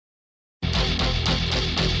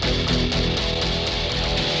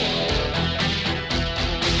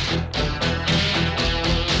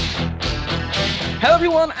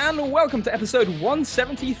everyone, and welcome to episode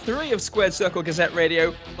 173 of Squared Circle Gazette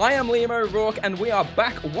Radio. I am Liam O'Rourke, and we are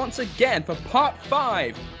back once again for part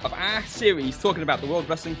 5 of our series talking about the World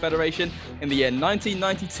Wrestling Federation in the year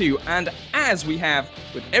 1992. And as we have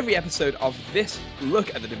with every episode of this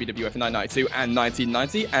look at the WWF in 1992 and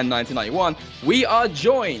 1990 and 1991, we are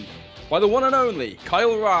joined by the one and only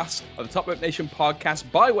Kyle Ross of the Top Rope Nation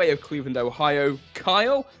podcast by way of Cleveland, Ohio.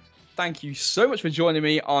 Kyle, thank you so much for joining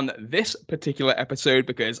me on this particular episode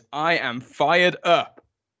because I am fired up.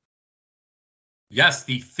 Yes,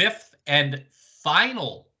 the fifth and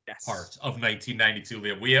final part of 1992,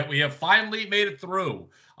 Liam. We have finally made it through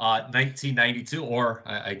 1992, or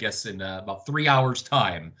I guess in about 3 hours'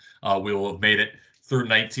 time, we will have made it through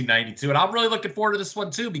 1992. And I'm really looking forward to this one,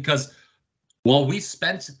 too, because while we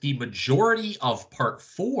spent the majority of part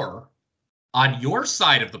 4 on your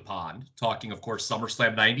side of the pond, talking, of course,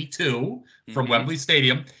 SummerSlam 92 from Wembley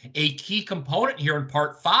Stadium, a key component here in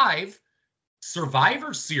Part 5,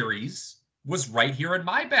 Survivor Series, was right here in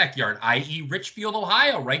my backyard, i.e. Richfield,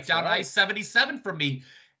 Ohio, right down I-77 from me.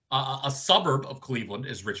 A suburb of Cleveland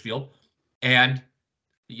is Richfield. And,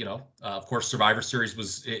 you know, of course, Survivor Series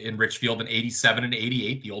was in Richfield in 87 and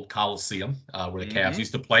 88, the old Coliseum, where the Cavs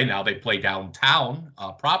used to play. Now they play downtown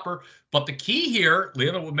proper. But the key here,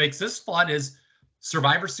 Liam, what makes this fun is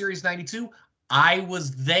Survivor Series 92, I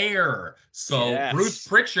was there. So Bruce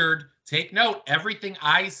Pritchard, take note, everything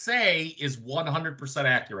I say is 100%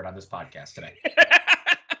 accurate on this podcast today.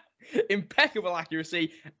 Impeccable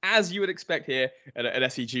accuracy, as you would expect here at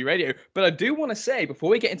SCG Radio. But I do want to say, before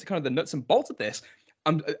we get into kind of the nuts and bolts of this,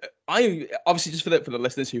 I obviously, just for the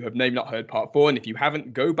listeners who have maybe not heard part 4, and if you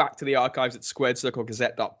haven't, go back to the archives at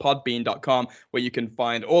squaredcirclegazette.podbean.com, where you can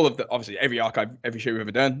find all of the, obviously every show we've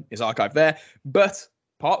ever done is archived there, but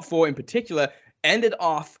part 4 in particular ended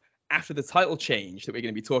off after the title change that we're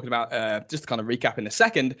going to be talking about, just to kind of recap in a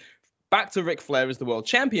second, back to Ric Flair as the world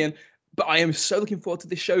champion. But I am so looking forward to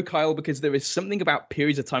this show, Kyle, because there is something about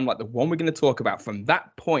periods of time like the one we're going to talk about from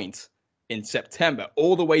that point in September,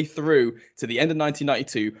 all the way through to the end of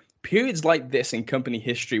 1992, periods like this in company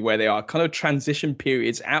history where they are kind of transition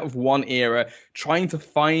periods out of one era, trying to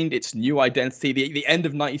find its new identity. The end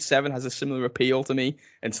of 97 has a similar appeal to me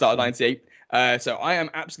and start of 98. So I am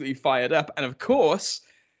absolutely fired up. And of course,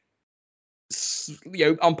 you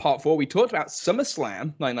know, on part 4, we talked about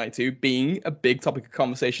SummerSlam 1992 being a big topic of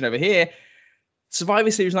conversation over here. Survivor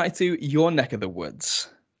Series 92, your neck of the woods.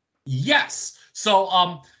 Yes.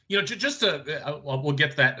 So, you know, just to, we'll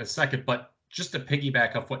get to that in a second, but just to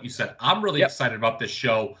piggyback off what you said, I'm really excited about this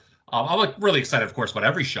show. I'm really excited, of course, about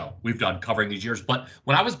every show we've done covering these years. But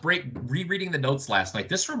when I was rereading the notes last night,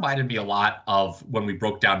 this reminded me a lot of when we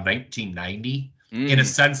broke down 1990 in a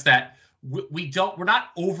sense that we're not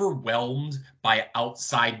overwhelmed by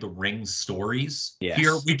outside the ring stories.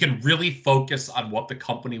 Here, we can really focus on what the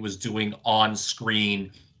company was doing on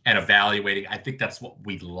screen and evaluating. I think that's what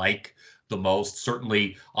we like the most.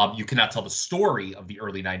 Certainly, you cannot tell the story of the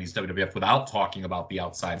early 90s WWF without talking about the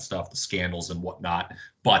outside stuff, the scandals and whatnot.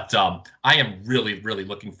 But I am really, really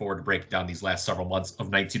looking forward to breaking down these last several months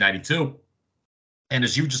of 1992. And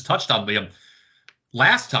as you just touched on, Liam,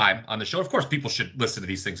 last time on the show, of course, people should listen to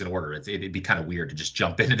these things in order. It'd be kind of weird to just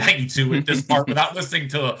jump into 92 at this part without listening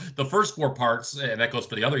to the first 4 parts, and that goes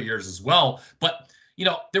for the other years as well. But you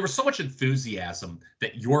know, there was so much enthusiasm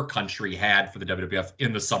that your country had for the WWF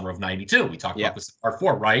in the summer of 92. We talked about this in part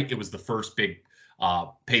 4, right? It was the first big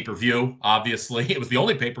pay-per-view, obviously. It was the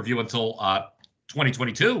only pay-per-view until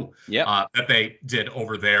 2022 that they did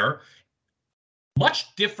over there.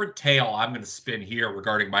 Much different tale I'm going to spin here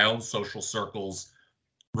regarding my own social circles,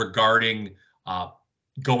 regarding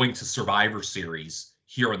going to Survivor Series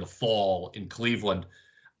here in the fall in Cleveland.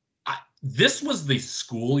 This was the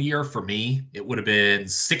school year for me. It would have been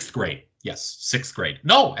 6th grade. Yes, 6th grade.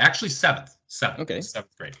 No, actually 7th. Okay.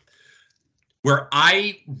 7th grade. Where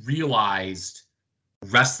I realized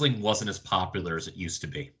wrestling wasn't as popular as it used to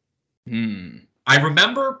be. I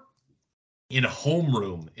remember in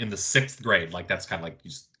homeroom in the 6th grade, like that's kind of like,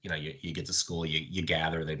 you get to school, you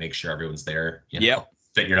gather, they make sure everyone's there. You know,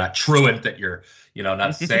 that you're not truant, that you're,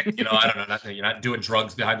 not sick, I don't know, you're not doing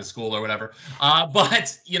drugs behind the school or whatever.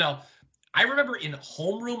 But, I remember in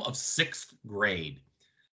homeroom of 6th grade,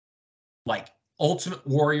 like Ultimate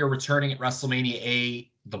Warrior returning at WrestleMania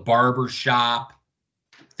 8, the Barber Shop,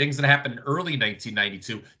 things that happened early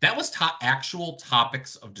 1992. That was actual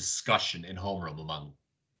topics of discussion in homeroom among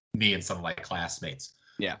me and some of my classmates.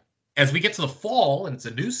 Yeah. As we get to the fall and it's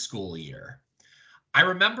a new school year, I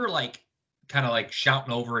remember kind of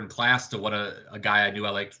shouting over in class to what a guy I knew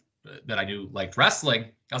liked wrestling.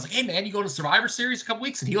 I was like, hey man, you going to Survivor Series in a couple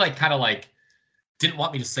weeks? And he kind of didn't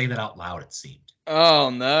want me to say that out loud, it seemed. Oh,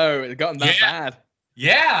 no. It gotten that bad.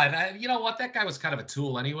 Yeah, and you know what? That guy was kind of a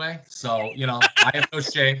tool anyway. So, I have no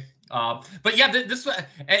shame. But yeah, this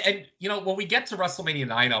and when we get to WrestleMania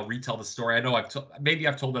 9, I'll retell the story. I know maybe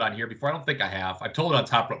I've told it on here before. I don't think I have. I've told it on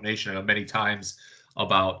Top Rope Nation many times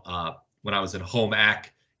about when I was in home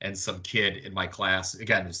ec and some kid in my class,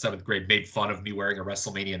 again, in 7th grade, made fun of me wearing a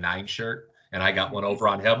WrestleMania 9 shirt, and I got one over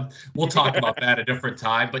on him. We'll talk about that a different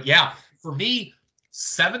time. But yeah, for me,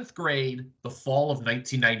 7th grade, the fall of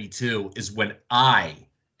 1992 is when I,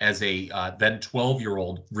 as a then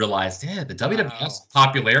 12-year-old, realized, the WWF's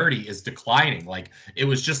popularity is declining. Like, it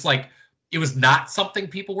was just like, it was not something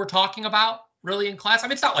people were talking about really in class. I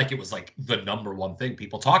mean, it's not like it was like the number one thing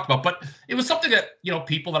people talked about, but it was something that,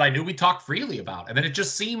 people that I knew we talked freely about. And then it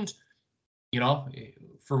just seemed,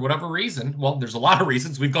 for whatever reason, well, there's a lot of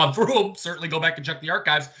reasons. We've gone through them. Certainly go back and check the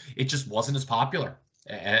archives. It just wasn't as popular.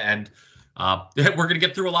 And we're going to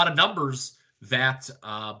get through a lot of numbers that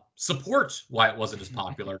support why it wasn't as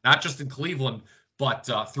popular, not just in Cleveland, but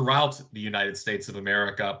throughout the United States of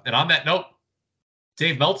America. And on that note,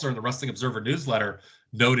 Dave Meltzer in the Wrestling Observer newsletter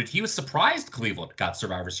noted he was surprised Cleveland got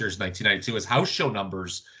Survivor Series 1992 as house show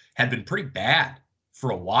numbers had been pretty bad for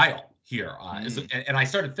a while here. And I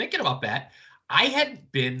started thinking about that. I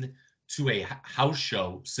hadn't been to a house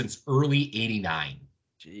show since early '89.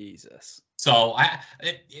 Jesus. So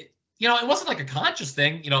it wasn't like a conscious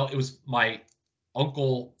thing. It was my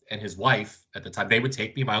uncle and his wife at the time. They would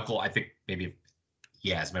take me. My uncle, I think maybe,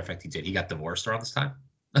 as a matter of fact, he did. He got divorced around this time.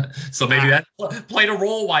 So maybe that played a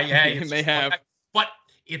role why, it may have. But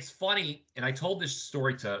it's funny, and I told this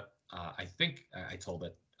story to, I think I told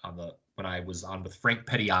it when I was on with Frank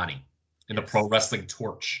Pettiani in the Pro Wrestling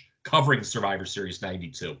Torch covering Survivor Series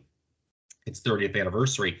 92, its 30th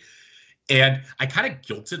anniversary. And I kind of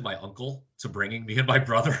guilted my uncle to bringing me and my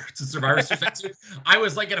brother to Survivor Series. I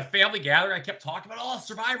was like at a family gathering. I kept talking about,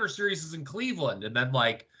 Survivor Series is in Cleveland. And then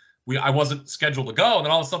I wasn't scheduled to go. And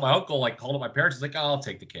then all of a sudden my uncle called up my parents. He's like, I'll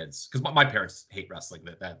take the kids. Because my parents hate wrestling,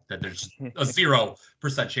 that there's just a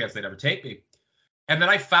 0% chance they'd ever take me. And then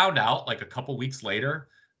I found out a couple weeks later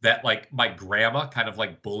that my grandma kind of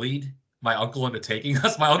bullied my uncle into taking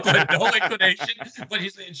us. My uncle had no inclination, but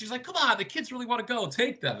she's like, come on, the kids really want to go,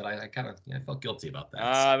 take them. And I kind of felt guilty about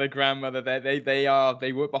that. The grandmother,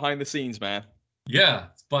 they work behind the scenes, man. Yeah,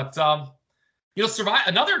 but survive.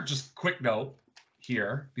 Another just quick note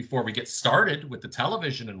here before we get started with the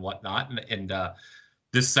television and whatnot, and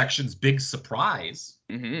this section's big surprise.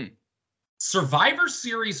 Mm-hmm. Survivor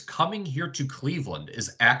Series coming here to Cleveland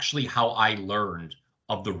is actually how I learned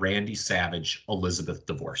of the Randy Savage Elizabeth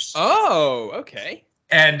divorce. Oh, okay.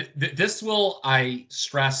 And this will, I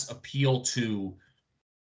stress, appeal to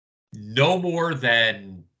no more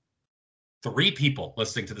than 3 people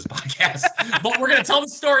listening to this podcast. But we're going to tell the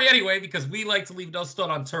story anyway, because we like to leave no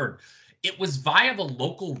stone unturned. It was via the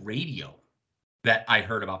local radio that I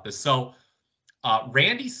heard about this. So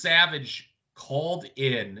Randy Savage called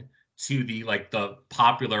in to the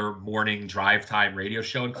popular morning drive time radio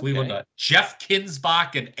show in Cleveland. Jeff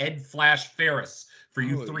Kinsbach and Ed Flash Ferris, for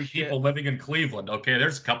you 3 people living in Cleveland. Okay,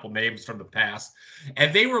 there's a couple names from the past.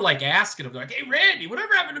 And they were asking him, hey, Randy,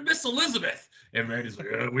 whatever happened to Miss Elizabeth? And Randy's like,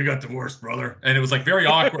 we got divorced, brother. And it was very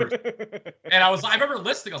awkward. And I remember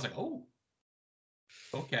listening. I was like, oh,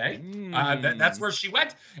 okay. That's where she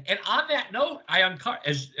went. And on that note, I uncovered,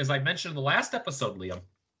 as I mentioned in the last episode, Liam,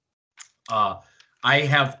 I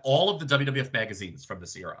have all of the WWF magazines from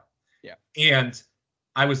this era. Yeah. And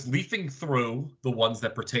I was leafing through the ones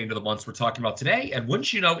that pertain to the months we're talking about today. And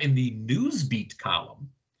wouldn't you know, in the Newsbeat column,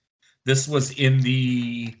 this was in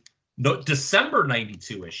the December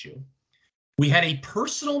 92 issue, we had a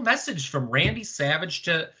personal message from Randy Savage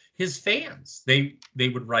to his fans. They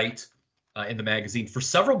would write in the magazine, for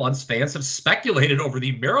several months, fans have speculated over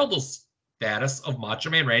the marital status of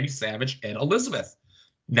Macho Man Randy Savage and Elizabeth.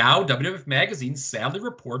 Now, WWF Magazine sadly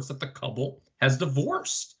reports that the couple has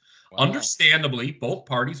divorced. Wow. Understandably, both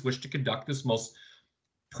parties wish to conduct this most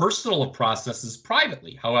personal of processes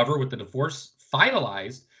privately. However, with the divorce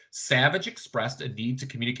finalized, Savage expressed a need to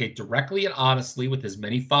communicate directly and honestly with his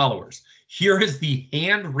many followers. Here is the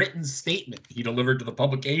handwritten statement he delivered to the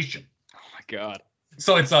publication. Oh, my God.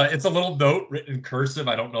 So it's a little note written in cursive.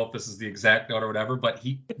 I don't know if this is the exact note or whatever, but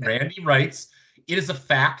Randy writes, it is a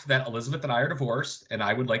fact that Elizabeth and I are divorced, and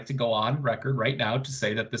I would like to go on record right now to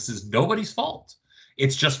say that this is nobody's fault.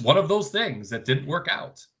 It's just one of those things that didn't work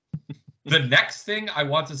out. The next thing I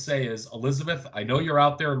want to say is, Elizabeth, I know you're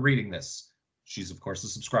out there and reading this. She's, of course, a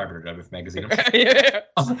subscriber to WWF Magazine. Yeah.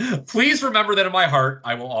 Please remember that in my heart,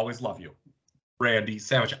 I will always love you. Randy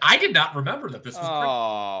Savage. I did not remember that this was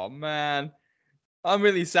Oh, man. I'm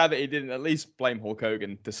really sad that he didn't at least blame Hulk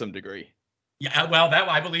Hogan to some degree. Yeah, well, that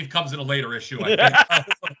I believe comes in a later issue, I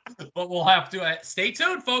think. But we'll have to stay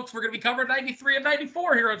tuned, folks. We're going to be covering 93 and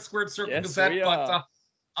 94 here on Squared Circle Gazette. But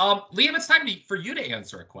Liam, it's time for you to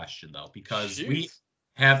answer a question, though, because we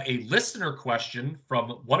have a listener question from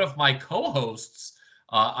one of my co-hosts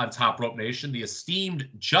on Top Rope Nation, the esteemed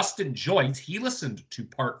Justin Joint. He listened to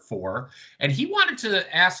part 4, and he wanted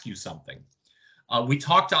to ask you something. We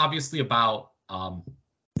talked, obviously, about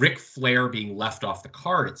Ric Flair being left off the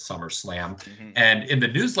card at SummerSlam. Mm-hmm. And in the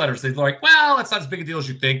newsletters, they're like, well, it's not as big a deal as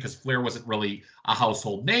you think because Flair wasn't really a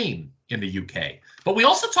household name in the UK. But we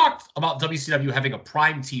also talked about WCW having a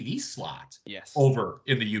prime TV slot over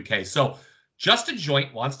in the UK. So Justin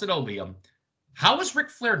Joint wants to know, Liam, how is Ric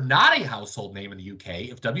Flair not a household name in the UK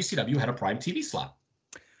if WCW had a prime TV slot?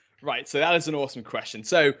 Right. So that is an awesome question.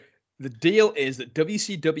 So the deal is that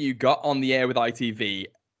WCW got on the air with ITV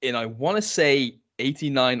in, I want to say,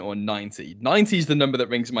 89 or 90. 90 is the number that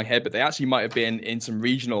rings in my head, but they actually might have been in some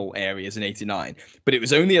regional areas in 89. But it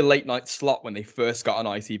was only a late night slot when they first got on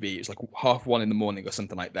ITV. It was like 1:30 in the morning or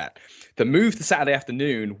something like that. The move to Saturday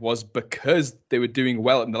afternoon was because they were doing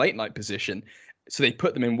well in the late night position. So they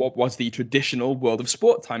put them in what was the traditional World of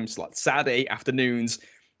Sport time slot, Saturday afternoons.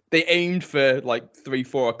 They aimed for like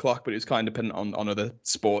 3-4 o'clock, but it was kind of dependent on other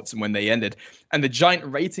sports and when they ended. And the giant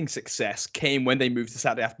rating success came when they moved to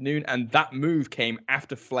Saturday afternoon, and that move came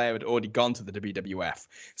after Flair had already gone to the WWF.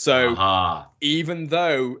 So even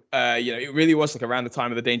though it really was like around the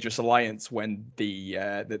time of the Dangerous Alliance when the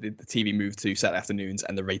TV moved to Saturday afternoons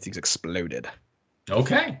and the ratings exploded.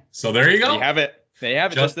 Okay, so there you go. There you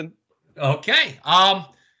have it, Justin. Okay.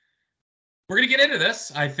 We're going to get into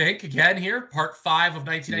this, I think, again here, part 5 of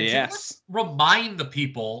 1992. Yes. Let's remind the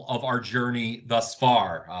people of our journey thus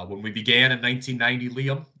far. When we began in 1990,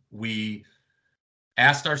 Liam, we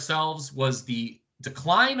asked ourselves, was the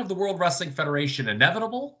decline of the World Wrestling Federation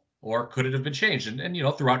inevitable, or could it have been changed? And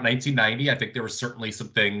throughout 1990, I think there were certainly some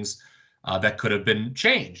things that could have been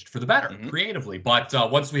changed for the better, creatively. But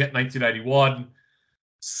once we hit 1991,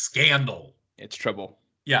 scandal. It's trouble.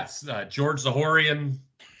 Yes, George Zahorian,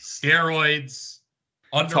 steroids,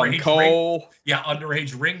 underage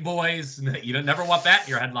ring boys. You don't never want that in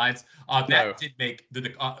your headlines. That did make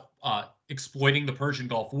the exploiting the Persian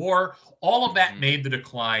Gulf War. All of that made the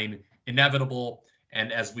decline inevitable.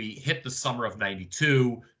 And as we hit the summer of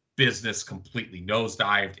 92, business completely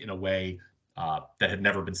nosedived in a way that had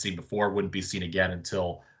never been seen before, wouldn't be seen again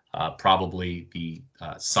until probably the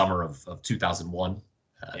summer of 2001,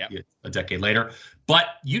 a decade later. But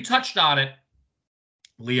you touched on it,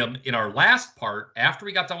 Liam, in our last part. After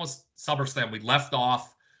we got done with SummerSlam, we left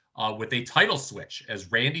off with a title switch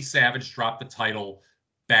as Randy Savage dropped the title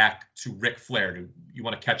back to Ric Flair. Do you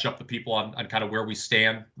want to catch up the people on kind of where we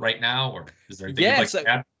stand right now, or is there anything you'd like to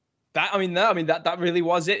add? That really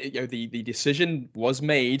was it. The decision was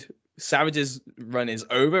made. Savage's run is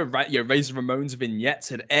over. Right, Razor Ramon's vignettes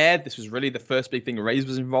had aired. This was really the first big thing Razor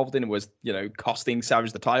was involved in. It was costing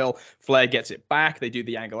Savage the title. Flair gets it back. They do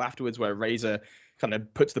the angle afterwards where Razor kind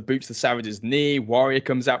of puts the boots to Savage's knee. Warrior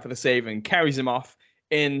comes out for the save and carries him off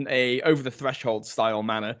in a over the threshold style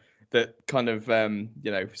manner that kind of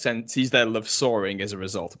sees their love soaring as a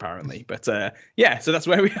result, apparently. But so that's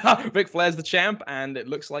where we are. Ric Flair's the champ, and it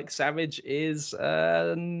looks like Savage is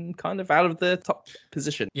kind of out of the top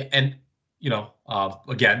position. Yeah, and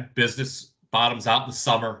again, business bottoms out in the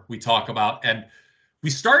summer. We talk about, and we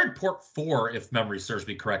started Port 4, if memory serves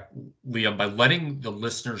me correct, Liam, by letting the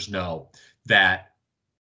listeners know that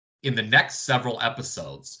in the next several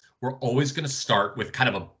episodes, we're always going to start with kind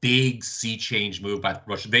of a big sea change move by the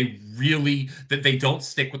Russian. They don't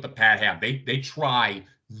stick with the Pat Ham. They try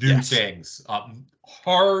new things,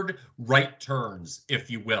 hard right turns,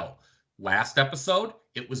 if you will. Last episode,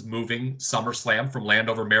 it was moving SummerSlam from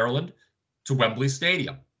Landover, Maryland to Wembley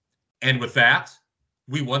Stadium. And with that,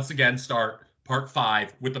 we once again start part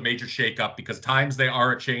 5 with a major shakeup, because times they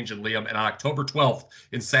are a change in, Liam. And on October 12th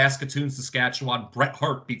in Saskatoon, Saskatchewan, Bret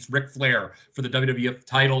Hart beats Ric Flair for the WWF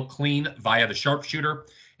title clean via the sharpshooter.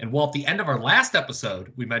 And while at the end of our last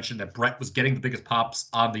episode, we mentioned that Bret was getting the biggest pops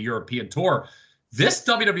on the European tour, this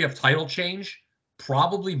WWF title change,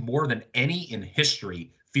 probably more than any in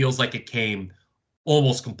history, feels like it came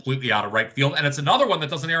almost completely out of right field. And it's another one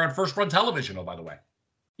that doesn't air on first run television, oh, by the way.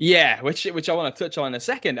 Yeah, which I want to touch on in a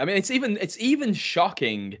second. I mean, it's even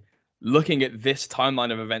shocking looking at this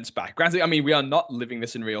timeline of events back. Granted, I mean, we are not living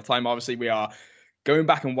this in real time. Obviously, we are going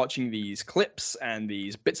back and watching these clips and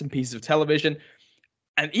these bits and pieces of television.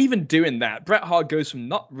 And even doing that, Bret Hart goes from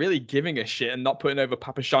not really giving a shit and not putting over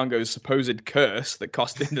Papa Shango's supposed curse that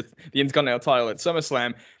cost him the Intercontinental title at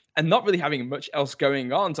SummerSlam, and not really having much else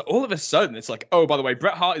going on. So all of a sudden, it's like, oh, by the way,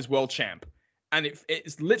 Bret Hart is world champ. And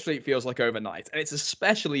it feels like overnight. And it's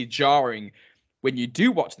especially jarring when you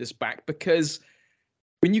do watch this back, because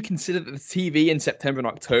when you consider that the TV in September and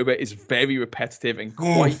October is very repetitive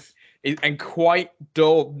and quite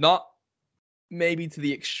dull, not maybe to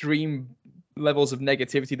the extreme levels of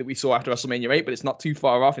negativity that we saw after WrestleMania 8, but it's not too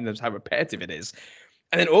far off in terms of how repetitive it is.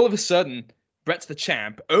 And then all of a sudden, Bret's the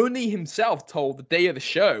champ. Only himself told the day of the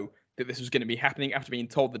show that this was going to be happening after being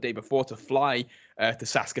told the day before to fly to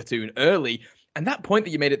Saskatoon early. And that point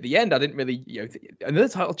that you made at the end, I didn't really, another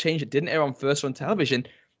title change that didn't air on first run television,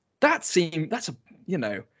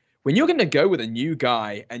 when you're going to go with a new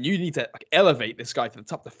guy and you need to elevate this guy to the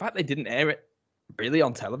top, the fact they didn't air it really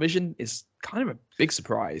on television is kind of a big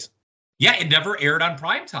surprise. Yeah, it never aired on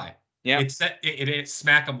primetime. Yeah, it's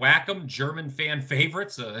Smack 'em Whack 'em, German fan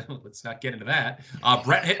favorites. Let's not get into that.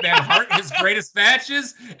 Bret Hitman Hart, his greatest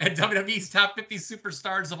matches, and WWE's top 50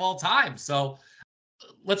 superstars of all time. So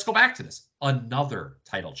let's go back to this. Another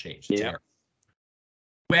title change. Yeah.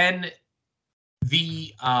 When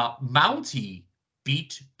the Mountie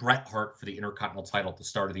beat Bret Hart for the Intercontinental title at the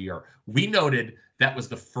start of the year, we noted that was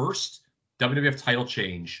the first WWF title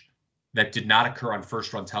change that did not occur on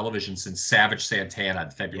first run television since Savage Santana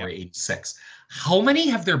in February 86. How many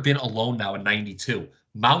have there been alone now in 92?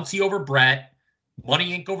 Mountie over Bret,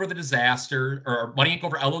 Money Inc. over the Disaster, or Money Inc.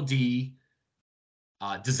 over LOD,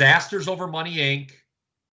 Disasters over Money Inc.,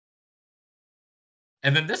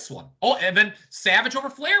 and then this one. Oh, and then Savage over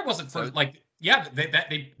Flair wasn't first. They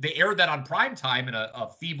aired that on primetime in a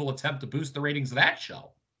feeble attempt to boost the ratings of that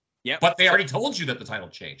show. Yeah, but they already told you that the title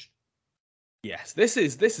changed. Yes, this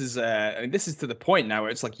is to the point now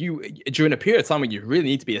where it's like you, during a period of time when you really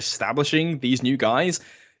need to be establishing these new guys,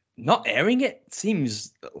 not airing it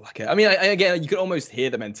seems like again, you could almost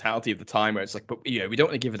hear the mentality of the time where it's like, but we don't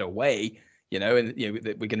want to give it away, and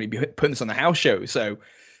we're going to be putting this on the house show. So,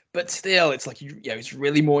 but still, it's like it's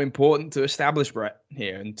really more important to establish Bret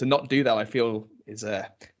here, and to not do that, I feel, is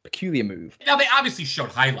a peculiar move. Now they obviously showed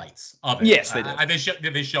highlights of it. Yes, they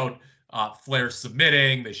did. They showed Flair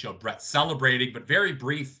submitting, they showed Bret celebrating, but very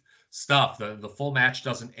brief stuff. The full match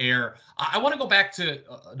doesn't air. I want to go back to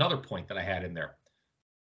another point that I had in there.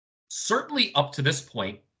 Certainly up to this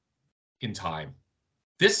point in time,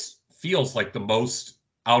 this feels like the most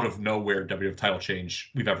out of nowhere WWF title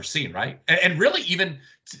change we've ever seen, right? And really even,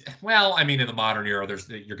 in the modern era,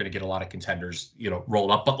 you're going to get a lot of contenders,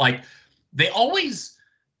 rolled up, but they always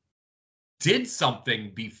did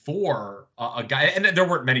something before a guy, and there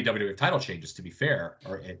weren't many WWF title changes, to be fair,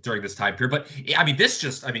 during this time period. But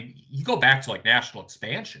you go back to National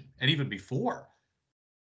Expansion, and even before,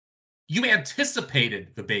 you anticipated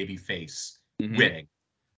the babyface winning.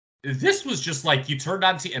 This was just you turned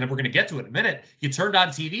on TV, and we're going to get to it in a minute. You turned on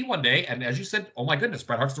TV one day, and as you said, oh my goodness,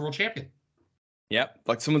 Bret Hart's the world champion. Yep,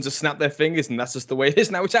 someone just snapped their fingers, and that's just the way it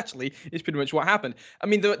is now, which actually is pretty much what happened. I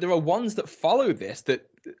mean, there are ones that follow this that,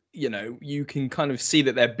 you can kind of see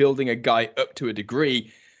that they're building a guy up to a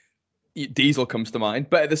degree. Diesel comes to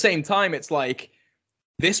mind. But at the same time, it's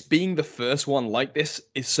this being the first one like this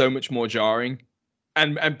is so much more jarring.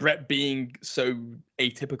 And Bret being so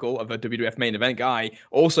atypical of a WWF main event guy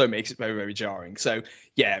also makes it very, very jarring. So,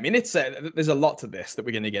 yeah, it's there's a lot to this that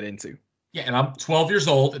we're going to get into. Yeah, and I'm 12 years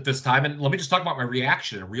old at this time, and let me just talk about my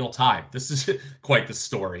reaction in real time. This is quite the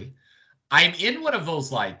story. I'm in one of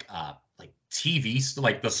those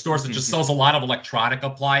TV, the stores that just sells a lot of electronic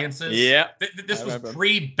appliances. Yeah, this was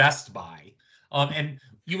pre-Best Buy, and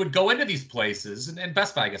you would go into these places, and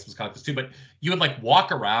Best Buy, I guess, was kind of this too. But you would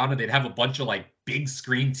walk around, and they'd have a bunch of big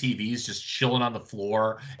screen TVs just chilling on the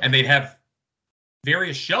floor, and they'd have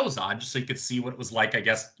various shows on just so you could see what it was like, I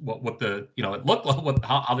guess, what the, it looked like,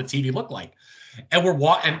 how the TV looked like. And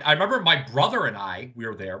and I remember my brother and we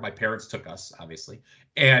were there. My parents took us, obviously.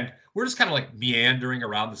 And we're just kind of meandering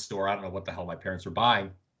around the store. I don't know what the hell my parents were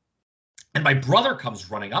buying. And my brother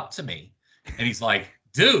comes running up to me and he's like,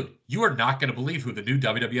 dude, you are not going to believe who the new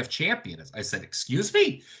WWF champion is. I said, excuse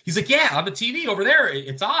me? He's like, yeah, on the TV over there.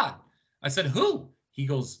 It's on. I said, who? He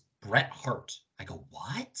goes, Bret Hart. I go,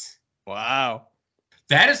 what? Wow.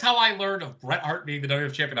 That is how I learned of Bret Hart being the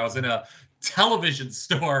WWF champion. I was in a television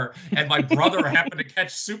store, and my brother happened to catch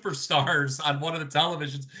Superstars on one of the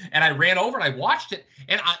televisions, and I ran over and I watched it.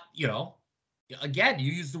 And again,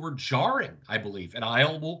 you used the word jarring, I believe, and I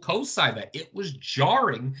will co-sign that. It was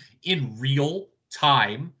jarring in real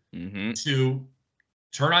time to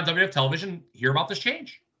turn on WWF television, hear about this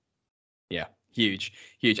change. Yeah, huge.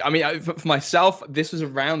 For myself, this was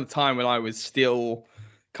around the time when I was still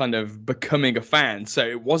kind of becoming a fan, so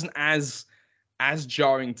it wasn't as as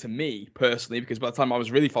jarring to me personally, because by the time I was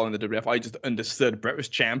really following the WWF, I just understood Bret was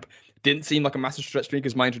champ. Didn't seem like a massive stretch to me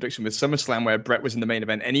because my introduction was SummerSlam, where Bret was in the main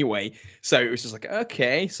event anyway. So it was just like,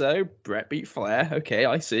 okay, so Bret beat Flair. Okay,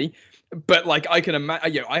 I see. But like, I can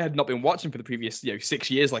imagine, I had not been watching for the previous 6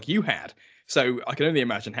 years like you had. So I can only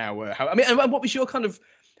imagine how. I mean, and what was your kind of,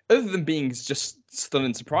 other than being just stunned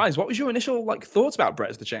and surprised, what was your initial thoughts about Bret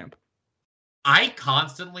as the champ? I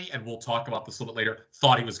constantly, and we'll talk about this a little bit later,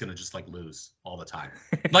 thought he was going to just lose all the time.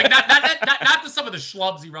 Like not to some of the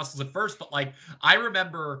schlubs he wrestles at first, but I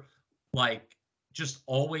remember just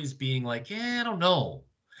always being yeah, I don't know.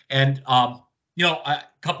 And a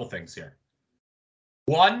couple things here.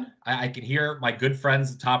 One, I can hear my good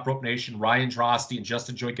friends at Top Rope Nation, Ryan Drosty and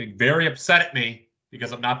Justin Joy, getting very upset at me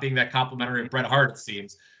because I'm not being that complimentary of Bret Hart, it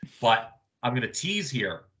seems. But I'm going to tease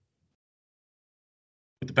here.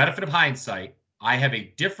 With the benefit of hindsight, I have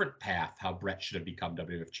a different path how Bret should have become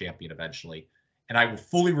WWF champion eventually. And I will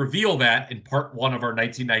fully reveal that in part 1 of our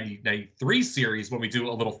 1993 series when we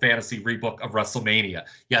do a little fantasy rebook of WrestleMania.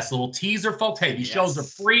 Yes, a little teaser, folks. Hey, these shows are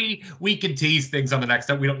free. We can tease things on the next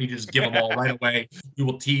time. We don't need to just give them all right away. We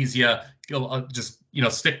will tease you. Just,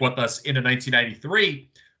 stick with us into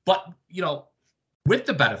 1993. But, with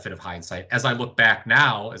the benefit of hindsight, as I look back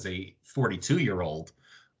now as a 42-year-old,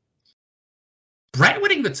 Bret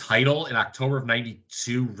winning the title in October of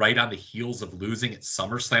 92, right on the heels of losing at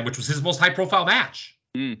SummerSlam, which was his most high-profile match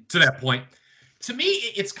to that point. To me,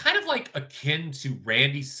 it's kind of akin to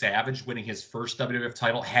Randy Savage winning his first WWF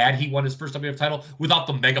title, had he won his first WWF title, without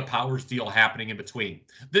the Mega Powers deal happening in between.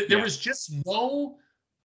 There was just no...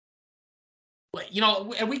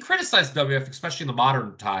 and we criticize WWF, especially in the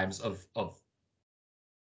modern times, of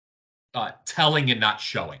telling and not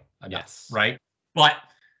showing enough, right? But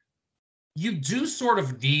you do sort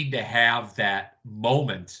of need to have that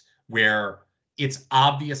moment where it's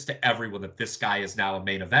obvious to everyone that this guy is now a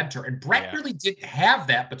main eventer. And Bret really didn't have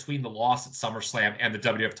that between the loss at SummerSlam and the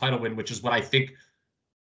WWF title win, which is what I think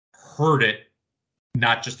hurt it,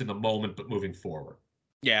 not just in the moment, but moving forward.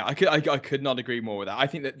 Yeah, I could not agree more with that. I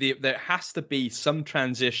think that there has to be some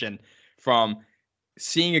transition from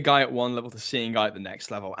seeing a guy at one level to seeing a guy at the next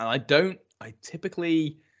level. And I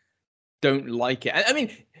typically don't like it. I mean,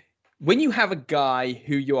 when you have a guy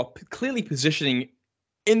who you are clearly positioning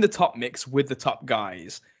in the top mix with the top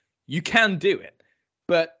guys, you can do it.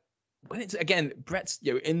 But when it's, again, Bret's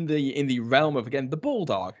in the realm of, again, the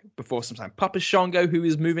Bulldog before some time, Papa Shango, who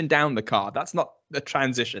is moving down the card. That's not a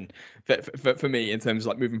transition for me in terms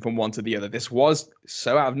of moving from one to the other. This was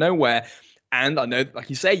so out of nowhere. And I know, like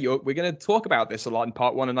you say, we're going to talk about this a lot in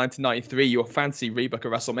part 1 of 1993, your fancy rebook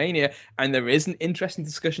of WrestleMania. And there is an interesting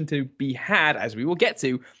discussion to be had, as we will get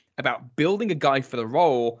to, about building a guy for the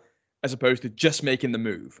role as opposed to just making the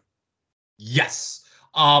move. Yes.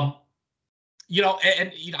 I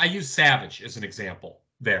use Savage as an example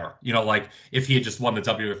there. If he had just won the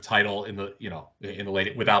WWF title in the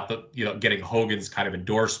late, without the, getting Hogan's kind of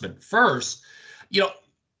endorsement first,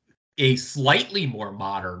 a slightly more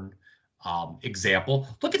modern example,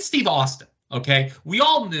 look at Steve Austin. Okay. We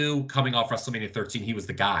all knew coming off WrestleMania 13, he was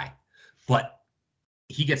the guy, but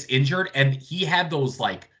he gets injured and he had those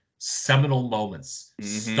seminal moments,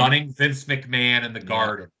 stunning Vince McMahon in the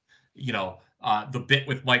Garden, the bit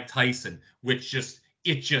with Mike Tyson, which just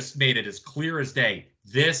made it as clear as day.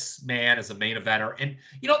 This man is a main eventer. And,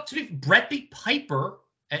 Bret beat Piper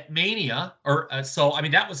at Mania,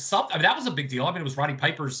 that was something. That was a big deal. It was Roddy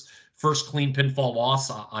Piper's first clean pinfall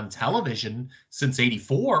loss on television since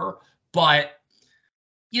 '84. But,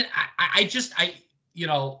 I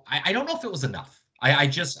don't know if it was enough. I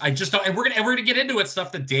just don't, and we're gonna get into it,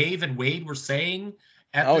 stuff that Dave and Wade were saying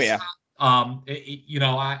at this time.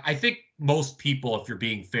 I think most people, if you're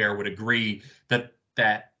being fair, would agree that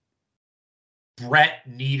Bret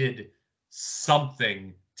needed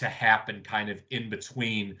something to happen kind of in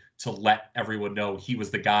between to let everyone know he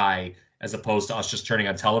was the guy, as opposed to us just turning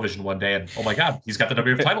on television one day and, oh my God, he's got the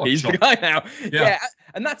WWF title. He's the guy now. Yeah,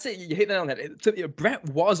 and that's it. You hit that on the head. Bret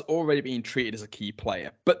was already being treated as a key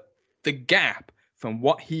player, but the gap from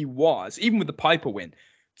what he was, even with the Piper win,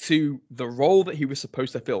 to the role that he was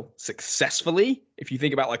supposed to fill successfully. If you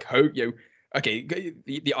think about the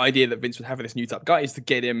idea that Vince would have for this new type guy is to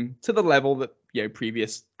get him to the level that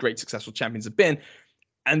previous great successful champions have been,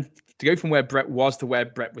 and to go from where Bret was to where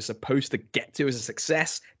Bret was supposed to get to as a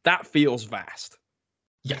success, that feels vast.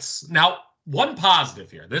 Yes. Now, one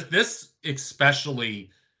positive here. This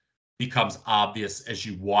especially becomes obvious as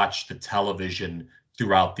you watch the television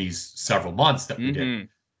throughout these several months that we did.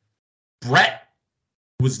 Bret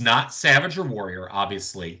was not Savage or Warrior,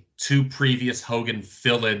 obviously, two previous Hogan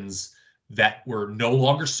fill-ins that were no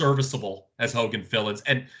longer serviceable as Hogan fill-ins.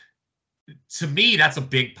 And to me, that's a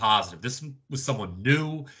big positive. This was someone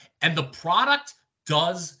new, and the product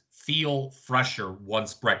does feel fresher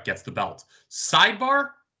once Bret gets the belt.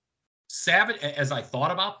 Sidebar, Savage, as I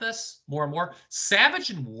thought about this more and more, Savage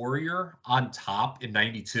and Warrior on top in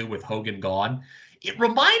 92 with Hogan gone, it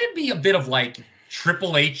reminded me a bit of like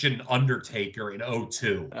Triple H and Undertaker in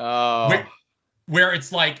 02. Oh. Where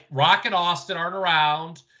it's like Rock and Austin aren't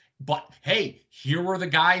around, but hey, here were the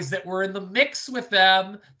guys that were in the mix with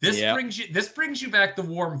them. This brings you back the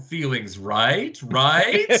warm feelings, right?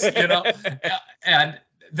 Right? You know, and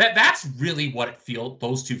that's really what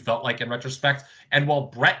those two felt like in retrospect. And while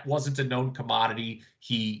Bret wasn't a known commodity,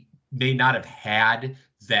 he may not have had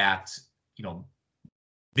that, you know,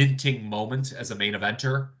 minting moment as a main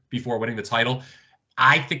eventer before winning the title.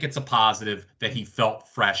 I think it's a positive that he felt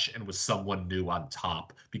fresh and was someone new on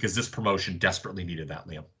top, because this promotion desperately needed that,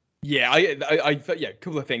 Liam. Yeah, a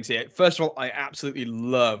couple of things here. First of all, I absolutely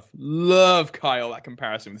love Kyle, that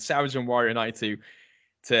comparison with Savage and Warrior 92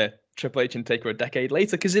 to Triple H and Taker a decade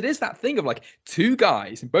later, because it is that thing of like two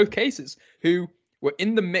guys in both cases who were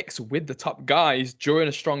in the mix with the top guys during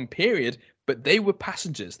a strong period, but they were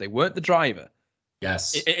passengers. They weren't the driver.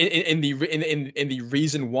 Yes. In the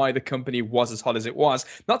reason why the company was as hot as it was.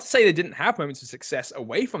 Not to say they didn't have moments of success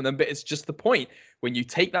away from them, but it's just the point. When you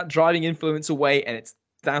take that driving influence away and it's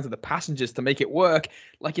down to the passengers to make it work,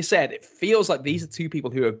 like you said, it feels like these are two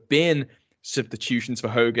people who have been substitutions for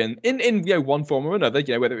Hogan in you know, one form or another,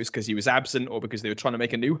 you know, whether it was because he was absent or because they were trying to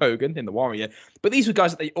make a new Hogan in the Warrior. But these were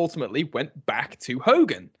guys that they ultimately went back to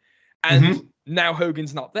Hogan. And now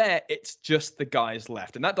Hogan's not there, it's just the guys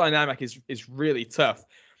left. And that dynamic is really tough,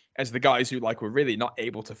 as the guys who like were really not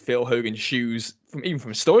able to fill Hogan's shoes from a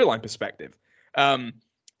storyline perspective. And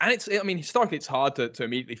historically it's hard to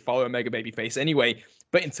immediately follow a mega babyface anyway.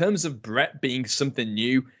 But in terms of Bret being something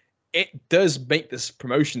new, it does make this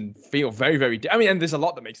promotion feel very, very and there's a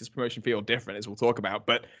lot that makes this promotion feel different, as we'll talk about.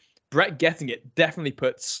 But Bret getting it definitely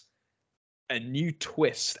puts a new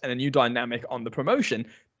twist and a new dynamic on the promotion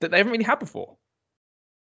that they haven't really had before.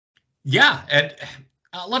 Yeah, and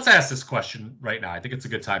let's ask this question right now. I think it's a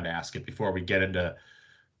good time to ask it before we get into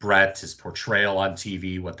Bret, his portrayal on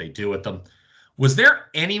TV, what they do with them. Was there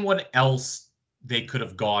anyone else they could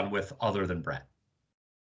have gone with other than Bret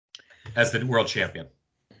as the world champion?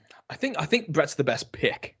 I think Bret's the best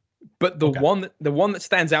pick, but the one that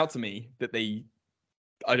stands out to me that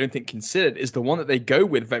I don't think considered is the one that they go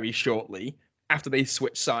with very shortly after they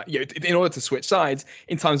switch sides, in order to switch sides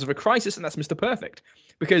in times of a crisis, and that's Mr. Perfect,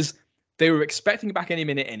 because they were expecting back any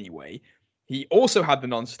minute anyway. He also had the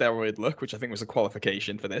non-steroid look, which I think was a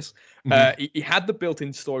qualification for this. He had the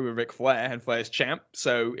built-in story with Ric Flair and Flair's champ,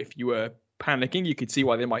 so if you were panicking, you could see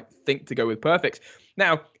why they might think to go with Perfect.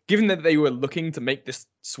 Now, given that they were looking to make this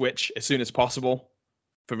switch as soon as possible,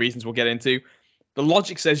 for reasons we'll get into, the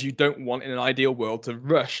logic says you don't want, in an ideal world, to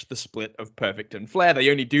rush the split of Perfect and Flair.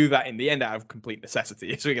 They only do that in the end out of complete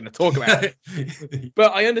necessity, so we're going to talk about it.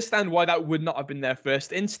 But I understand why that would not have been their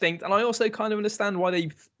first instinct, and I also kind of understand why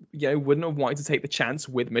they wouldn't have wanted to take the chance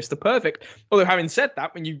with Mr. Perfect. Although, having said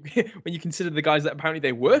that, when you consider the guys that apparently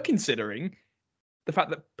they were considering, the fact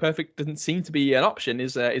that Perfect doesn't seem to be an option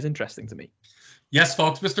is interesting to me. Yes,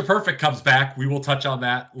 folks, Mr. Perfect comes back. We will touch on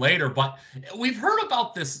that later, but we've heard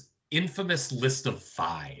about this infamous list of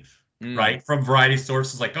 5, right? From variety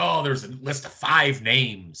sources, like, oh, there's a list of 5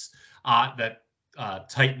 names that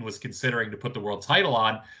Titan was considering to put the world title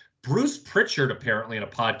on. Bruce Pritchard, apparently in a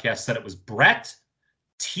podcast, said it was Bret,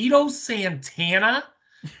 Tito Santana,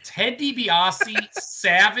 Ted DiBiase,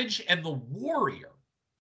 Savage, and the Warrior.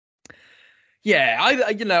 Yeah,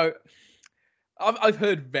 I've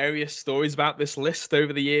heard various stories about this list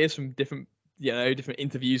over the years from different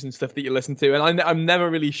interviews and stuff that you listen to, and I'm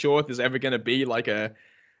never really sure if there's ever going to be like a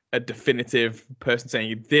definitive person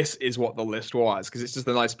saying this is what the list was, because it's just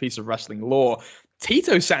a nice piece of wrestling lore.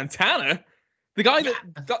 Tito Santana, the guy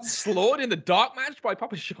that got slaughtered in the dark match by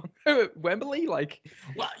Papa Shango at Wembley,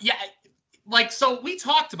 so we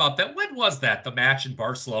talked about that. When was that? The match in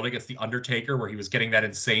Barcelona against the Undertaker, where he was getting that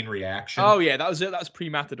insane reaction. Oh yeah, that was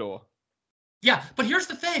pre-Matador. Yeah, but here's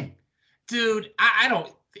the thing, dude. I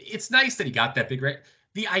don't. It's nice that he got that big, right?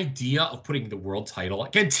 The idea of putting the world title,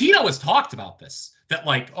 again, Tito has talked about this, that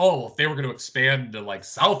like, oh, if they were going to expand to like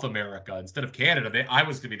South America instead of Canada, I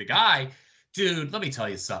was going to be the guy. Dude, let me tell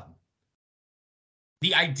you something.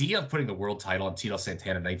 The idea of putting the world title on Tito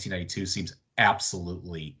Santana in 1992 seems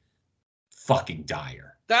absolutely fucking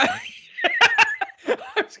dire. I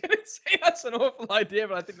I was going to say that's an awful idea,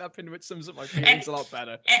 but I think that pretty much sums up my feelings a lot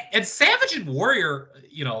better. And Savage and Warrior,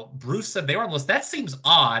 Bruce said they were on the list. That seems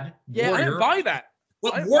odd. Yeah, Warrior, I don't buy that.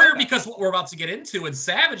 Well, Warrior because what we're about to get into, and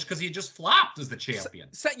Savage because he just flopped as the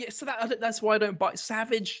champion. So that's why I don't buy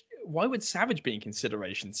Savage. Why would Savage be in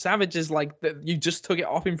consideration? Savage is like you just took it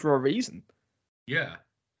off him for a reason. Yeah.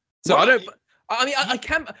 So I don't. I mean, I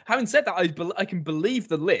can. Having said that, I can believe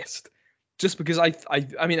the list. Just because I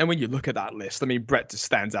mean, and when you look at that list, I mean, Bret just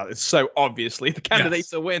stands out. It's so obviously the candidate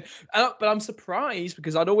to win. But I'm surprised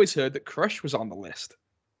because I'd always heard that Crush was on the list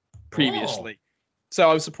previously. So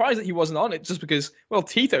I was surprised that he wasn't on it just because, well,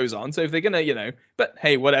 Tito's on. So if they're going to, but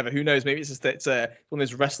hey, whatever, who knows? Maybe it's just it's one of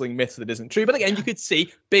those wrestling myths that isn't true. But again, you could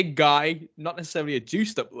see big guy, not necessarily a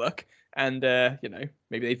juiced up look. And,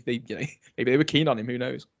 maybe they were keen on him. Who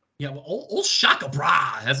knows? Yeah, well, old Shaka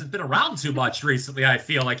Bra hasn't been around too much recently, I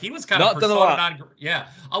feel like. He was kind of persona yeah.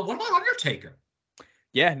 What about Undertaker?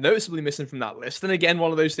 Yeah, noticeably missing from that list. And again,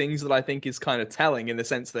 one of those things that I think is kind of telling in the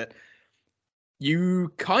sense that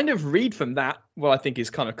you kind of read from that, well, I think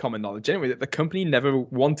is kind of common knowledge anyway, that the company never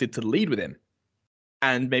wanted to lead with him.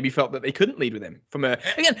 And maybe felt that they couldn't lead with him.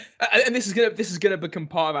 And this is gonna become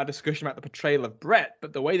part of our discussion about the portrayal of Bret,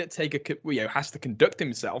 but the way that Taker has to conduct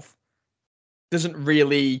himself doesn't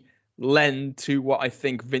really lend to what I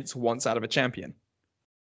think Vince wants out of a champion.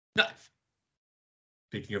 No.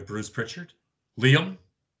 Speaking of Bruce Pritchard, Liam,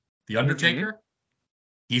 The Undertaker,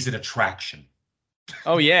 he's an attraction.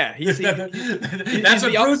 Oh yeah, that's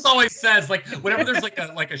what Bruce always says. Like whenever there's like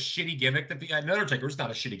a shitty gimmick that the Undertaker's not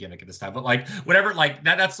a shitty gimmick at this time, but like whatever, like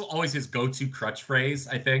that's always his go-to crutch phrase.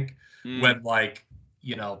 I think when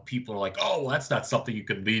people are like, oh, well, that's not something you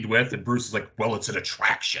can lead with, and Bruce is like, well, it's an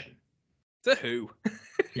attraction. To who?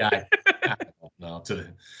 Yeah, I don't know.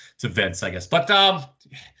 To Vince, I guess. But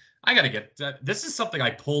I gotta get this is something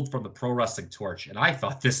I pulled from the Pro Wrestling Torch, and I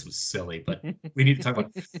thought this was silly, but we need to talk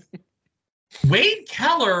about. Wade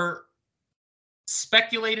Keller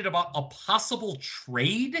speculated about a possible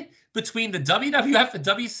trade between the WWF and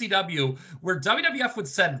WCW, where WWF would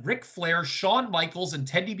send Ric Flair, Shawn Michaels, and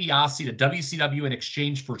Ted DiBiase to WCW in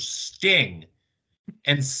exchange for Sting.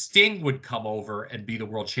 And Sting would come over and be the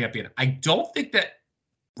world champion. I don't think that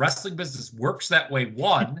wrestling business works that way,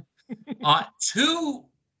 one. Two,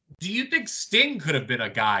 do you think Sting could have been a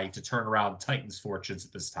guy to turn around Titans' fortunes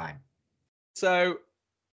at this time? So,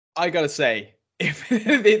 I gotta say, if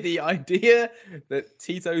the idea that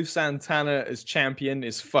Tito Santana as champion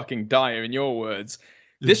is fucking dire, in your words,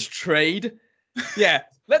 this trade, yeah,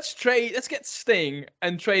 let's get Sting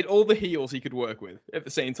and trade all the heels he could work with at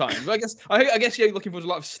the same time. I guess you're looking for a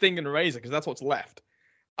lot of Sting and Razor because that's what's left.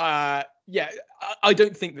 I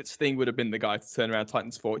don't think that Sting would have been the guy to turn around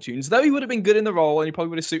Titans' fortunes, though he would have been good in the role and he probably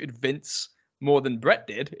would have suited Vince more than Bret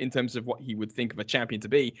did in terms of what he would think of a champion to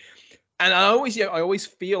be. And I always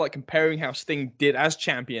feel like comparing how Sting did as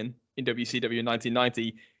champion in WCW in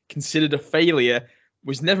 1990, considered a failure,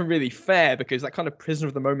 was never really fair because that kind of prisoner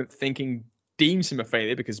of the moment thinking deems him a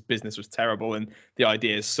failure because business was terrible and the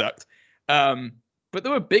ideas sucked. But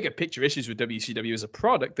there were bigger picture issues with WCW as a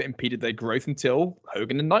product that impeded their growth until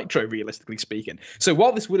Hogan and Nitro, realistically speaking. So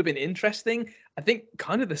while this would have been interesting, I think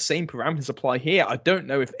kind of the same parameters apply here. I don't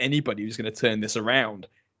know if anybody was going to turn this around,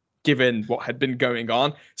 given what had been going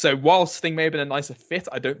on. So while Sting may have been a nicer fit,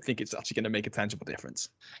 I don't think it's actually going to make a tangible difference.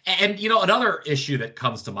 And, another issue that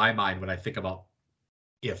comes to my mind when I think about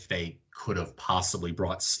if they could have possibly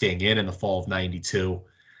brought Sting in the fall of 92,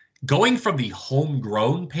 going from the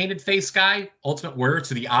homegrown painted face guy, Ultimate Warrior,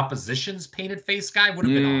 to the opposition's painted face guy would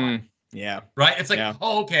have been odd. Yeah. Right? It's like,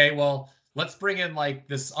 oh, okay, well, let's bring in like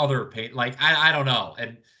this other paint. Like, I don't know.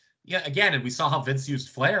 And yeah, again, and we saw how Vince used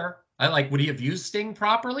Flair. Would he have used Sting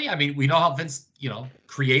properly? I mean, we know how Vince,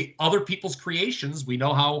 create other people's creations. We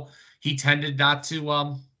know how he tended not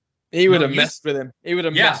to. He would have messed with him. He would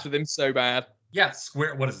have messed with him so bad. Yeah,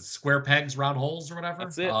 square pegs, round holes, or whatever.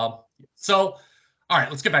 That's it. So, all right,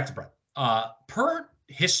 let's get back to Bret. Per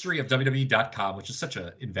history of WWE.com, which is such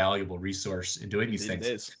an invaluable resource in doing these things.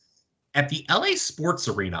 It is. At the LA Sports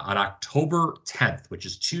Arena on October 10th, which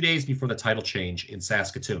is 2 days before the title change in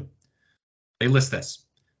Saskatoon, they list this.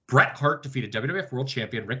 Bret Hart defeated WWF World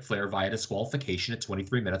Champion Ric Flair via disqualification at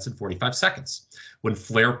 23 minutes and 45 seconds when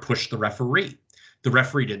Flair pushed the referee. The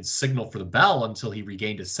referee didn't signal for the bell until he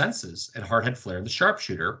regained his senses, and Hart had Flair in the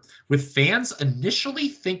sharpshooter, with fans initially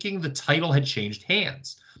thinking the title had changed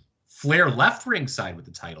hands. Flair left ringside with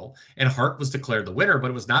the title, and Hart was declared the winner,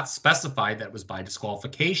 but it was not specified that it was by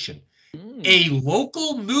disqualification. A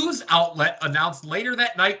local news outlet announced later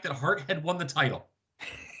that night that Hart had won the title.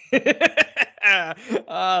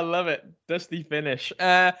 I love it. Dusty finish.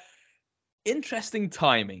 Interesting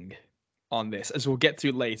timing on this, as we'll get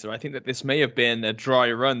to later. I think that this may have been a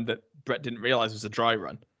dry run that Bret didn't realize was a dry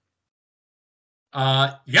run.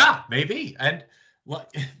 Yeah, maybe. And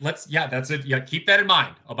that's it. Yeah, keep that in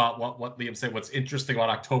mind about what Liam said. What's interesting on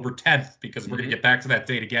October 10th, because we're going to get back to that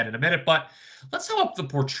date again in a minute. But let's sum up the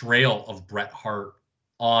portrayal of Bret Hart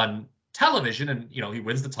on television, and he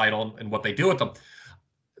wins the title and what they do with them.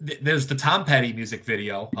 There's the Tom Petty music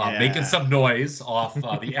video, making some noise off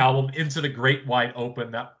the album Into the Great Wide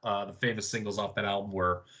Open. That the famous singles off that album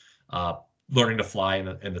were Learning to Fly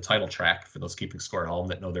and the title track, for those keeping score at home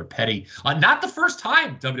that know they're Petty. Not the first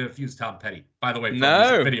time WWF used Tom Petty, by the way.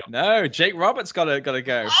 No, Jake Roberts gotta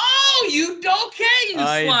go. Oh, you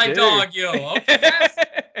sly dog, you. Okay, yes.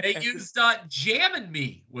 They used Jammin'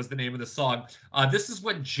 Me was the name of the song. This is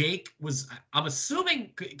when Jake was, I'm assuming,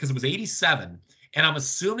 because it was 87, and I'm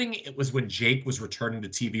assuming it was when Jake was returning to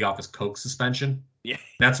TV off his coke suspension. Yeah.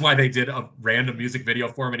 That's why they did a random music video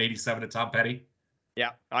for him in 87 to Tom Petty.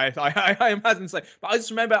 Yeah, I imagine so. But I just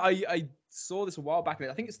remember I saw this a while back.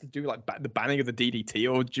 I think it's to do like the banning of the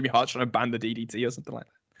DDT, or Jimmy Hart trying to ban the DDT or something like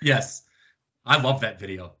that. Yes. I love that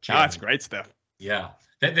video. That's great stuff. Yeah.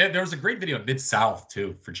 There was a great video in Mid-South,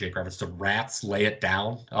 too, for Jake Roberts. The Rats Lay It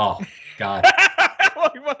Down. Oh, God.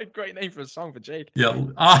 What a great name for a song for Jake. Yeah.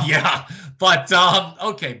 Yeah. But,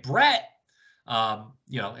 okay, Bret,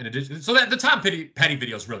 in addition, so the Tom Petty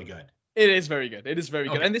video is really good. It is very good. It is very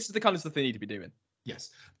good. And this is the kind of stuff they need to be doing.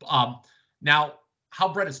 Yes. Now,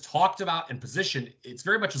 how Bret is talked about and positioned, it's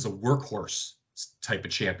very much as a workhorse type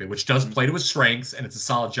of champion, which does play to his strengths, and it's a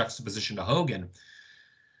solid juxtaposition to Hogan.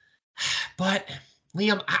 But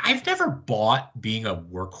Liam, I've never bought being a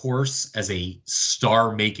workhorse as a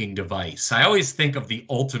star-making device. I always think of the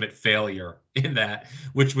ultimate failure in that,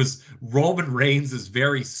 which was Roman Reigns'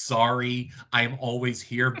 very sorry, I'm always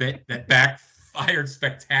here bit that backfired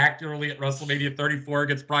spectacularly at WrestleMania 34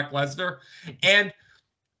 against Brock Lesnar. And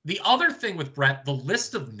the other thing with Bret, the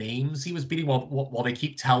list of names he was beating while they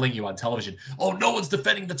keep telling you on television, oh, no one's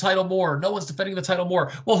defending the title more. No one's defending the title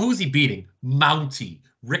more. Well, who's he beating? Mountie,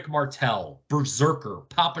 Rick Martel, Berserker,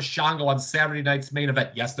 Papa Shango on Saturday Night's Main Event.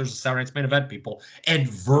 Yes, there's a Saturday Night's Main Event, people. And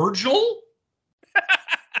Virgil?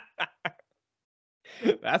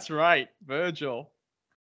 That's right, Virgil.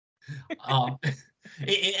 And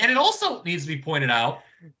it also needs to be pointed out,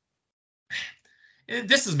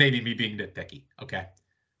 this is maybe me being nitpicky, okay?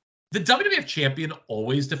 The WWF champion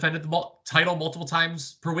always defended the title multiple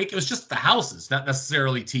times per week. It was just the houses, not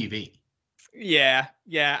necessarily TV. Yeah,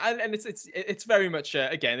 and it's very much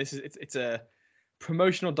again. It's a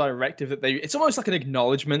promotional directive that it's almost like an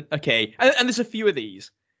acknowledgement. Okay, and there's a few of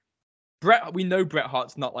these. We know Bret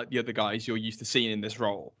Hart's not like the other guys you're used to seeing in this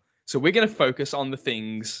role, so we're going to focus on the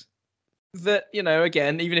things that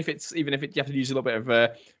again, even if you have to use a little bit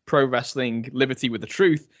of pro wrestling liberty with the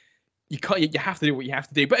truth. You have to do what you have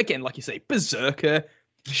to do. But again, like you say, Berserker,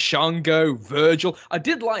 Shango, Virgil. I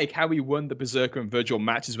did like how he won the Berserker and Virgil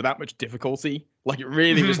matches without much difficulty. Like it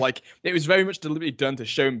really was it was very much deliberately done to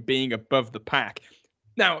show him being above the pack.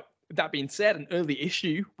 Now, that being said, an early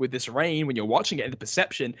issue with this reign, when you're watching it, the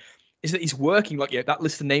perception is that he's working, that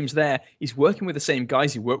list of names there, he's working with the same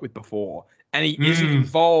guys he worked with before. And he isn't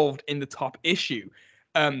involved in the top issue.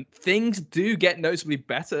 Things do get noticeably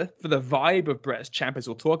better for the vibe of Bret's champ, as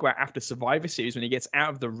we'll talk about after Survivor Series when he gets out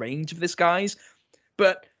of the range of this guy's.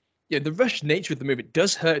 But the rushed nature of the move, it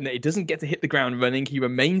does hurt in that he doesn't get to hit the ground running. He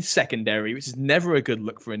remains secondary, which is never a good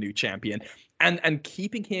look for a new champion. And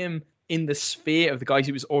keeping him in the sphere of the guys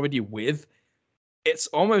he was already with, it's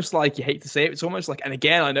almost like, you hate to say it, it's almost like, and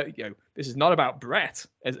again, I know this is not about Bret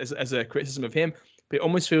as a criticism of him, but it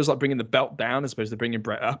almost feels like bringing the belt down as opposed to bringing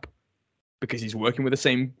Bret up, because he's working with the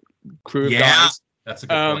same crew of guys. That's a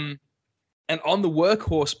good point. And on the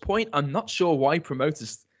workhorse point, I'm not sure why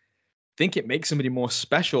promoters think it makes somebody more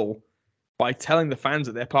special by telling the fans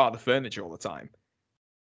that they're part of the furniture all the time.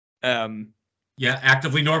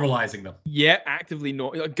 Actively normalizing them. Yeah, actively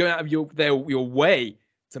going out of your way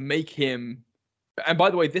to make him. And by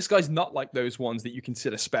the way, this guy's not like those ones that you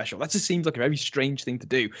consider special. That just seems like a very strange thing to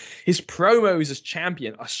do. His promos as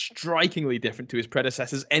champion are strikingly different to his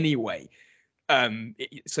predecessors anyway. That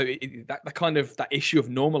issue of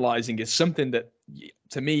normalizing is something that,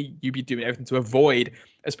 to me, you'd be doing everything to avoid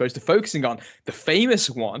as opposed to focusing on. The famous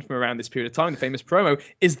one from around this period of time, the famous promo,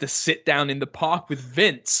 is the sit down in the park with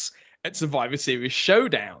Vince at Survivor Series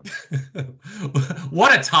Showdown.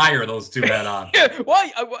 What attire those two had on.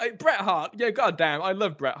 Why? Bret Hart, goddamn, I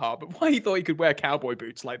love Bret Hart, but why he thought he could wear cowboy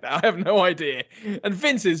boots like that, I have no idea. And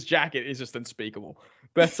Vince's jacket is just unspeakable.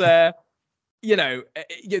 But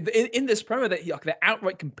in this promo that they're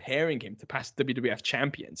outright comparing him to past WWF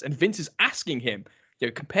champions, and Vince is asking him,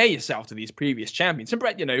 compare yourself to these previous champions. And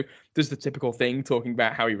Bret, does the typical thing, talking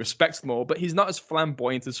about how he respects them all, but he's not as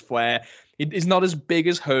flamboyant as Flair. He's not as big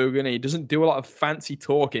as Hogan, and he doesn't do a lot of fancy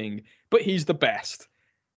talking, but he's the best.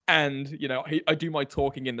 And, I do my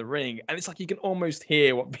talking in the ring, and it's like you can almost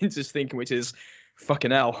hear what Vince is thinking, which is, fucking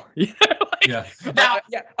hell. Yeah. Now,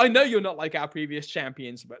 I know you're not like our previous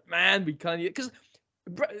champions, but man, we kind of, because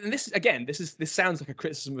this sounds like a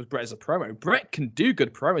criticism of Bret as a promo. Bret can do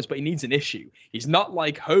good promos, but he needs an issue. He's not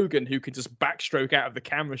like Hogan, who could just backstroke out of the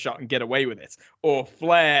camera shot and get away with it, or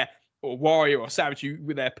Flair, or Warrior, or Savage,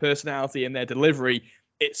 with their personality and their delivery.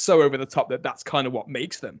 It's so over the top that's kind of what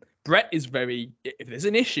makes them. Bret is if there's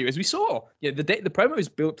an issue, as we saw, the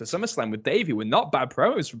promos built to SummerSlam with Davey were not bad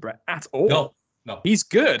promos for Bret at all. No. He's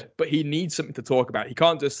good, but he needs something to talk about. He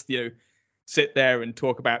can't just, sit there and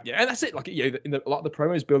talk about, and that's it. Like, in a lot of the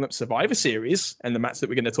promos building up Survivor Series and the match that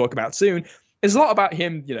we're going to talk about soon, there's a lot about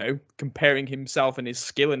him, comparing himself and his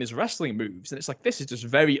skill and his wrestling moves. And it's like, this is just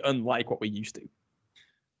very unlike what we're used to.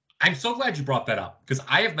 I'm so glad you brought that up, because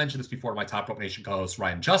I have mentioned this before to my Top Rope Nation co-host,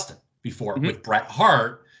 Ryan Justin, before with Bret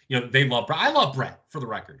Hart. They love Bret. I love Bret, for the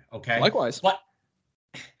record. Okay. Likewise. But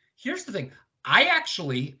here's the thing. I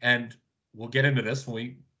actually, and we'll get into this when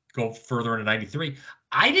we go further into 93.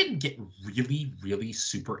 I didn't get really, really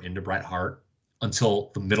super into Bret Hart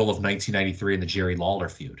until the middle of 1993 in the Jerry Lawler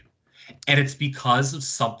feud. And it's because of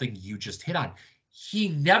something you just hit on. He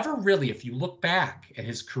never really, if you look back at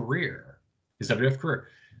his career, his WWF career,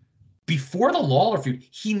 before the Lawler feud,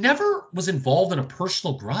 he never was involved in a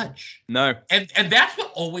personal grudge. No. And that's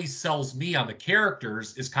what always sells me on the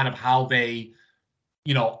characters, is kind of how they,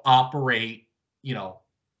 operate,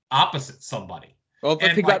 opposite somebody. Well,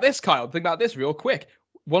 think about this, Kyle. Think about this real quick.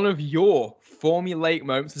 One of your formulaic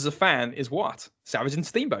moments as a fan is what? Savage and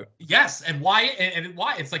Steamboat. Yes, and why? And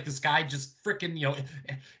why? It's like this guy just freaking,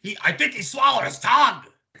 I think he swallowed his tongue.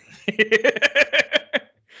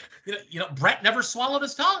 Bret never swallowed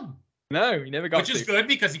his tongue. No, he never got Which is good,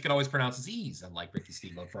 because he could always pronounce his E's, unlike Ricky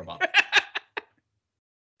Steamboat for a moment.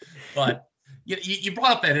 But you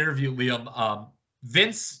brought up that interview, Liam.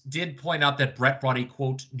 Vince did point out that Bret brought a,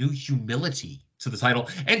 quote, new humility to the title,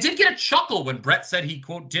 and did get a chuckle when Bret said he,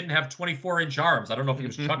 quote, didn't have 24-inch arms. I don't know if he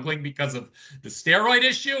was chuckling because of the steroid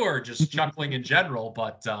issue or just chuckling in general,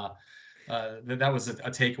 but that was a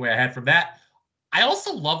takeaway I had from that. I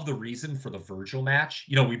also love the reason for the Virgil match.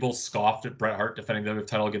 We both scoffed at Bret Hart defending the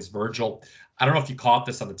title against Virgil. I don't know if you caught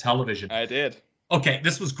this on the television. I did. Okay,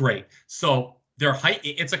 this was great. So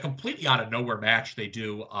it's a completely out of nowhere match they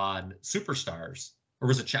do on Superstars. Or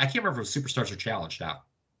was it? I can't remember if it was Superstars or Challenge now.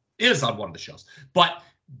 It is on one of the shows. But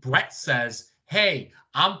Bret says, hey,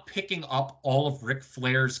 I'm picking up all of Ric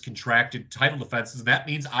Flair's contracted title defenses, and that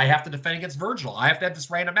means I have to defend against Virgil. I have to have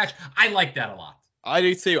this random match. I like that a lot. I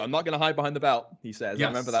do too. I'm not going to hide behind the belt, he says. Yes, I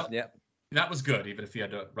remember that. Yeah. That was good, even if he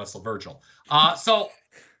had to wrestle Virgil. So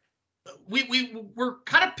we're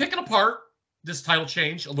kind of picking apart this title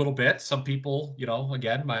change a little bit. Some people,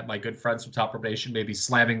 again, my good friends from Top Rope Nation may be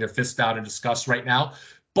slamming their fists down in disgust right now.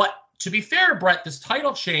 But to be fair to Bret, this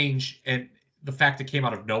title change and the fact it came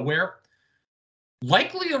out of nowhere,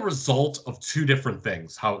 likely a result of two different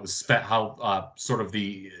things. How it was sped, sort of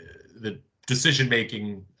the decision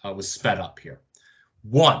making was sped up here.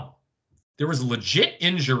 One, there was a legit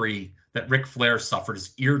injury that Ric Flair suffered,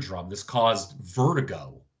 his eardrum. This caused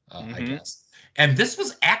vertigo, I guess. And this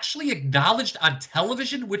was actually acknowledged on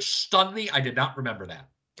television, which stunned me. I did not remember that.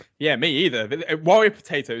 Yeah, me either. Warrior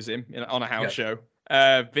potatoes him on a house show.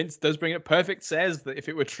 Vince does bring it. Perfect says that if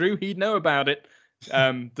it were true, he'd know about it.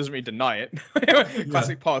 Doesn't really deny it.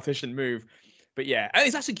 Classic politician move. But yeah, and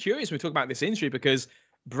it's actually curious when we talk about this injury, because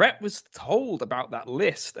Bret was told about that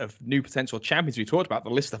list of new potential champions we talked about,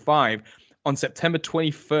 the list of 5, on September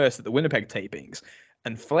 21st at the Winnipeg tapings.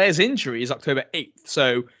 And Flair's injury is October 8th.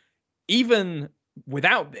 So even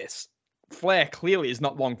without this, Flair clearly is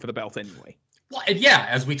not long for the belt anyway. Well, and yeah,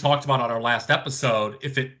 as we talked about on our last episode,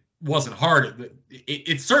 if it wasn't hard,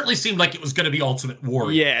 it certainly seemed like it was going to be Ultimate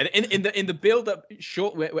Warrior. Yeah, in the build-up,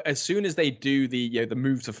 as soon as they do the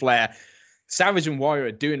move to Flair, Savage and Warrior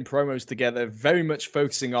are doing promos together, very much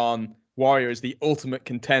focusing on Warrior as the ultimate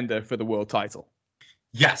contender for the world title.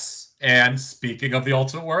 Yes. And speaking of the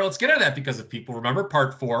Ultimate Warrior, let's get into that, because if people remember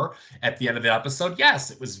part 4 at the end of the episode,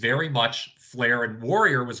 yes, it was very much Flair and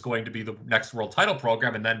Warrior was going to be the next world title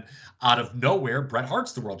program. And then out of nowhere, Bret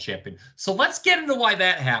Hart's the world champion. So let's get into why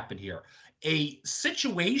that happened here. A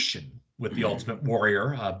situation with the Ultimate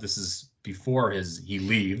Warrior. This is before he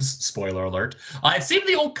leaves. Spoiler alert. It seemed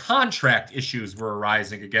the old contract issues were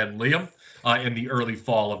arising again, Liam, in the early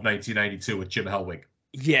fall of 1992 with Jim Hellwig.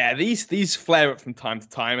 Yeah, these flare up from time to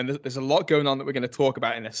time, and there's a lot going on that we're going to talk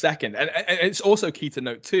about in a second. And it's also key to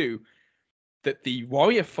note too that the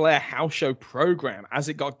Warrior Flair house show program, as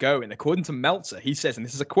it got going, according to Meltzer, he says, and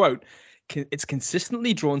this is a quote, it's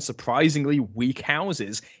consistently drawn surprisingly weak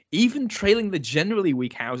houses, even trailing the generally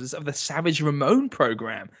weak houses of the Savage Ramon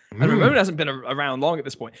program. And Ramon hasn't been around long at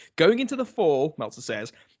this point. Going into the fall, Meltzer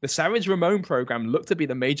says, the Savage Ramon program looked to be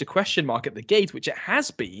the major question mark at the gate, which it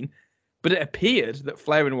has been, but it appeared that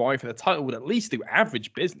Flair and Warrior for the title would at least do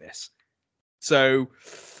average business. So,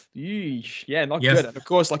 yeesh, yeah, not good. And of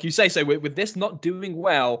course, like you say, so with this not doing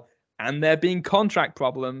well and there being contract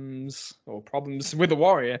problems or problems with the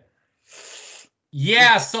Warrior.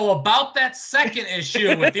 Yeah, so about that second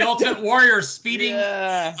issue with the Ultimate Warrior speeding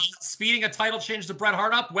a title change to Bret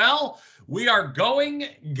Hart up, well, we are gone,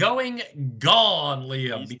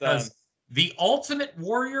 Liam, because the Ultimate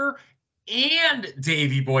Warrior and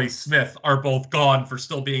Davey Boy Smith are both gone for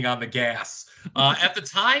still being on the gas. At the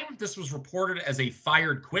time, this was reported as a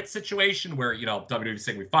fired quit situation where, WWE is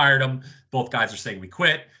saying we fired him. Both guys are saying we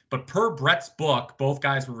quit. But per Bret's book, both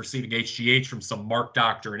guys were receiving HGH from some Mark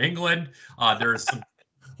doctor in England. There's some.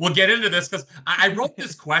 We'll get into this because I wrote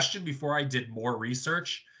this question before I did more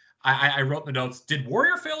research. I wrote in the notes, did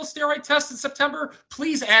Warrior fail a steroid test in September?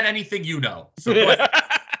 Please add anything you know. So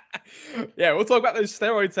yeah, we'll talk about those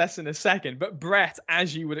steroid tests in a second. But Bret,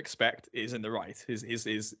 as you would expect, is in the right.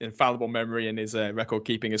 His infallible memory and his record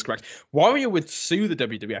keeping is correct. Warrior would sue the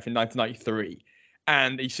WWF in 1993,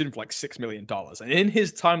 and he sued him for like $6 million. And in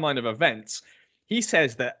his timeline of events, he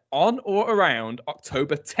says that on or around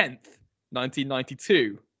October 10th,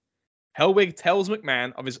 1992, Hellwig tells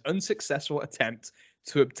McMahon of his unsuccessful attempt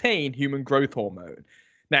to obtain human growth hormone.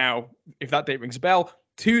 Now, if that date rings a bell,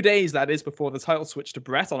 2 days, that is, before the title switched to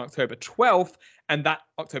Bret on October 12th, and that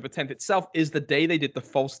October 10th itself is the day they did the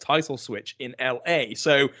false title switch in LA.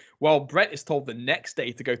 So while Bret is told the next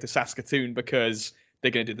day to go to Saskatoon because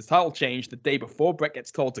they're going to do the title change, the day before Bret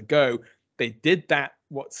gets told to go, they did that,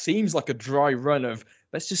 what seems like a dry run of,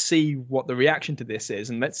 let's just see what the reaction to this is,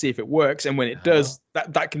 and let's see if it works. And when it does,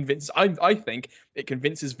 that convinces, I think, it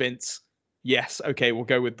convinces Vince, yes, okay, we'll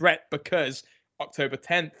go with Bret, because October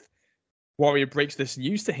 10th, Warrior breaks this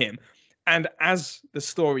news to him. And as the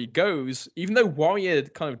story goes, even though Warrior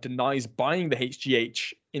kind of denies buying the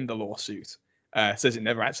HGH in the lawsuit, says it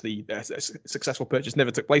never actually, a successful purchase never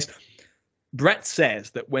took place, Bret says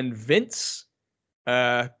that when Vince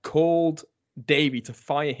called Davey to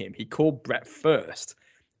fire him, he called Bret first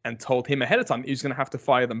and told him ahead of time that he was going to have to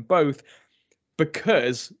fire them both,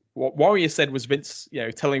 because what Warrior said was Vince,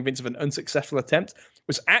 telling Vince of an unsuccessful attempt,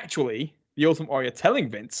 was actually the Ultimate Warrior telling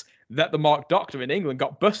Vince that the Mark Doctor in England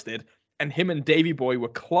got busted and him and Davey Boy were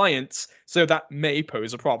clients, so that may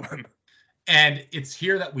pose a problem. And it's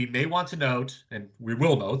here that we may want to note, and we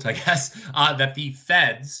will note, I guess, that the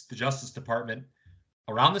feds, the Justice Department,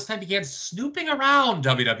 around this time began snooping around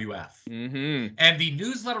WWF. Mm-hmm. And the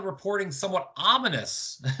newsletter reporting somewhat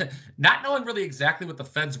ominous, not knowing really exactly what the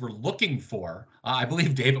feds were looking for. I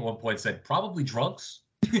believe Dave at one point said, probably drunks.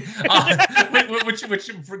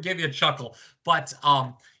 which gave me a chuckle. But,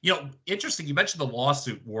 interesting, you mentioned the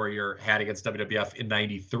lawsuit Warrior had against WWF in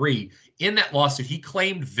 93. In that lawsuit, he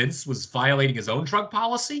claimed Vince was violating his own drug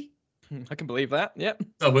policy. I can believe that, yep.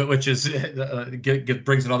 Which is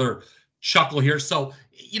brings another chuckle here. So,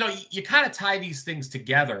 you kind of tie these things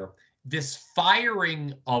together. This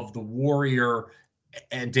firing of the Warrior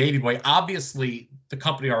and Davey Boy, obviously, the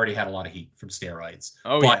company already had a lot of heat from steroids.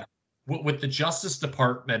 Oh, yeah. With the Justice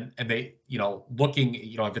Department, and they, looking,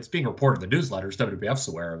 if it's being reported in the newsletters, WWF's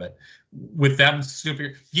aware of it. With them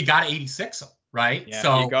snooping, you got to 86 them, right? Yeah,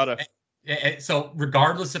 so you gotta. So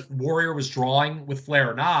regardless if Warrior was drawing with Flair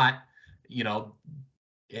or not, him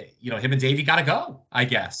and Davey got to go, I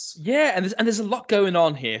guess. Yeah, and there's a lot going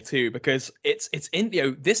on here too, because it's in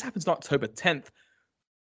this happens on October 10th.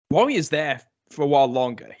 Warrior's there for a while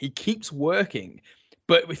longer. He keeps working.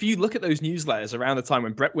 But if you look at those newsletters around the time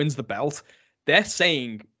when Bret wins the belt, they're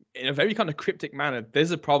saying in a very kind of cryptic manner,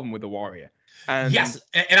 there's a problem with the Warrior. And yes,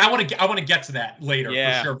 and I want to get to that later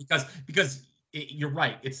for sure, because you're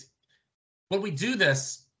right. It's when we do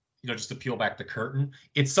this, just to peel back the curtain,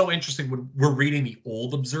 it's so interesting when we're reading the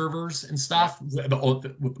old observers and stuff,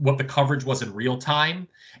 what the coverage was in real time,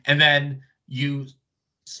 and then you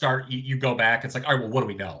go back. It's like, all right, well, what do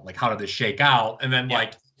we know? Like, how did this shake out? And then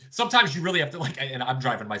sometimes you really have to and I'm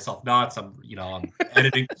driving myself nuts. I'm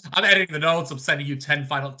editing the notes. I'm sending you 10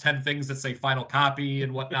 things that say final copy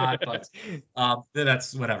and whatnot. But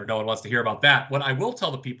that's whatever. No one wants to hear about that. What I will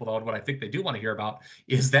tell the people though, and what I think they do want to hear about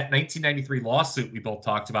is that 1993 lawsuit we both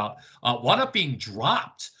talked about wound up being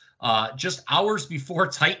dropped just hours before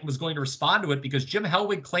Titan was going to respond to it because Jim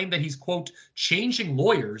Hellwig claimed that he's, quote, changing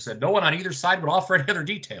lawyers and no one on either side would offer any other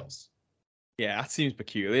details. Yeah, that seems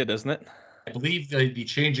peculiar, doesn't it? I believe the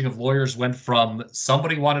changing of lawyers went from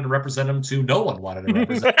somebody wanted to represent him to no one wanted to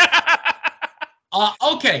represent him.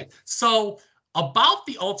 Okay, so about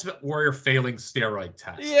the Ultimate Warrior failing steroid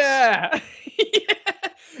test. Yeah.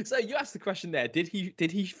 So you asked the question there, did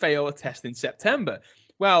he fail a test in September?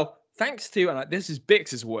 Well, thanks to, and this is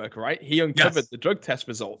Bix's work, right? He uncovered the drug test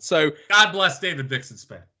results. So God bless David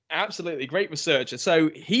Bixenspan. Absolutely. Great researcher. So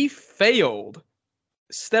he failed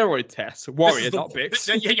steroid tests. Warrior, not Bix.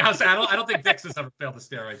 Yes, I don't think Bix has ever failed a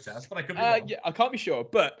steroid test, but I could be wrong. Yeah, I can't be sure,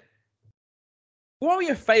 but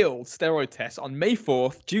Warrior failed steroid tests on May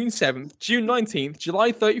 4th, June 7th, June 19th,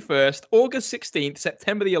 July 31st, August 16th,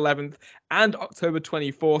 September the 11th, and October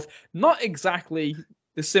 24th. Not exactly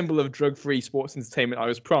the symbol of drug-free sports entertainment I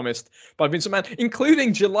was promised by Vince McMahon,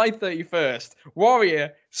 including July 31st.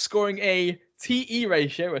 Warrior scoring a TE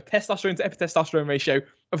ratio, a testosterone to epitestosterone ratio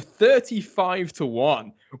of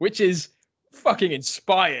 35-1, which is fucking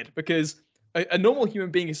inspired because a normal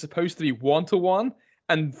human being is supposed to be 1-1,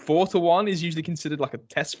 and 4-1 is usually considered like a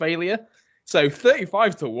test failure. So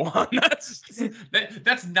 35-1,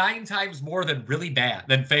 that's 9 times more than really bad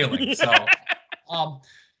than failing. So,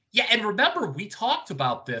 yeah, and remember we talked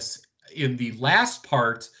about this in the last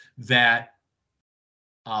part that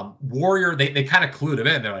Warrior, they kind of clued him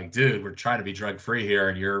in. They're like, dude, we're trying to be drug free here,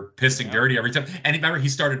 and you're pissing dirty every time. And remember, he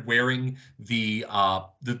started wearing the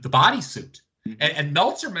bodysuit, and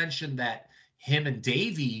Meltzer mentioned that him and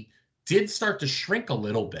Davey did start to shrink a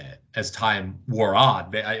little bit as time wore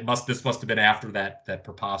on. This must have been after that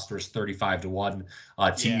preposterous 35-1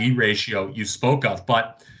 TE ratio you spoke of.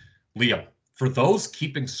 But Liam, for those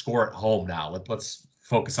keeping score at home now, let's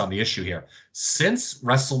focus on the issue here. Since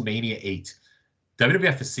WrestleMania 8,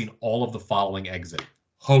 WWF has seen all of the following exit: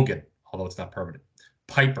 Hogan, although it's not permanent,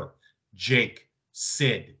 Piper, Jake,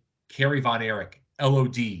 Sid, Kerry Von Erich,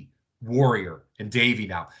 LOD, Warrior, and Davey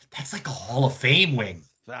now. That's like a Hall of Fame wing.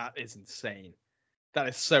 That is insane. That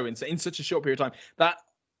is so insane. In such a short period of time, that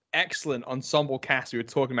excellent ensemble cast we were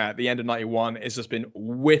talking about at the end of 91 has just been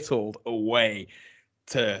whittled away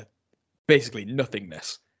to basically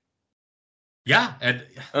nothingness. Yeah, and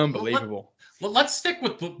unbelievable. Let's stick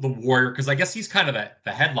with the Warrior, because I guess he's kind of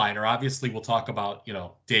the headliner. Obviously, we'll talk about,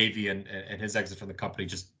 Davey and his exit from the company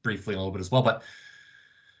just briefly in a little bit as well. But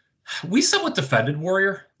we somewhat defended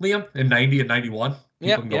Warrior, Liam, in 90 and 91.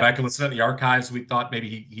 People can go back and listen to the archives. We thought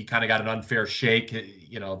maybe he kind of got an unfair shake.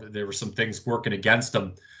 There were some things working against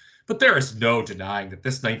him. But there is no denying that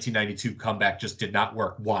this 1992 comeback just did not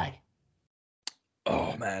work. Why?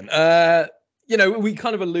 Oh, man. We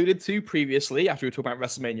kind of alluded to previously, after we were talking about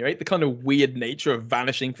WrestleMania 8, the kind of weird nature of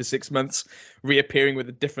vanishing for 6 months, reappearing with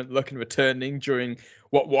a different look and returning during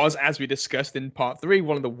what was, as we discussed in part 3,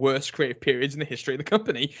 one of the worst creative periods in the history of the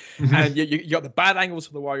company. Mm-hmm. And you got the bad angles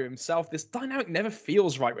for the Warrior himself. This dynamic never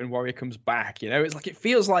feels right when Warrior comes back. It's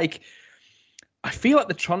like, I feel like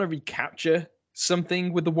they're trying to recapture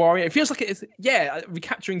something with the Warrior. It feels like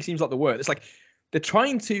recapturing seems like the word. It's like they're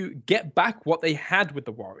trying to get back what they had with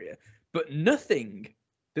the Warrior, but nothing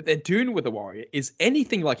that they're doing with the Warrior is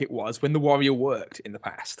anything like it was when the Warrior worked in the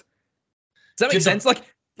past. Does that make sense?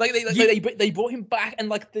 They brought him back,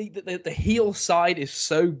 and the heel side is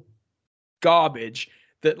so garbage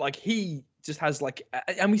that he just has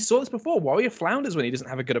and we saw this before. Warrior flounders when he doesn't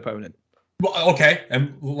have a good opponent. Well, okay,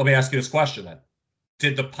 and let me ask you this question then: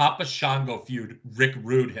 did the Papa Shango feud Rick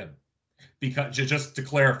Rude him? Because just to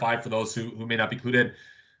clarify for those who may not be clued in,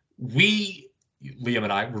 Liam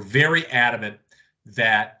and I were very adamant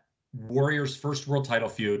that Warrior's first world title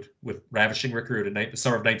feud with Ravishing Rick Rude in the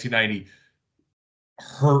summer of 1990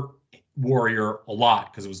 hurt Warrior a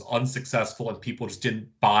lot because it was unsuccessful and people just didn't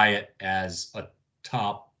buy it as a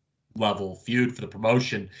top level feud for the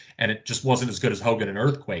promotion, and it just wasn't as good as Hogan and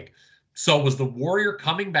Earthquake. So was the Warrior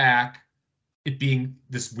coming back, it being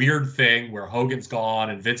this weird thing where Hogan's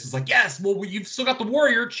gone and Vince is like, yes, well, you've still got the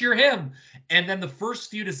Warrior, cheer him. And then the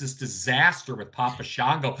first feud is this disaster with Papa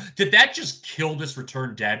Shango. Did that just kill this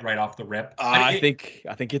return dead right off the rip? I think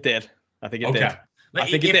it did. I think it did. I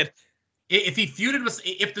think it did. If he feuded with,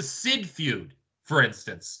 if the Sid feud, for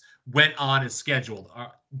instance, went on as scheduled,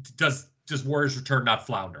 does Warrior's return not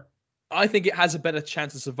flounder? I think it has a better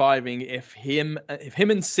chance of surviving if him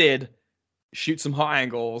and Sid shoots some hot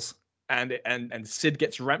angles, and Sid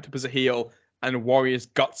gets ramped up as a heel, and Warrior's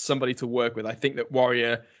got somebody to work with. I think that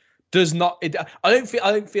Warrior does not. I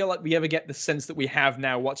don't feel like we ever get the sense that we have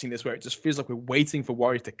now watching this, where it just feels like we're waiting for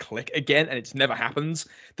Warrior to click again, and it never happens.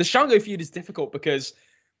 The Shango feud is difficult because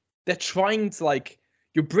they're trying to, like,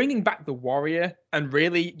 you're bringing back the Warrior, and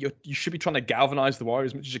really you should be trying to galvanize the Warrior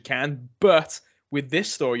as much as you can. But with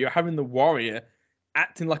this story, you're having the Warrior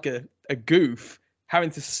acting like a goof, having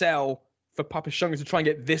to sell for Papa Shango to try and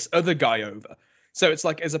get this other guy over. So it's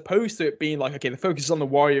like, as opposed to it being like, okay, the focus is on the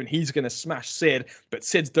Warrior and he's going to smash Sid, but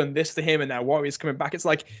Sid's done this to him and now Warrior's coming back. It's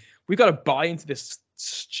like, we've got to buy into this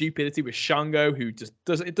stupidity with Shango, who just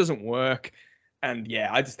doesn't work. And yeah,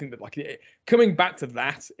 I just think that, like, coming back to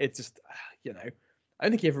that, it's just, I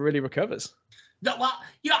don't think he ever really recovers. No, well,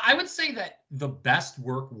 I would say that the best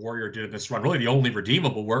work Warrior did in this run, really the only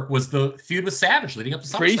redeemable work, was the feud with Savage leading up to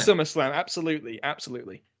SummerSlam. Pre-SummerSlam,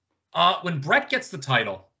 absolutely. When Bret gets the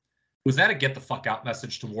title, was that a get the fuck out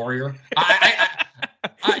message to Warrior?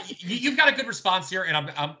 You've got a good response here, and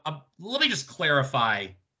I'm let me just clarify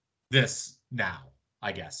this now,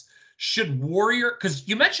 I guess. Should Warrior, because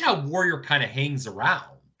you mentioned how Warrior kind of hangs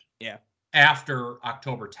around after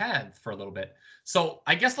October 10th for a little bit. So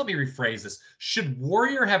I guess let me rephrase this. Should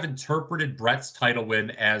Warrior have interpreted Bret's title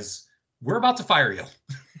win as, we're about to fire you?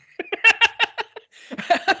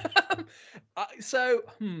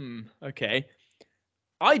 Okay.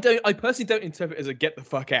 I personally don't interpret it as a get the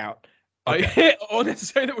fuck out. Okay. Or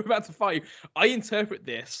necessarily that we're about to fire you. I interpret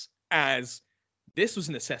this as, this was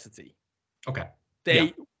a necessity. Okay.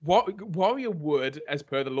 Warrior would, as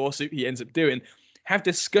per the lawsuit he ends up doing, have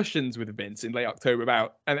discussions with Vince in late October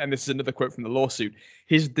about, and this is another quote from the lawsuit,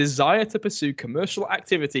 his desire to pursue commercial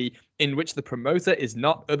activity in which the promoter is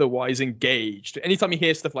not otherwise engaged. Anytime you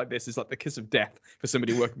hear stuff like this, it's like the kiss of death for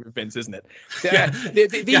somebody working with Vince, isn't it?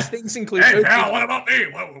 These things include... Hey, pal, what about me?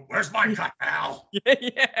 Where's my cut, pal?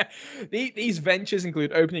 Yeah. These ventures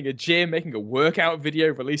include opening a gym, making a workout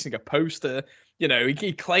video, releasing a poster.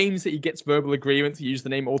 He claims that he gets verbal agreement to use the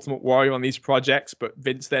name Ultimate Warrior on these projects, but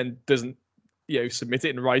Vince then doesn't submit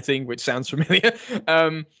it in writing, which sounds familiar.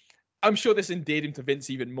 I'm sure this endeared him to Vince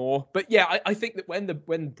even more. But yeah, I think that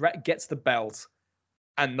when Bret gets the belt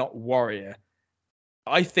and not Warrior,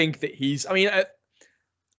 I think that he's...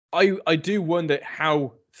 I do wonder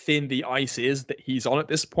how thin the ice is that he's on at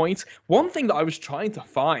this point. One thing that I was trying to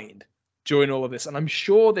find during all of this, and I'm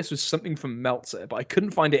sure this was something from Meltzer, but I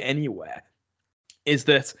couldn't find it anywhere, is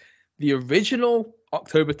that the original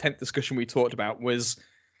October 10th discussion we talked about was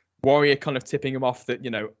Warrior kind of tipping him off that,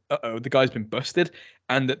 the guy's been busted,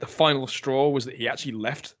 and that the final straw was that he actually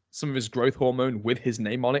left some of his growth hormone with his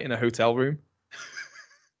name on it in a hotel room.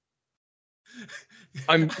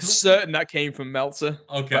 I'm certain that came from Meltzer.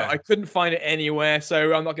 Okay. But I couldn't find it anywhere,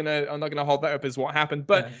 so I'm not gonna hold that up as what happened.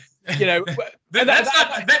 But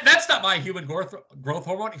that's not my human growth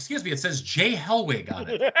hormone. Excuse me, it says Jay Hellwig on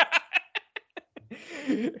it.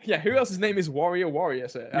 Yeah, who else's name is Warrior?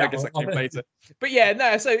 So I guess that came later. But yeah,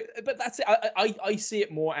 no. So, but that's it. I see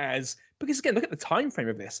it more as, because again, look at the time frame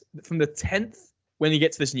of this. From the 10th when he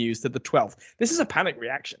gets this news to the 12th, this is a panic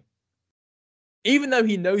reaction. Even though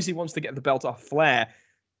he knows he wants to get the belt off Flair,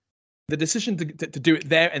 the decision to do it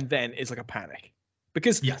there and then is like a panic,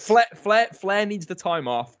 because Flair needs the time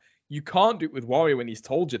off. You can't do it with Warrior when he's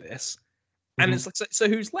told you this, and it's like, so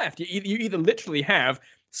who's left? You either literally have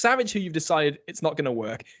Savage, who you've decided it's not going to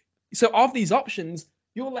work. So of these options,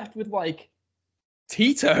 you're left with like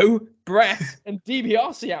Tito, Bret, and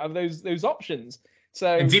DiBiase out of those options.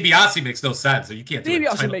 So and DiBiase makes no sense. So you can't.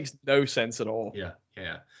 DiBiase makes no sense at all. Yeah.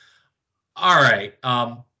 All right.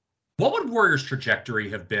 What would Warrior's trajectory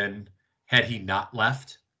have been had he not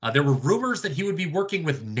left? There were rumors that he would be working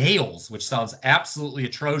with Nailz, which sounds absolutely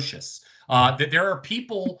atrocious. That there are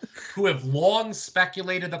people who have long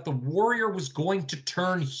speculated that the Warrior was going to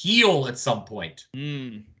turn heel at some point.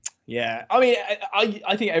 Yeah. I mean,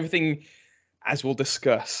 I think everything, as we'll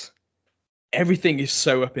discuss, everything is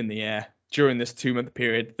so up in the air during this 2-month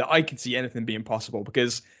period that I can see anything being possible,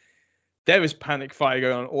 because there is panic fire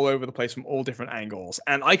going on all over the place from all different angles.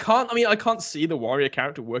 And I can't see the Warrior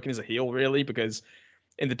character working as a heel, really, because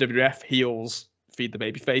in the WWF, heels feed the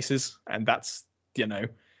baby faces, and that's,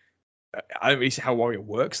 I don't really see how Warrior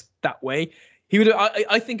works that way. He would,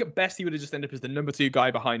 I think at best he would have just ended up as the number 2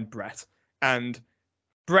 guy behind Bret. And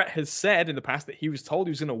Bret has said in the past that he was told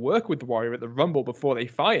he was going to work with the Warrior at the Rumble before they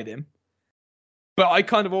fired him. But I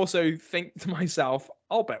kind of also think to myself,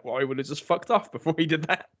 I'll bet Warrior would have just fucked off before he did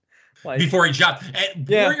that. Before he jumped.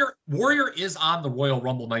 Warrior is on the Royal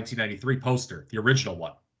Rumble 1993 poster, the original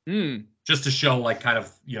one. Just to show, like, kind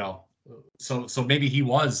of, so maybe he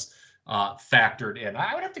was factored in.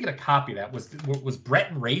 I would have to get a copy of that. Was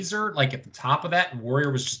Bret and Razor like at the top of that and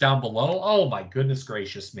Warrior was just down below? Oh my goodness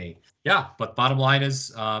gracious me. Yeah, but bottom line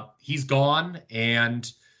is he's gone,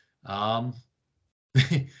 and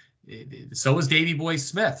so is Davey Boy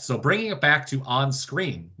Smith. So bringing it back to on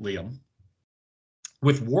screen, Liam,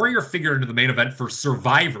 with Warrior figured into the main event for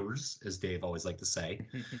survivors, as Dave always liked to say,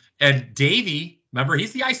 and Davey, remember,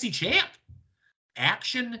 he's the IC champ.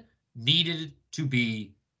 Action needed to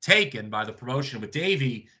be taken by the promotion. With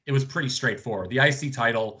Davey, it was pretty straightforward. The IC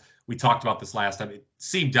title, we talked about this last time, it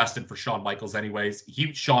seemed destined for Shawn Michaels anyways.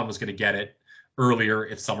 Shawn was going to get it earlier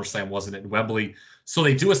if SummerSlam wasn't in Wembley. So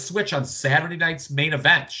they do a switch on Saturday night's main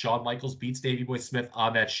event. Shawn Michaels beats Davey Boy Smith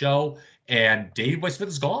on that show, and Davey Boy Smith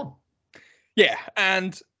is gone. Yeah,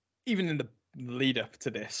 and even in the lead up to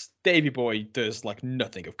this, Davey Boy does like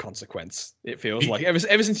nothing of consequence. It feels like ever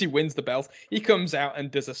since he wins the belt, he comes out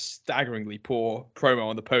and does a staggeringly poor promo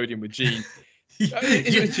on the podium with Gene.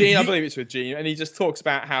 It's with Gene, I believe it's with Gene, and he just talks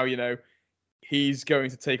about how he's going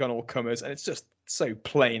to take on all comers, and it's just so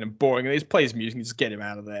plain and boring. And he just plays music and just get him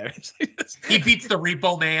out of there. He beats the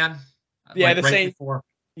Repo Man. Yeah, the same. Before.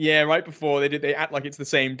 Yeah, right before they act like it's the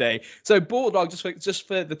same day. So Bulldog, just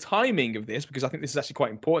for the timing of this, because I think this is actually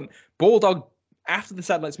quite important. Bulldog, after the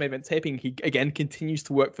Satellite's main event taping, he again continues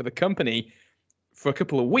to work for the company for a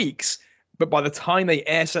couple of weeks. But by the time they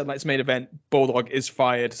air Satellite's main event, Bulldog is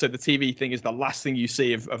fired. So the TV thing is the last thing you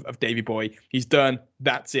see of Davey Boy. He's done.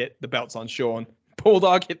 That's it. The belt's on Shawn.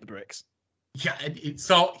 Bulldog hit the bricks. Yeah,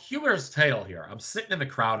 so humorous tale here. I'm sitting in the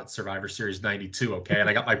crowd at Survivor Series 92, okay, and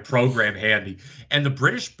I got my program handy, and the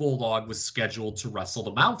British Bulldog was scheduled to wrestle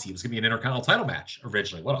the Mountie. It was going to be an Intercontinental title match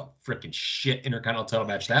originally. What a freaking shit Intercontinental title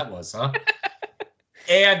match that was, huh?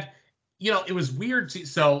 And, it was weird.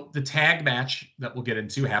 So the tag match that we'll get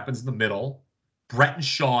into happens in the middle. Bret and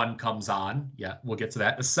Shawn comes on. Yeah, we'll get to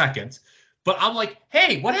that in a second. But I'm like,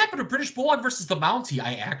 hey, what happened to British Bulldog versus the Mountie?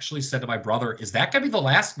 I actually said to my brother, is that going to be the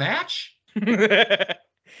last match?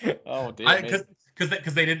 Oh, dear.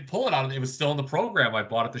 Because they didn't pull it out. It was still in the program I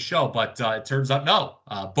bought at the show. But it turns out, no.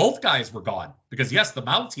 Both guys were gone. Because, yes, the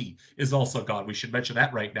Mountie is also gone. We should mention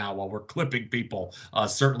that right now while we're clipping people.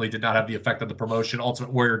 Certainly did not have the effect on the promotion.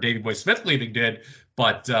 Ultimate Warrior Davey Boy Smith leaving did.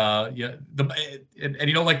 But, like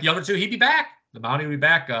the other two, he'd be back. The Mountie would be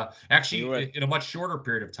back, actually, in a much shorter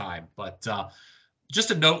period of time. But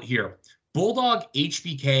just a note here. Bulldog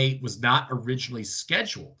HBK was not originally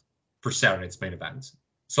scheduled for Saturday night's main event.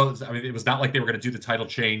 So, it was not like they were going to do the title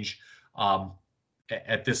change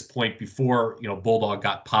at this point before, Bulldog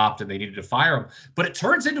got popped and they needed to fire him. But it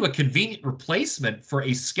turns into a convenient replacement for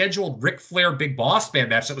a scheduled Ric Flair Big Boss Man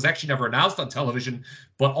match that was actually never announced on television.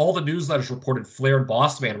 But all the newsletters reported Flair and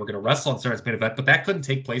Boss Man were going to wrestle on Saturday night's main event, but that couldn't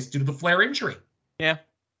take place due to the Flair injury. Yeah.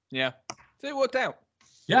 So it worked out.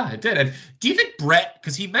 Yeah, it did. And do you think Bret,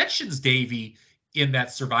 because he mentions Davey in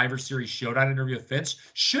that Survivor Series Showdown interview with Vince,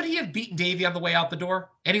 should he have beaten Davey on the way out the door?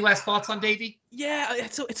 Any last thoughts on Davey? Yeah,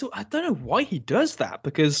 I don't know why he does that,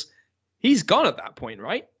 because he's gone at that point,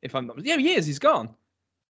 right? If I'm not, he is. He's gone.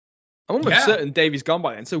 I'm almost certain Davey's gone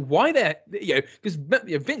by then. So why because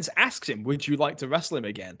Vince asks him, "Would you like to wrestle him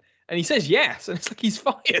again?" And he says yes, and it's like he's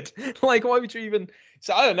fired. Like, why would you even?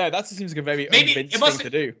 So I don't know. That seems like a very un-Vince thing to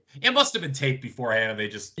do. It must have been taped beforehand, and they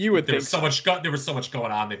just there was so much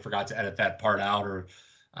going on, they forgot to edit that part out. Or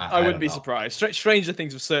I wouldn't be surprised. Stranger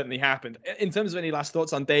things have certainly happened. In terms of any last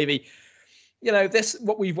thoughts on Davey, this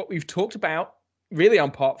what we've talked about really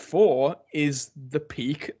on part 4 is the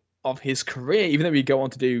peak of his career. Even though we go on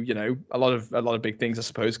to do a lot of big things, I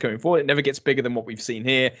suppose, going forward, it never gets bigger than what we've seen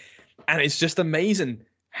here, and it's just amazing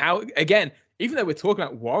how, again, even though we're talking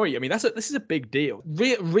about Warrior, this is a big deal.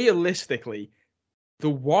 Realistically, the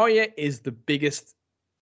Warrior is the biggest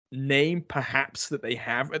name perhaps that they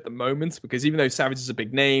have at the moment, because even though Savage is a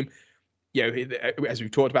big name, as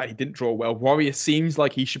we've talked about, he didn't draw well. Warrior seems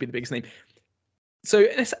like he should be the biggest name. So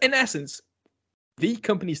in essence, the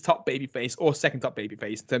company's top babyface or second top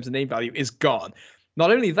babyface in terms of name value is gone.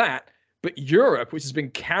 Not only that, but Europe, which has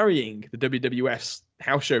been carrying the WWF's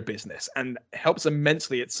house show business and helps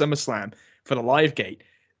immensely at SummerSlam for the live gate,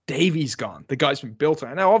 Davey's gone. The guy's been built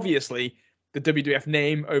around. Now, obviously, the WWF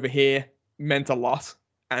name over here meant a lot,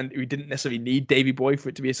 and we didn't necessarily need Davey Boy for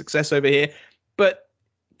it to be a success over here. But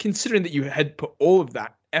considering that you had put all of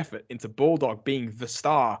that effort into Bulldog being the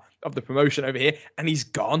star of the promotion over here, and he's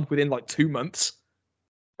gone within like 2 months,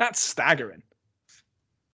 that's staggering.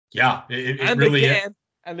 Yeah, it really is.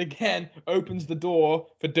 And again, opens the door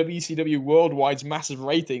for WCW Worldwide's massive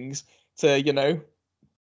ratings to,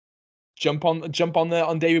 jump on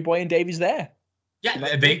Davey Boy, and Davey's there. Yeah,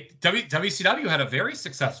 WCW had a very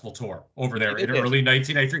successful tour over there in early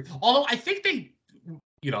 1993. Although I think they,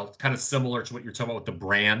 kind of similar to what you're talking about with the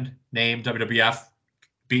brand name WWF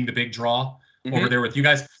being the big draw over there with you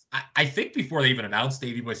guys. I think before they even announced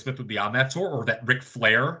Davey Boy Smith would be on that tour, or that Ric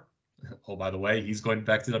Flair. Oh, by the way, he's going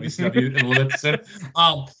back to WCW in a little bit soon.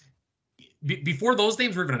 Before those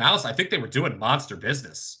names were even announced, I think they were doing monster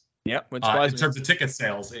business. Yeah, in terms of ticket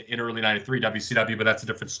sales in early '93 WCW, but that's a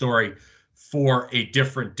different story for a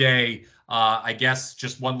different day. I guess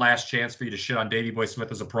just one last chance for you to shit on Davey Boy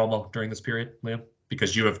Smith as a promo during this period, Liam,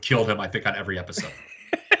 because you have killed him, I think, on every episode.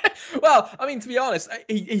 Well, I mean, to be honest,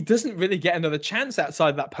 he doesn't really get another chance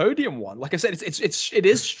outside that podium one. Like I said, it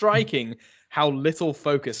is striking how little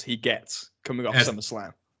focus he gets coming off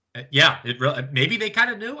SummerSlam. Yeah, maybe they kind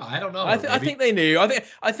of knew. I don't know. I think they knew.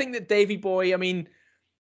 I think that Davey Boy. I mean,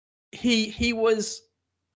 he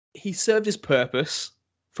served his purpose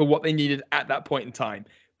for what they needed at that point in time.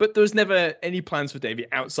 But there was never any plans for Davey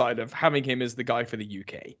outside of having him as the guy for the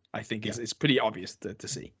UK. I think it's pretty obvious to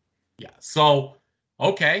see. Yeah. So.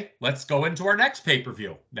 Okay, let's go into our next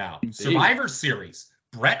pay-per-view now. Indeed. Survivor Series,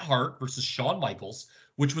 Bret Hart versus Shawn Michaels,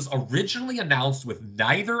 which was originally announced with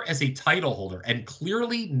neither as a title holder and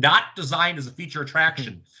clearly not designed as a feature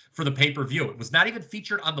attraction for the pay-per-view. It was not even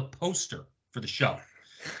featured on the poster for the show.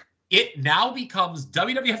 It now becomes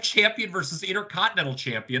WWF Champion versus Intercontinental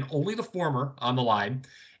Champion, only the former on the line,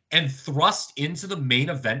 and thrust into the main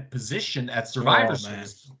event position at Survivor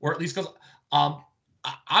Series, or at least goes...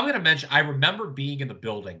 I'm going to mention, I remember being in the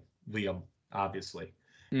building, Liam, obviously.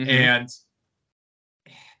 And,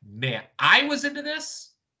 man, I was into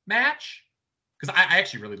this match because I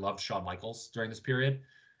actually really loved Shawn Michaels during this period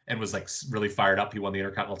and was, like, really fired up. He won the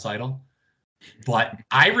Intercontinental title. But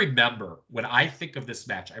I remember, when I think of this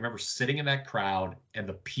match, I remember sitting in that crowd and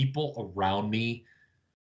the people around me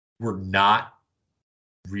were not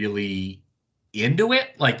really into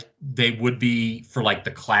it like they would be for like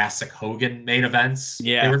the classic Hogan main events.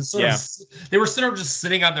 Yeah. They were sort of just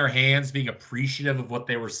sitting on their hands, being appreciative of what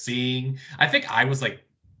they were seeing. I think I was like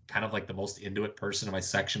kind of like the most into it person in my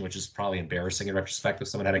section, which is probably embarrassing in retrospect if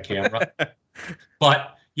someone had a camera.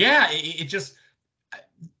 But yeah, it just,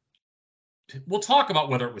 we'll talk about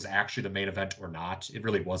whether it was actually the main event or not. It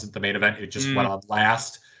really wasn't the main event. It just went on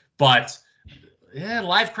last. But yeah,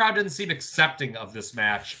 live crowd didn't seem accepting of this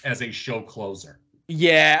match as a show closer.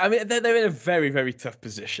 Yeah, I mean, they're in a very, very tough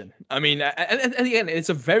position. I mean, and again, it's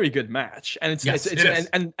a very good match. And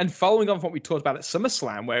and following on from what we talked about at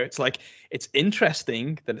SummerSlam, where it's like, it's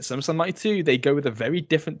interesting that at SummerSlam 92, they go with a very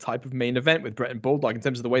different type of main event with Bret and Bulldog in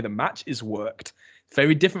terms of the way the match is worked.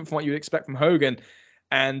 Very different from what you would expect from Hogan.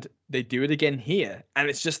 And they do it again here. And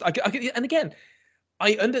it's just, and again,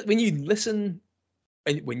 when you listen...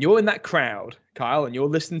 And when you're in that crowd, Kyle, and you're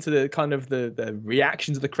listening to the kind of the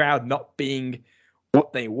reactions of the crowd not being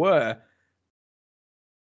what they were,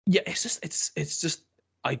 yeah, it's just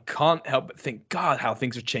I can't help but think, God, how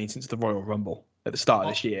things have changed since the Royal Rumble at the start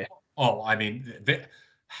of this year. Oh, I mean,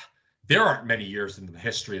 there aren't many years in the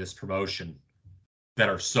history of this promotion that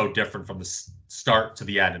are so different from the start to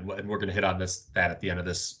the end, and we're going to hit on that at the end of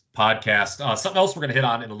this podcast. Something else we're going to hit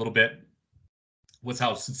on in a little bit was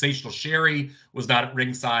how Sensational Sherry was not at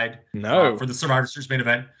ringside for the Survivor Series main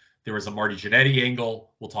event. There was a Marty Jannetty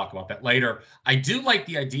angle. We'll talk about that later. I do like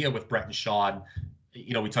the idea with Bret and Shawn.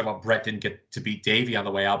 We talk about Bret didn't get to beat Davey on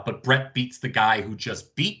the way out, but Bret beats the guy who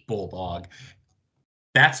just beat Bulldog.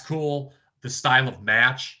 That's cool. The style of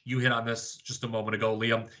match, you hit on this just a moment ago,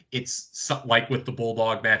 Liam. It's like with the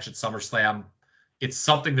Bulldog match at SummerSlam. It's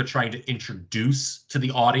something they're trying to introduce to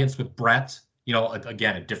the audience with Bret.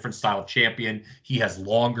 Again, a different style of champion. He has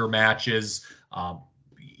longer matches,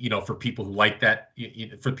 for people who like that,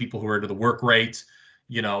 for people who are into the work rate,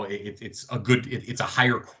 it's a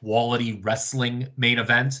higher quality wrestling main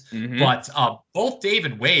event. But both Dave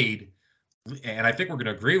and Wade, and I think we're going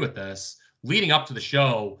to agree with this, leading up to the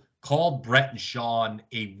show, called Bret and Shawn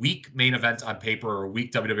a weak main event on paper or a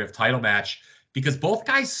weak WWF title match because both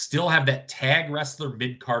guys still have that tag wrestler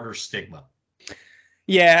mid-Carter stigma.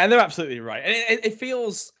 Yeah, and they're absolutely right. And it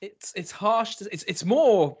feels it's harsh. It's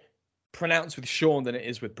more pronounced with Shawn than it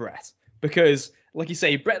is with Bret because, like you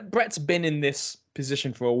say, Bret's been in this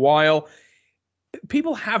position for a while.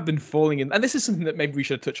 People have been falling in, and this is something that maybe we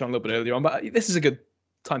should have touched on a little bit earlier on, but this is a good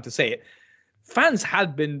time to say it. Fans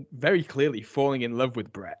had been very clearly falling in love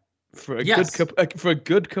with Bret for a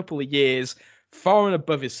good couple of years, far and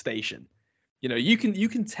above his station. You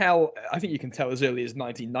can tell. I think you can tell as early as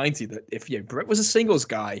 1990 that if Bret was a singles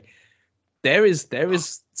guy, there is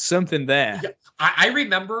something there. Yeah, I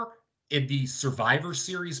remember in the Survivor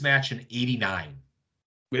Series match in '89,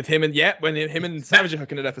 With him and when him and Savage are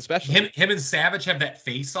hooking it up, especially. Him and Savage have that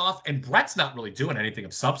face off, and Bret's not really doing anything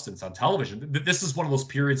of substance on television. This is one of those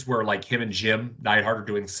periods where like him and Jim Neidhart are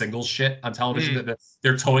doing singles shit on television.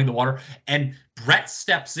 They're towing the water, and Bret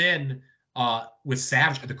steps in with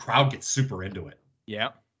Savage, and the crowd gets super into it.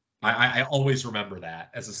 Yeah. I always remember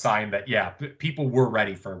that as a sign that people were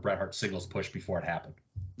ready for a Bret Hart singles push before it happened.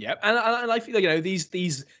 Yeah, and I feel like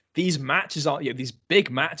these matches are these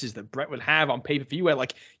big matches that Bret would have on pay-per-view, where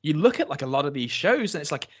like you look at like a lot of these shows and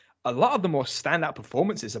it's like a lot of the more standout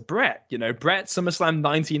performances are Bret. Bret SummerSlam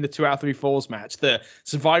 19, the 2 out of 3 falls match, the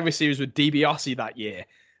Survivor Series with DiBiase that year.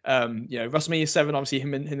 WrestleMania 7, obviously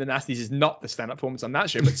him and the Nasties is not the standout performance on that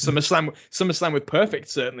show, but SummerSlam with Perfect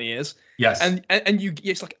certainly is. Yes, and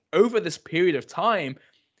it's like over this period of time,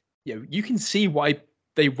 you can see why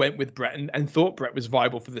they went with Bret and thought Bret was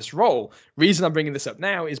viable for this role. Reason I'm bringing this up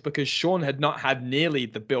now is because Shawn had not had nearly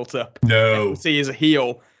the built-up equity as a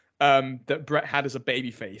heel that Bret had as a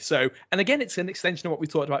babyface. So, and again, it's an extension of what we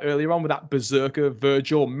talked about earlier on with that Berserker,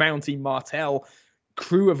 Virgil, Mountie, Martel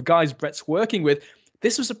crew of guys Bret's working with.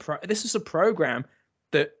 This was a program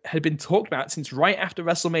that had been talked about since right after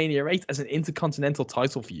WrestleMania 8 as an intercontinental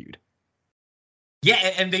title feud. Yeah,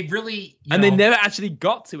 and they really... they never actually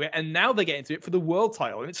got to it, and now they get into it for the world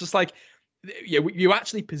title. And it's just like, you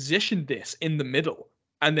actually positioned this in the middle,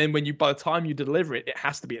 and then by the time you deliver it, it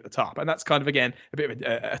has to be at the top. And that's kind of, again, a bit of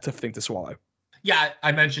a tough thing to swallow. Yeah,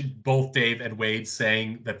 I mentioned both Dave and Wade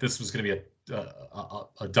saying that this was going to be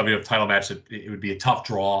a WWF title match, that it would be a tough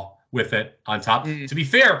draw with it on top. To be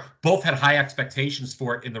fair, both had high expectations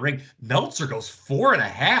for it in the ring. Meltzer goes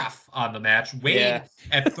 4.5 on the match. Wade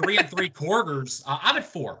at 3 3/4. I'm at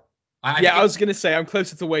 4. I was going to say I'm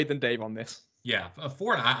closer to Wade than Dave on this. Yeah,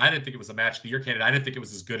 4. I didn't think it was a match of the year candidate. I didn't think it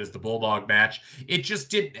was as good as the Bulldog match. It just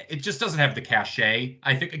doesn't have the cachet.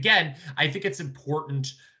 I think it's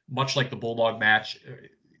important, much like the Bulldog match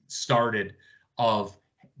started, of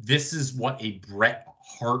this is what a Bret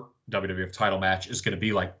Hart WWF title match is going to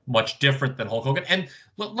be like, much different than Hulk Hogan. And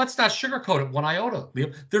let's not sugarcoat it one iota,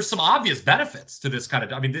 Liam. There's some obvious benefits to this kind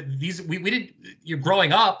of, we didn't, you're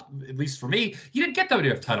growing up, at least for me, you didn't get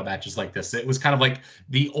WWF title matches like this. It was kind of like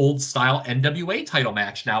the old style NWA title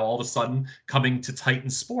match now all of a sudden coming to Titan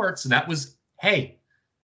Sports. And that was, hey,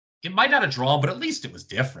 it might not have drawn, but at least it was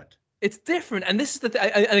different. It's different. And this is the thing.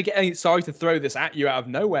 And again, sorry to throw this at you out of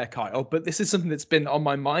nowhere, Kyle, but this is something that's been on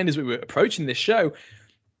my mind as we were approaching this show.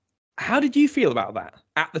 How did you feel about that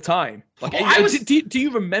at the time? Like, do you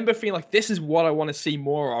remember feeling like this is what I want to see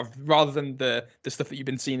more of, rather than the stuff that you've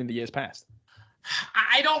been seeing in the years past?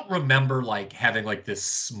 I don't remember like having like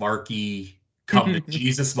this smarky come to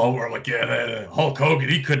Jesus moment where like, Hulk Hogan,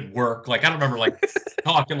 he couldn't work. Like, I don't remember like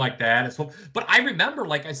talking like that. But I remember,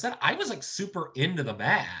 like I said, I was like super into the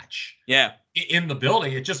match. Yeah. In the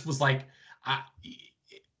building. It just was like, I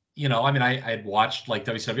had watched like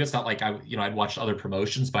WCW. It's not like I'd watched other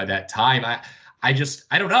promotions by that time. I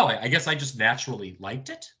don't know. I guess I just naturally liked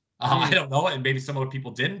it. I don't know. And maybe some other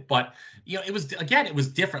people didn't, but it was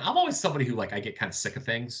different. I'm always somebody who like, I get kind of sick of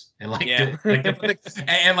things and like different things.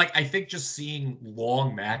 And like, I think just seeing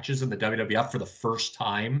long matches in the WWF for the first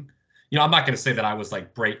time, I'm not going to say that I was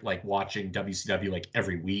like watching WCW like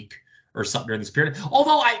every week or something during this period.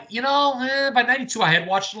 Although by 92, I had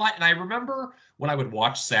watched a lot. And I remember when I would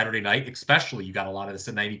watch Saturday Night, especially, you got a lot of this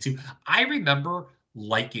in 92. I remember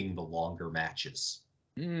liking the longer matches.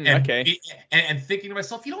 And thinking to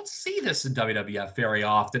myself, you don't see this in WWF very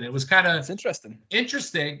often. It was kind of interesting.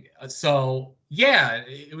 So yeah,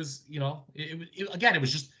 it was,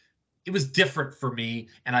 it was different for me.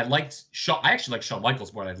 And I actually liked Shawn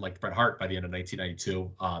Michaels more than I liked Bret Hart by the end of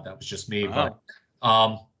 1992. That was just me. Wow.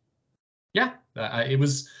 But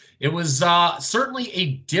it was certainly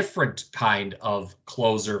a different kind of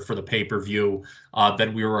closer for the pay-per-view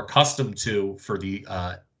than we were accustomed to for the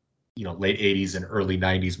late 80s and early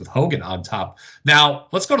 90s with Hogan on top. Now,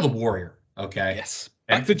 let's go to the Warrior, okay? Yes.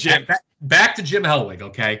 Back to Jim. Back to Jim Hellwig,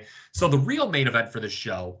 okay? So the real main event for this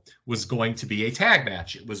show was going to be a tag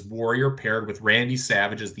match. It was Warrior paired with Randy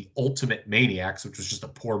Savage as the Ultimate Maniacs, which was just a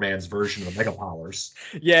poor man's version of the Mega Powers.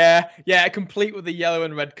 Yeah, complete with the yellow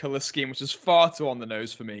and red color scheme, which is far too on the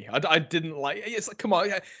nose for me. I didn't like it. It's like, come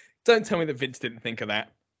on, don't tell me that Vince didn't think of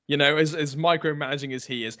that. As micromanaging as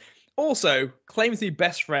he is. Also, claims to be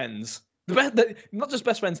best friends. Not just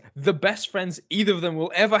best friends, the best friends either of them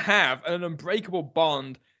will ever have, an unbreakable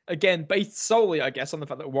bond. Again, based solely, I guess, on the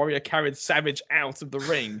fact that Warrior carried Savage out of the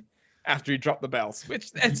ring after he dropped the belts.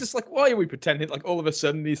 Which, it's just like, why are we pretending like all of a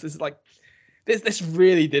sudden this is like, This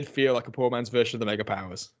really did feel like a poor man's version of the Mega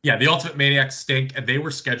Powers. Yeah, the Ultimate Maniacs stink, and they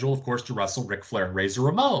were scheduled, of course, to wrestle Ric Flair and Razor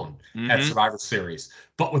Ramon at Survivor Series.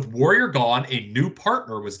 But with Warrior gone, a new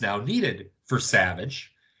partner was now needed for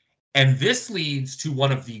Savage. And this leads to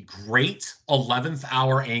one of the great 11th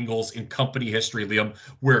hour angles in company history, Liam,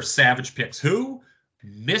 where Savage picks who?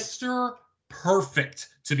 Mr. Perfect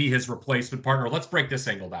to be his replacement partner. Let's break this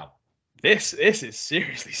angle down. This is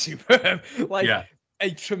seriously superb. A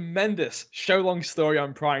tremendous show-long story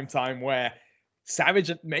on primetime where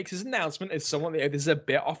Savage makes his announcement as someone, this is a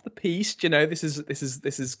bit off the piece, this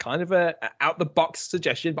is kind of a out-the-box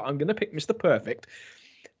suggestion, but I'm going to pick Mr. Perfect.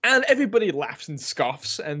 And everybody laughs and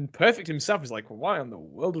scoffs, and Perfect himself is like, why in the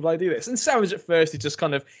world would I do this? And Savage at first is just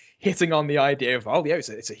kind of hitting on the idea of,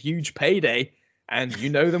 it's a huge payday, and you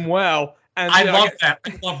know them well. And I love that.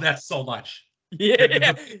 I love that so much. Yeah.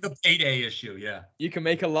 The payday issue, yeah. You can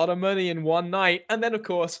make a lot of money in one night. And then, of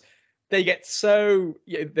course, they get so,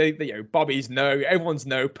 Bobby's no, everyone's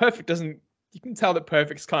no. Perfect doesn't, you can tell that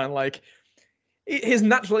Perfect's kind of like, his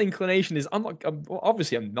natural inclination is, I'm not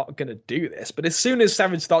going to do this. But as soon as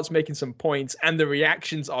Savage starts making some points and the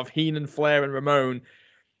reactions of Heenan, Flair, and Ramon,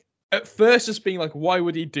 at first just being like, why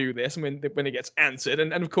would he do this? And when it gets answered,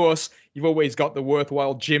 and of course, you've always got the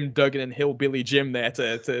worthwhile Jim Duggan and Hillbilly Jim there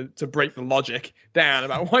to break the logic down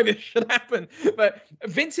about why this should happen. But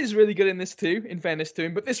Vince is really good in this too, in fairness to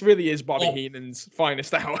him. But this really is Bobby Heenan's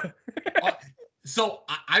finest hour. So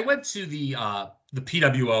I went to the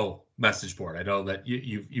PWO message board. I know that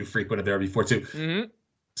you frequented there before too. Mm-hmm.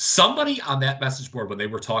 Somebody on that message board, when they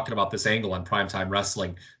were talking about this angle on Primetime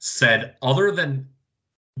Wrestling, said other than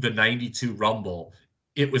the 92 Rumble,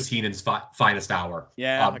 it was Heenan's finest hour.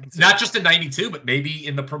 Yeah, not just in 92, but maybe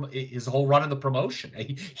in his whole run in the promotion.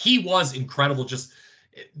 He was incredible. Just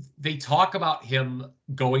they talk about him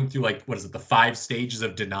going through the 5 stages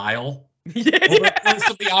of denial. Yeah. Over the course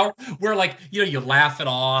of the hour, where you laugh it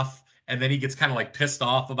off, and then he gets kind of pissed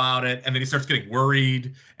off about it, and then he starts getting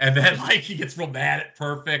worried, and then he gets real mad at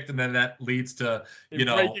Perfect, and then that leads to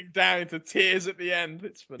breaking down into tears at the end.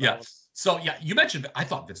 It's phenomenal. Yeah. So you mentioned, I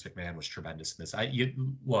thought Vince McMahon was tremendous in this.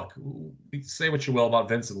 Look, say what you will about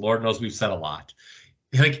Vince, and Lord knows we've said a lot.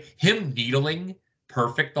 Him needling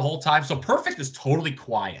Perfect the whole time. So Perfect is totally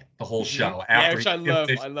quiet the whole show. Yeah, which I love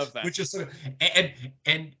that. Which is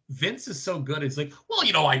and Vince is so good. It's like,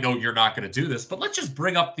 well, I know you're not going to do this, but let's just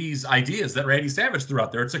bring up these ideas that Randy Savage threw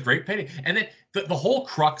out there. It's a great payday. And then the whole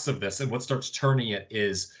crux of this and what starts turning it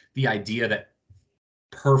is the idea that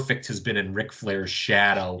Perfect has been in Ric Flair's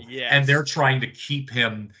shadow, and they're trying to keep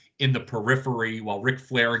him in the periphery while Ric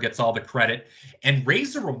Flair gets all the credit. And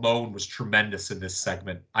Razor Ramon was tremendous in this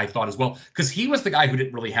segment, I thought, as well, because he was the guy who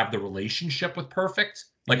didn't really have the relationship with Perfect,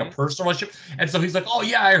 a personal relationship. And so he's like, oh,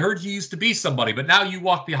 yeah, I heard you used to be somebody, but now you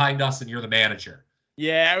walk behind us and you're the manager.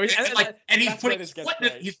 Yeah. And he's putting his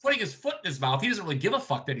foot in his mouth. He doesn't really give a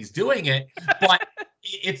fuck that he's doing it, but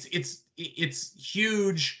it's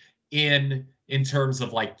huge in terms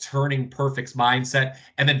of turning Perfect's mindset.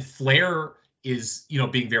 And then Flair is,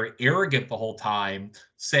 being very arrogant the whole time,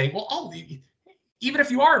 saying, well, even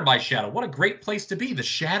if you are in my shadow, what a great place to be, the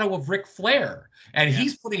shadow of Ric Flair. And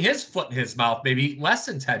he's putting his foot in his mouth, maybe less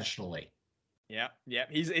intentionally. Yeah.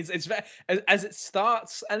 It's as it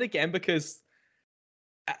starts, and again, because,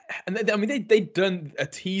 they'd done a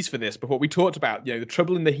tease for this before. We talked about, the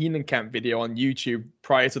Trouble in the Heenan Camp video on YouTube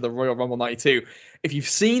prior to the Royal Rumble 92. If you've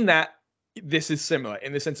seen that, this is similar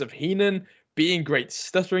in the sense of Heenan being great,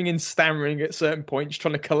 stuttering and stammering at certain points,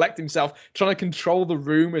 trying to collect himself, trying to control the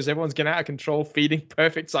room as everyone's getting out of control, feeding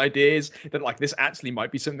Perfect's ideas that this actually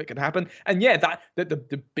might be something that could happen. And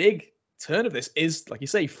the big turn of this is, like you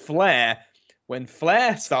say, Flair. When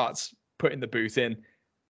Flair starts putting the boot in,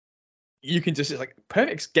 you can just,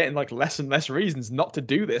 Perfect's getting less and less reasons not to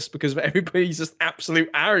do this because of everybody's just absolute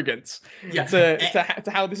arrogance to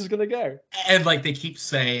how this is going to go. And they keep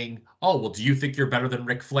saying, oh, well, do you think you're better than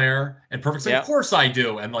Ric Flair? And Perfect's like, of course I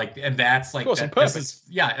do. And and that's that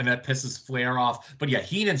pisses Flair off. But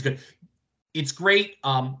Heenan's good. It's great.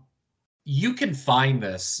 You can find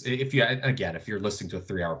this if you're listening to a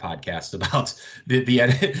 3-hour podcast about the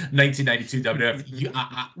 1992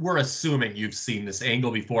 WWF. We're assuming you've seen this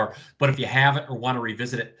angle before, but if you haven't or want to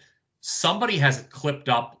revisit it, somebody has it clipped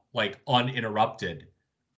up uninterrupted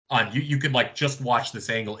on you can just watch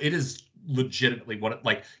this angle. It is legitimately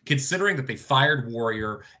considering that they fired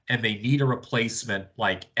Warrior and they need a replacement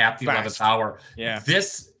at the 11th hour. Yeah,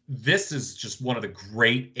 this is just one of the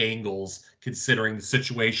great angles considering the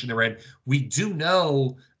situation they're in. We do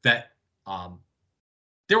know that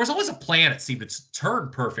there was always a plan, it seemed, to turn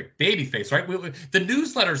Perfect babyface, right? The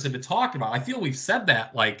newsletters have been talking about, I feel we've said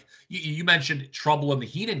that, like, you mentioned trouble in the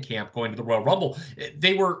Heenan camp going to the Royal Rumble.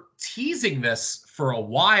 They were teasing this for a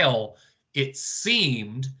while, it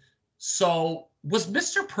seemed. So was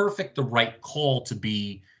Mr. Perfect the right call to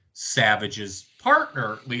be Savage's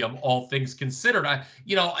partner, Liam, all things considered?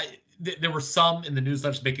 There were some in the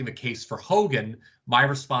newsletters making the case for Hogan. My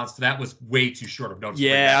response to that was way too short of notice.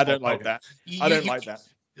 Yeah, I don't like that. I don't like that.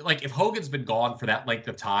 Like, if Hogan's been gone for that length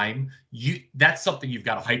of time, that's something you've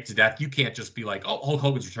got to hype to death. You can't just be like, oh, Hulk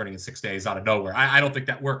Hogan's returning in 6 days out of nowhere. I don't think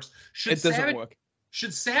that works. It doesn't work.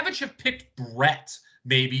 Should Savage have picked Bret,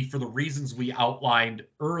 maybe for the reasons we outlined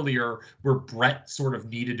earlier, where Bret sort of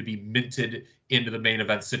needed to be minted into the main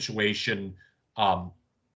event situation,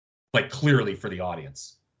 like, clearly for the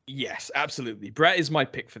audience? Yes, absolutely. Bret is my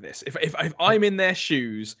pick for this. If I'm in their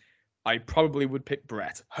shoes, I probably would pick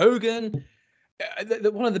Bret. Hogan,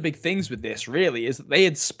 one of the big things with this really is that they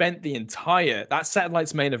had spent that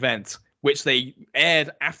Satellite's main event, which they aired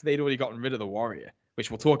after they'd already gotten rid of the Warrior, which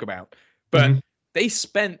we'll talk about. But they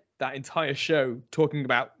spent that entire show talking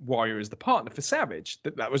about Warrior as the partner for Savage.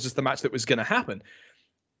 That was just the match that was going to happen.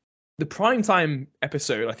 The primetime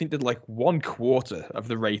episode, I think, did like 1/4 of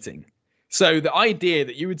the rating. So the idea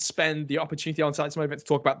that you would spend the opportunity on Satellite's main event to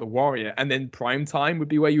talk about the Warrior, and then primetime would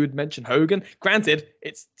be where you would mention Hogan. Granted,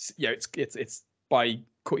 it's by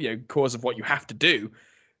cause of what you have to do,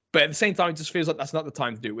 but at the same time, it just feels like that's not the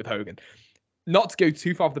time to do it with Hogan. Not to go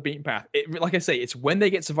too far off the beaten path. Like I say, it's when they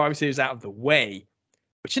get Survivor Series out of the way,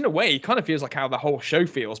 which in a way kind of feels like how the whole show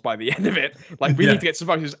feels by the end of it. Like, we need to get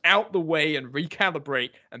Survivor Series out the way and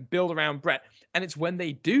recalibrate and build around Bret. And it's when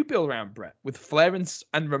they do build around Bret, with Flair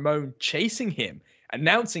and Ramon chasing him,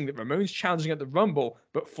 announcing that Ramon's challenging at the Rumble,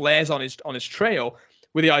 but Flair's on his trail,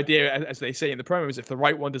 with the idea, as they say in the promos, if the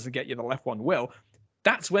right one doesn't get you, the left one will.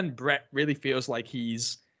 That's when Bret really feels like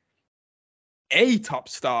he's a top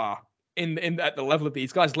star at the level of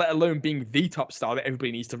these guys, let alone being the top star that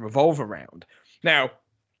everybody needs to revolve around. Now,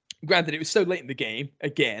 granted, it was so late in the game.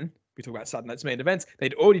 Again, we talk about Saturday Night's main event.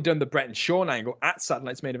 They'd already done the Bret and Shawn angle at Saturday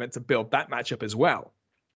Night's main event to build that matchup as well.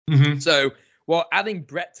 So, while adding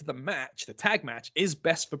Bret to the match, the tag match, is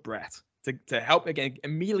best for Bret to help, again,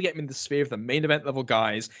 immediately get him in the sphere of the main event level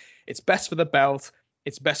guys. It's best for the belt.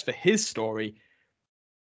 It's best for his story.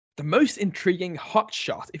 The most intriguing hot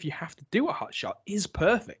shot, if you have to do a hot shot, is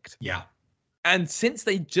Perfect. Yeah. And since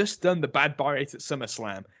they just done the bad bar rate at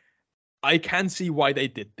SummerSlam, I can see why they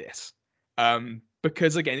did this.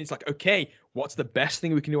 Because, again, it's like, okay, what's the best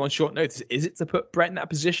thing we can do on short notice? Is it to put Bret in that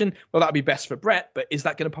position? Well, that'd be best for Bret, but is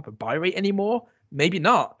that going to pop a buy rate anymore? Maybe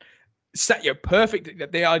not.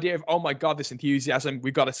 Perfect. The idea of, oh my God, this enthusiasm,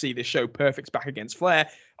 we've got to see this show. Perfect's back against Flair.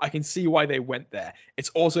 I can see why they went there. It's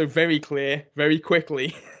also very clear, very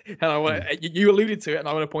quickly, and you alluded to it, and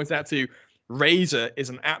I want to point out too, Razor is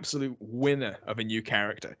an absolute winner of a new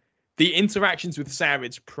character. The interactions with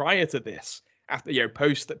Savage prior to this, after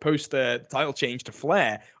post the title change to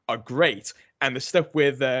Flair, are great, and the stuff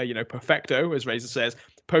with Perfecto, as Razor says,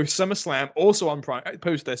 post SummerSlam, also on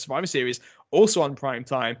post the Survivor Series, also on prime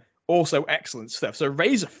time, also excellent stuff. So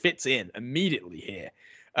Razor fits in immediately here.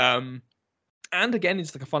 And again,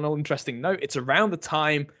 it's like a final interesting note. It's around the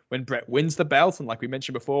time when Bret wins the belt, and like we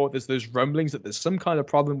mentioned before, there's those rumblings that there's some kind of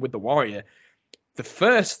problem with the Warrior. The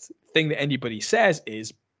first thing that anybody says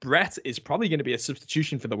is Bret is probably going to be a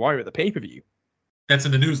substitution for the Warrior at the pay-per-view. That's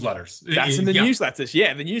in the newsletters. That's in the newsletters.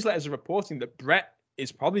 Yeah, the newsletters are reporting that Bret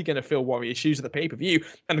is probably going to fill Warrior's shoes at the pay-per-view.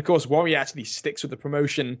 And of course, Warrior actually sticks with the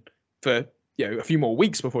promotion for a few more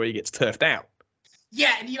weeks before he gets turfed out.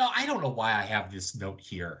 Yeah, and I don't know why I have this note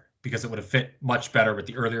here, because it would have fit much better with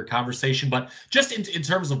the earlier conversation. But just in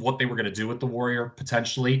terms of what they were going to do with the Warrior,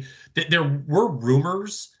 potentially, there were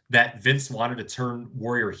rumors that Vince wanted to turn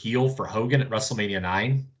Warrior heel for Hogan at WrestleMania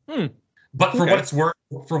 9. But for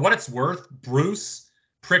what it's worth, Bruce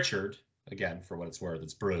Pritchard, again, for what it's worth,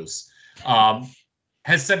 it's Bruce,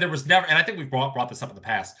 has said there was never, and I think we've brought this up in the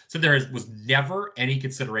past, so there was never any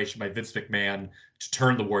consideration by Vince McMahon to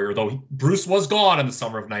turn the Warrior, though Bruce was gone in the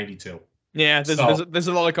summer of '92. Yeah, there's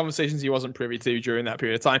a lot of conversations he wasn't privy to during that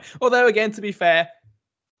period of time. Although, again, to be fair,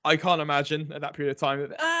 I can't imagine at that period of time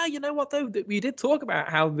that, you know what, though, we did talk about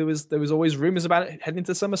how there was always rumors about it heading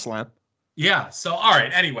to SummerSlam. Yeah, so, all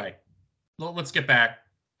right, anyway, let's get back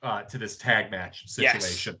to this tag match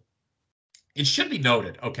situation. Yes. It should be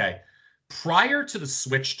noted, okay, prior to the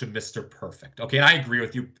switch to Mr. Perfect, okay, and I agree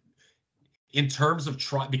with you in terms of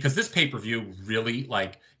because this pay-per-view really,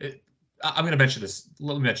 I'm going to mention this.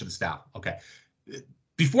 Let me mention this now, okay.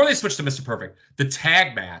 Before they switched to Mr. Perfect, the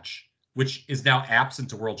tag match which is now absent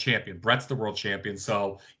to world champion. Bret's the world champion,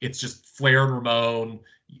 so it's just Flair and Ramon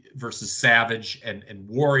versus Savage and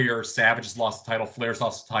Warrior. Savage has lost the title. Flair's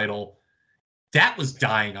lost the title. That was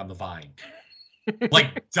dying on the vine.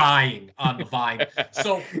 Like dying on the vine.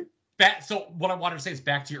 So what I wanted to say is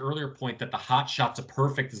back to your earlier point that the hot shot to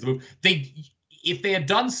perfect is the move. If they had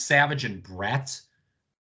done Savage and Bret,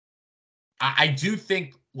 I do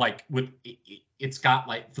think like it's got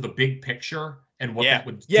like for the big picture and what that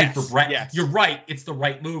would do for Bret. You're right, it's the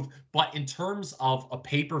right move. But in terms of a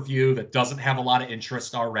pay-per-view that doesn't have a lot of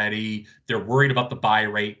interest already, they're worried about the buy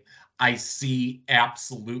rate. I see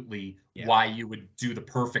absolutely why you would do the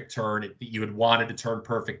perfect turn. You would wanted to turn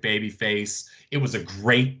perfect babyface. It was a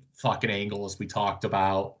great fucking angle, as we talked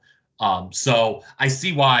about. So I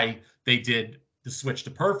see why they did the switch to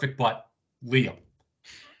perfect. But Liam,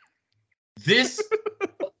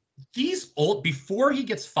 before he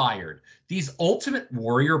gets fired, these Ultimate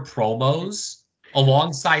Warrior promos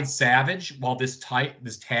alongside Savage, while this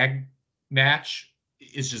tag match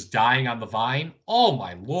is just dying on the vine. Oh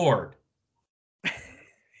my Lord.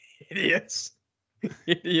 Idiots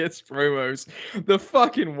promos. The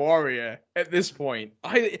fucking Warrior at this point.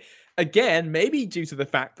 Maybe due to the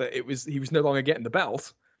fact that he was no longer getting the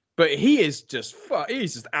belt, but he's just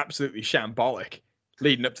absolutely shambolic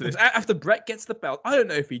leading up to this. After Bret gets the belt, I don't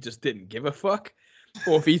know if he just didn't give a fuck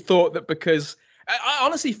or if he thought that because I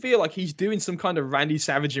honestly feel like he's doing some kind of Randy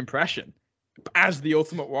Savage impression as the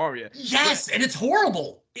Ultimate Warrior. Yes, and it's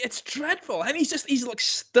horrible. It's dreadful, and he's like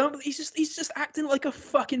stumbling. He's just acting like a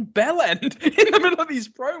fucking bellend in the middle of these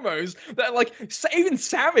promos. That like even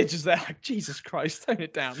Savage is there, like Jesus Christ, tone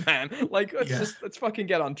it down, man. Like let's fucking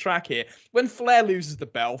get on track here. When Flair loses the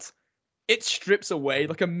belt, it strips away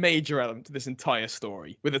like a major element to this entire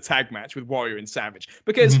story with a tag match with Warrior and Savage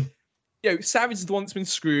because. Savage is the one that's been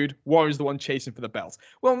screwed. Warrior's the one chasing for the belt.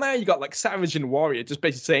 Well, now you got like Savage and Warrior just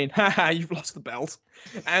basically saying, "Haha, you've lost the belt,"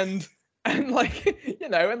 and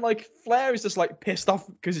like Flair is just like pissed off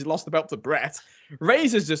because he's lost the belt to Bret.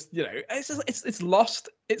 Razor's just it's lost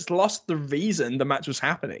the reason the match was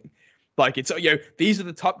happening. Like it's these are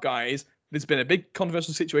the top guys. There's been a big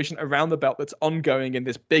controversial situation around the belt that's ongoing, and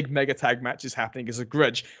this big mega tag match is happening as a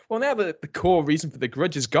grudge. Well, now the core reason for the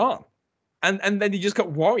grudge is gone. And then you just got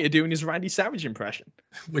Warrior doing his Randy Savage impression.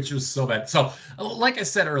 Which was so bad. So, like I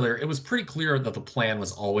said earlier, it was pretty clear that the plan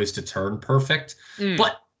was always to turn perfect.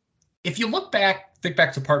 But if you think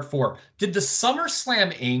back to part 4, did the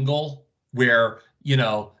SummerSlam angle where,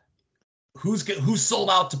 who's sold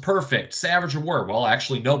out to perfect, Savage or Warrior? Well,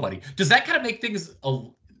 actually, nobody. Does that kind of make things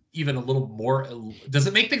even a little more, does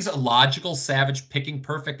it make things illogical, Savage picking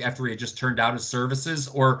perfect after he had just turned down his services?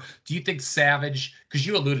 Or do you think Savage, because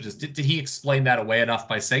you alluded to this, did he explain that away enough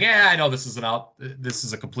by saying, I know this is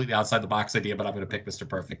a completely outside the box idea, but I'm going to pick Mr.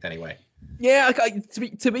 Perfect anyway? Yeah,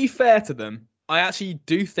 to be fair to them, I actually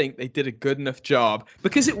do think they did a good enough job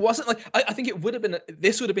because it wasn't like, I think it would have been,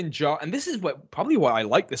 this would have been and this is probably why I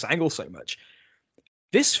like this angle so much.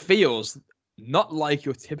 This feels not like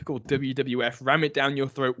your typical WWF ram it down your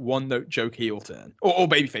throat one note joke heel turn or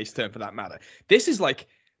babyface turn for that matter. This is like,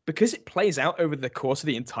 because it plays out over the course of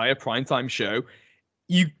the entire primetime show,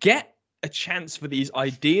 you get a chance for these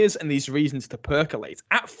ideas and these reasons to percolate.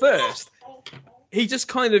 At first, he just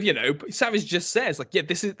kind of, Savage just says like,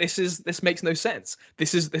 this makes no sense.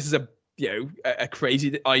 This is a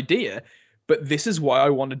crazy idea, but this is why I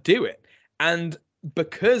want to do it. And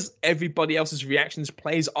because everybody else's reactions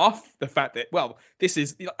plays off the fact that, well, this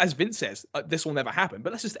is, as Vince says, this will never happen,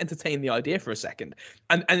 but let's just entertain the idea for a second.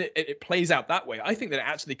 And it plays out that way. I think that it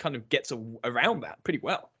actually kind of gets around that pretty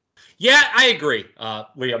well. Yeah, I agree,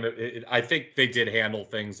 Liam. I think they did handle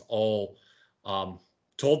things all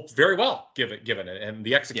told very well, given it. And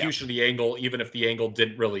the execution of the angle, even if the angle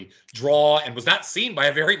didn't really draw and was not seen by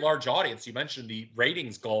a very large audience. You mentioned the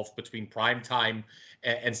ratings gulf between primetime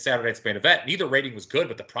and Saturday Night's Main Event. Neither rating was good,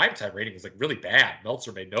 but the primetime rating was like really bad.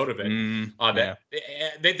 Meltzer made note of it.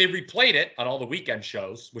 They replayed it on all the weekend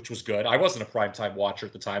shows, which was good. I wasn't a primetime watcher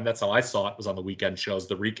at the time. That's how I saw it, was on the weekend shows,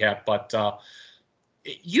 the recap. But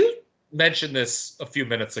you mentioned this a few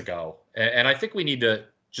minutes ago, and I think we need to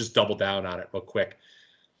just double down on it real quick.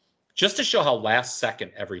 Just to show how last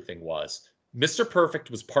second everything was. Mr.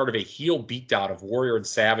 Perfect was part of a heel beatdown of Warrior and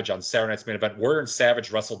Savage on Saturday Night's Main Event. Warrior and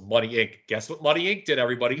Savage wrestled Money Inc. Guess what Money Inc. did,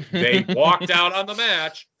 everybody? They walked out on the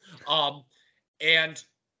match. And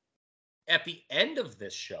at the end of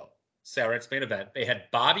this show, Saturday Night's Main Event, they had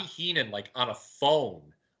Bobby Heenan like on a phone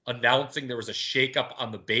announcing there was a shakeup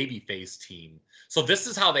on the babyface team. So this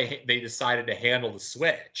is how they decided to handle the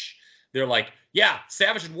switch. They're like, yeah,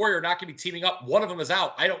 Savage and Warrior are not going to be teaming up. One of them is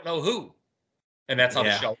out. I don't know who. And that's how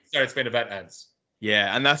the show starts, main event ends.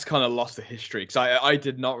 Yeah, and that's kind of lost to history, because I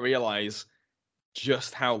did not realize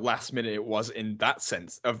just how last minute it was in that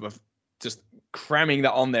sense of just cramming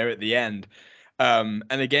that on there at the end. And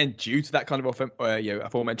again, due to that kind of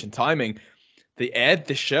aforementioned timing, they aired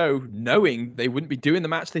the show knowing they wouldn't be doing the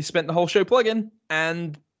match they spent the whole show plugging,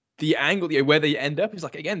 and the angle, where they end up is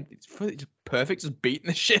like, again, it's just perfect, just beating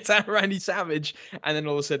the shit out of Randy Savage, and then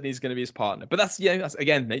all of a sudden he's going to be his partner. But that's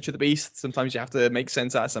again, nature of the beast. Sometimes you have to make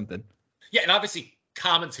sense out of something. Yeah, and obviously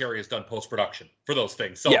commentary is done post-production for those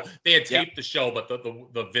things. So they had taped the show, but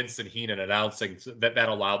the Vince and Heenan announcing that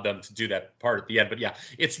allowed them to do that part at the end. But yeah,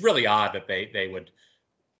 it's really odd that they would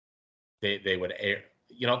air.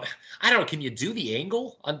 I don't know. Can you do the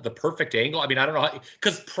angle on the perfect angle? I mean, I don't know,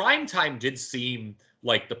 because primetime did seem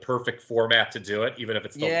like the perfect format to do it, even if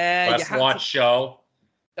it's the less watched show.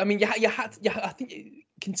 I mean, I think,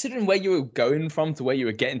 considering where you were going from to where you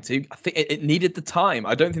were getting to, I think it needed the time.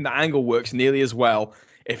 I don't think the angle works nearly as well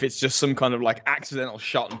if it's just some kind of like accidental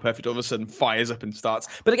shot and perfect all of a sudden fires up and starts.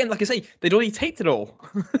 But again, like I say, they'd already taped it all.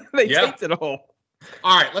 Taped it all.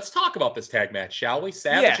 All right, let's talk about this tag match, shall we?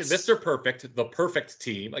 Savage and Mr. Perfect, the perfect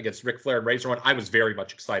team against Ric Flair and Razor Ramon. I was very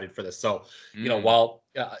much excited for this. So, while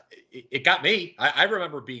it got me, I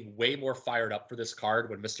remember being way more fired up for this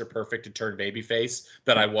card when Mr. Perfect had turned babyface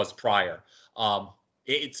than I was prior.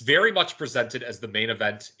 It's very much presented as the main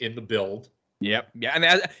event in the build. Yep. Yeah,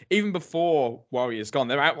 and even before Warrior's gone,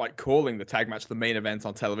 they're outright calling the tag match the main event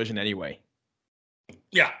on television anyway.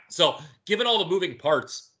 Yeah, so given all the moving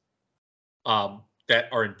parts that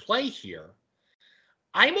are in play here,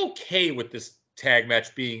 I'm okay with this tag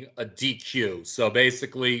match being a DQ. So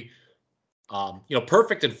basically,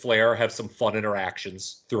 Perfect and Flair have some fun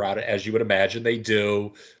interactions throughout it, as you would imagine they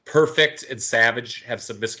do. Perfect and Savage have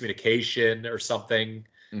some miscommunication or something,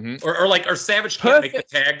 or Savage can't make the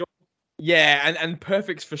tag. Yeah, and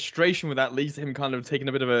Perfect's frustration with that leads to him kind of taking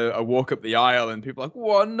a bit of a walk up the aisle, and people are like,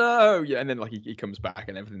 "What? No!" Yeah, and then like he comes back,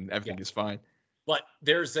 and everything is fine. But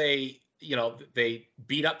there's they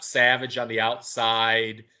beat up Savage on the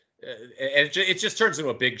outside, and it just turns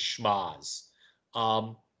into a big schmoz.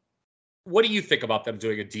 What do you think about them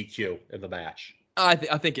doing a DQ in the match? I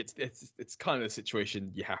think it's kind of the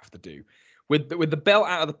situation you have to do with the belt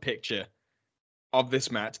out of the picture of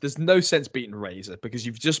this match. There's no sense beating Razor because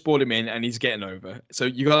you've just brought him in and he's getting over, so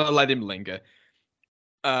you gotta let him linger.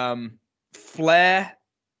 Flair,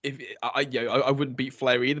 I wouldn't beat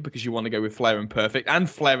Flair either because you want to go with Flair and Perfect and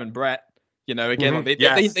Flair and Bret. Again,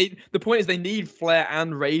 the point is they need Flair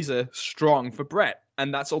and Razor strong for Bret,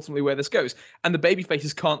 and that's ultimately where this goes. And the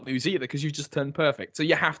babyfaces can't lose either because you just turned Perfect, so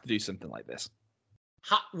you have to do something like this.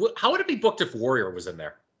 How would it be booked if Warrior was in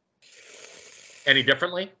there? Any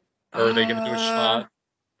differently? Or are they going to do a shot?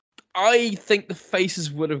 I think the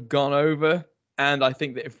faces would have gone over, and I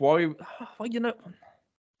think that if Warrior,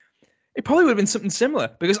 it probably would have been something similar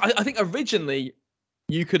because I think originally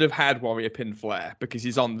you could have had Warrior pin Flair because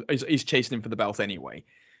he's chasing him for the belt anyway.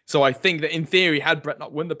 So I think that in theory, had Bret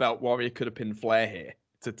not won the belt, Warrior could have pinned Flair here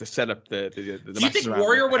to set up the Do you think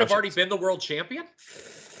Warrior would have already been the world champion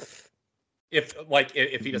if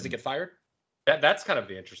he doesn't get fired? That's kind of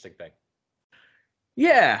the interesting thing.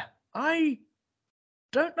 Yeah, I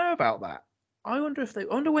don't know about that. I wonder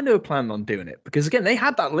when they were planning on doing it, because again, they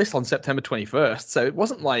had that list on September 21st, so it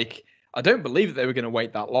wasn't like, I don't believe that they were going to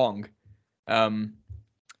wait that long.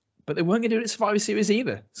 But they weren't going to do it at Survivor Series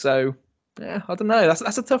either. So yeah, I don't know.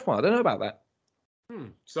 That's a tough one. I don't know about that.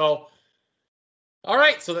 So, all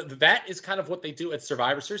right. So that is kind of what they do at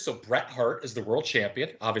Survivor Series. So Bret Hart is the world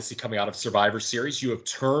champion, obviously coming out of Survivor Series. You have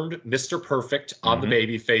turned Mr. Perfect on the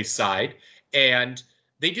babyface side, and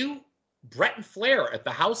they do Bret and Flair at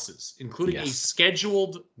the houses, including a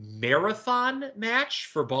scheduled marathon match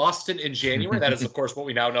for Boston in January. That is, of course, what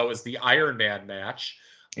we now know as the Iron Man match.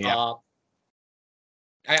 Yeah.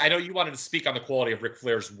 I know you wanted to speak on the quality of Ric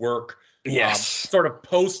Flair's work. Yes. Sort of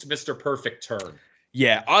post Mr. Perfect turn.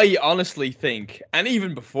 Yeah, I honestly think, and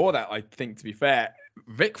even before that, I think, to be fair,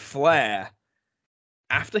 Ric Flair,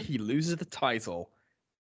 after he loses the title,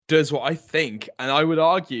 does what I think, and I would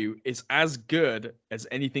argue, is as good as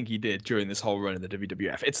anything he did during this whole run in the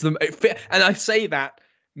WWF. And I say that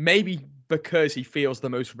maybe because he feels the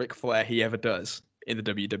most Ric Flair he ever does in the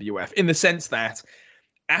WWF, in the sense that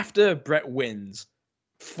after Bret wins,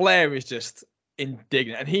 Flair is just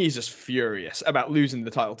indignant, and he's just furious about losing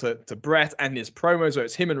the title to Bret, and his promos where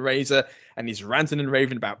it's him and Razor, and he's ranting and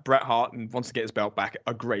raving about Bret Hart and wants to get his belt back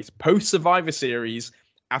are great. Post-Survivor Series,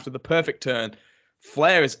 after the perfect turn,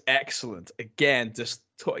 Flair is excellent. Again, just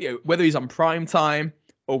whether he's on prime time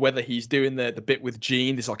or whether he's doing the bit with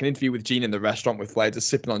Gene. There's like an interview with Gene in the restaurant with Flair, just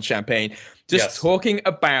sipping on champagne, just talking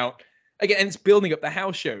about, again, it's building up the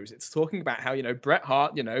house shows. It's talking about how, Bret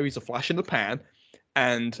Hart, he's a flash in the pan,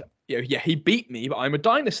 and he beat me, but I'm a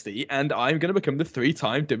dynasty, and I'm going to become the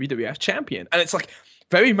 3-time WWF champion. And it's like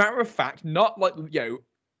very matter of fact, not like,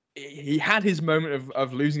 he had his moment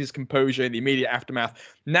of losing his composure in the immediate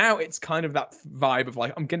aftermath. Now it's kind of that vibe of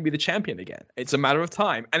like, I'm going to be the champion again. It's a matter of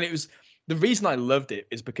time. And it was, the reason I loved it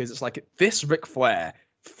is because it's like, this Ric Flair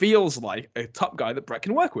feels like a top guy that Bret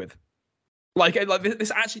can work with. Like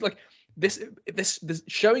this actually, like this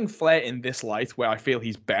showing Flair in this light where I feel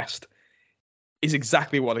he's best is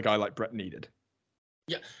exactly what a guy like Bret needed.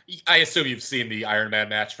 Yeah, I assume you've seen the Iron Man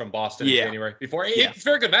match from Boston in January before. It's a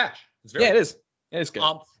very good match. It is. It is good.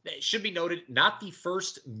 It should be noted, not the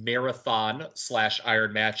first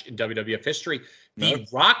marathon/Iron match in WWF history. The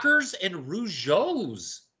Rockers and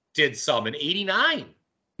Rougeaus did some in '89.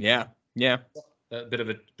 Yeah. A bit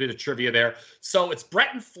of trivia there. So it's Bret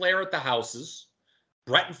and Flair at the houses.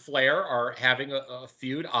 Bret and Flair are having a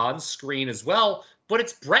feud on screen as well, but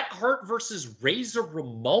it's Bret Hart versus Razor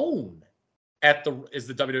Ramon is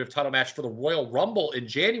the WWF title match for the Royal Rumble in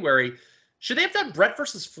January. Should they have done Bret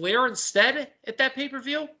versus Flair instead at that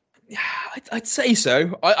pay-per-view? Yeah, I'd say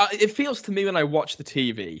so. It feels to me when I watch the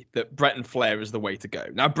TV that Bret and Flair is the way to go.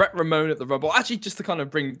 Now, Bret Ramon at the Rumble, actually, just to kind of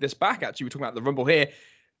bring this back, actually, we're talking about the Rumble here.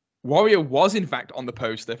 Warrior was, in fact, on the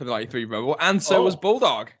poster for the 93 Rumble, and so was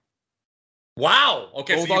Bulldog. Wow.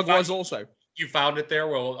 Okay. Bulldog was also. You found it there?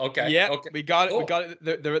 Well, okay. Yeah, okay. We got it. Cool. We got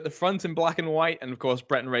it. They're at the front in black and white, and of course,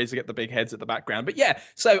 Bret and Razor get the big heads at the background. But yeah,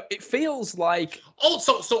 so it feels like. Oh,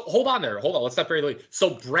 so hold on there. Hold on. Let's not very late.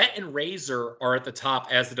 So Bret and Razor are at the top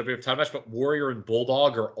as the WWF title match, but Warrior and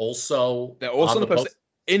Bulldog are also. They're also on the poster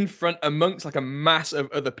in front amongst like a mass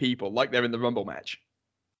of other people, like they're in the Rumble match.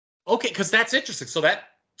 Okay, because that's interesting. So that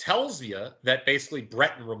tells you that basically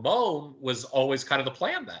Bret and Ramon was always kind of the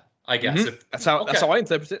plan then, I guess. Mm-hmm. That's how I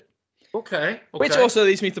interpret it. Okay. Which also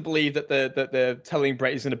leads me to believe that they're telling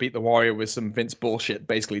Bret he's going to beat the Warrior with some Vince bullshit,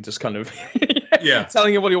 basically just kind of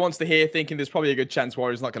telling him what he wants to hear, thinking there's probably a good chance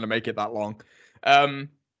Warrior's not going to make it that long.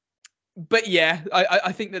 But yeah,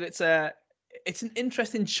 I think that it's an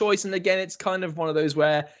interesting choice, and again, it's kind of one of those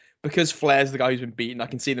where because Flair's the guy who's been beaten, I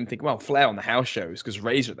can see them think, well, Flair on the house shows because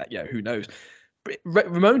Razor who knows. But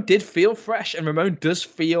Ramon did feel fresh, and Ramon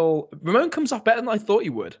comes off better than I thought he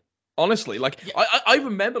would. Honestly, I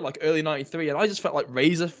remember like early '93, and I just felt like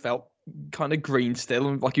Razor felt kind of green still,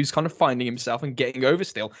 and like he was kind of finding himself and getting over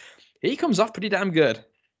still. He comes off pretty damn good.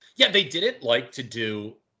 Yeah, they didn't like to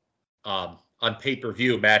do on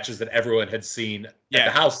pay-per-view matches that everyone had seen at the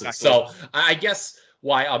houses. Exactly. So I guess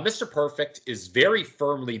why Mr. Perfect is very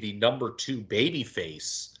firmly the number 2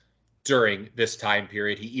 babyface during this time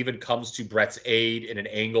period. He even comes to Bret's aid in an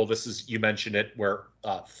angle. This is, you mentioned it, where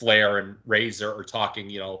Flair and Razor are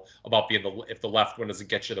talking, about being if the left one doesn't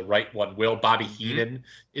get you, the right one will. Bobby Heenan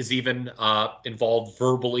is even involved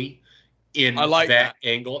verbally in that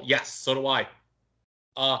angle. Yes, so do I.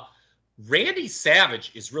 Randy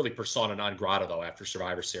Savage is really persona non grata, though, after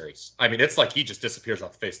Survivor Series. I mean, it's like he just disappears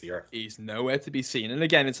off the face of the earth. He's nowhere to be seen. And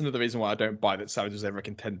again, it's another reason why I don't buy that Savage was ever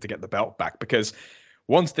contended to get the belt back, because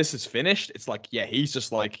once this is finished, it's like, he's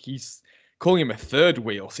just like, he's calling him a third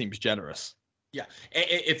wheel seems generous. Yeah,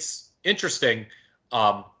 it's interesting.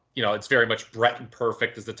 It's very much Bret and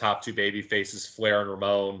Perfect as the top 2 baby faces, Flair and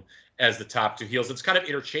Ramon as the top 2 heels. It's kind of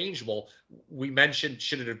interchangeable. We mentioned,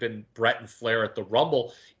 should it have been Bret and Flair at the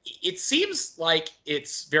Rumble? It seems like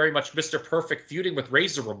it's very much Mr. Perfect feuding with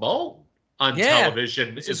Razor Ramon on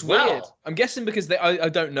television as well. Weird. I'm guessing because I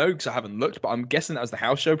don't know because I haven't looked, but I'm guessing that was the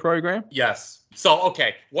house show program. Yes. So,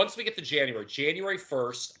 okay, once we get to January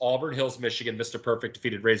 1st, Auburn Hills, Michigan, Mr. Perfect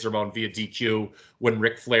defeated Razor Ramon via DQ when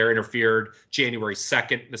Ric Flair interfered. January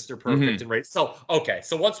 2nd, Mr. Perfect and Razor. So, okay,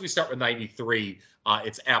 so once we start with 93,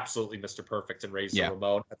 it's absolutely Mr. Perfect and Razor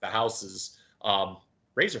Ramon at the houses.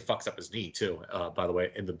 Razor fucks up his knee, too, by the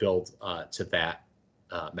way, in the build to that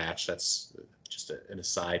match. That's just an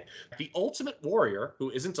aside. The Ultimate Warrior, who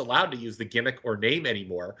isn't allowed to use the gimmick or name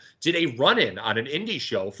anymore, did a run-in on an indie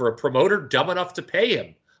show for a promoter dumb enough to pay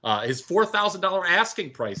him. His $4,000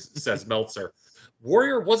 asking price, says Meltzer.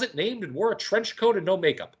 Warrior wasn't named and wore a trench coat and no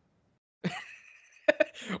makeup.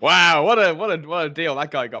 Wow, what a deal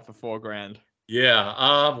that guy got for $4,000.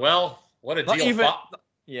 Yeah. Well, what a deal.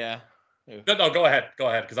 Yeah. No, go ahead.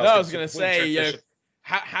 Because I was going to say,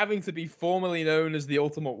 having to be formally known as the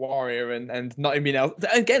Ultimate Warrior and not even else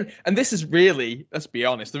again, and this is really, let's be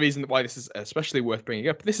honest, the reason why this is especially worth bringing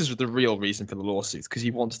up. This is the real reason for the lawsuits, because he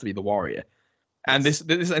wants to be the Warrior, and this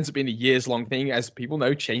ends up being a years-long thing, as people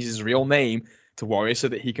know. Changes his real name to Warrior so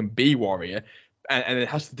that he can be Warrior, and it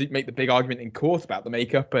has to make the big argument in court about the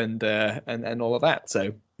makeup and all of that.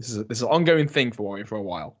 So this is an ongoing thing for Warrior for a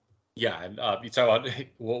while. Yeah, and you talk about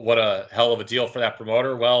what a hell of a deal for that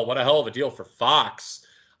promoter. Well, what a hell of a deal for Fox.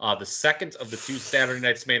 The second of the 2 Saturday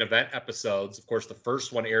Night's Main Event episodes. Of course, the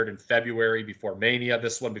first one aired in February before Mania.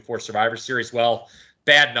 This one before Survivor Series. Well,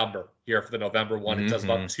 bad number here for the November one. It does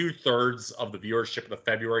about 2/3 of the viewership of the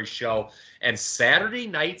February show. And Saturday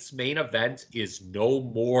Night's Main Event is no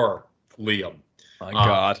more, Liam. My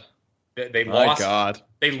God. They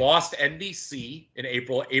lost NBC in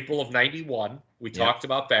April of 91. We talked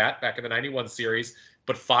about that back in the 91 series.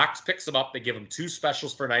 But Fox picks them up. They give them 2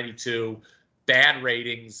 specials for 92. Bad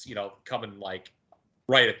ratings, coming like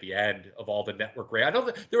right at the end of all the network ratings. I know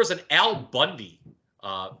that there was an Al Bundy,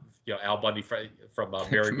 Al Bundy from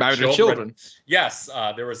Married with Children. Yes,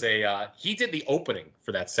 there was he did the opening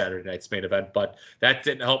for that Saturday Night's Main Event, but that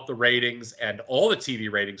didn't help the ratings, and all the TV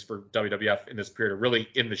ratings for WWF in this period are really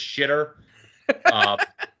in the shitter.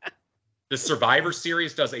 The Survivor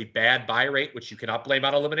Series does a bad buy rate, which you cannot blame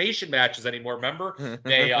on elimination matches anymore. Remember,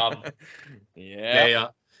 they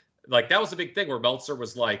like that was a big thing where Meltzer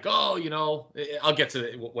was like, oh, I'll get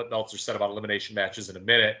to what Meltzer said about elimination matches in a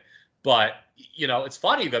minute. But, it's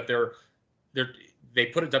funny that they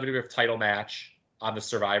put a WWF title match on the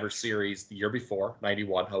Survivor Series the year before,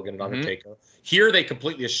 91, Hogan and Undertaker. Here they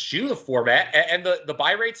completely eschew the format, and the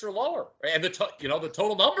buy rates are lower. And the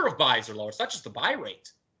total number of buys are lower. It's not just the buy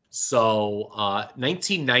rate. So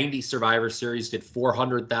 1990 Survivor Series did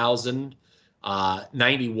 400,000.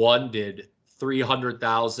 91 did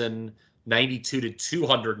 300,000, 92 to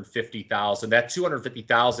 250,000. That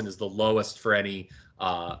 250,000 is the lowest for any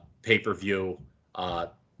pay-per-view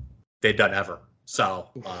they've done ever. So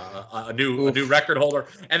a new record holder,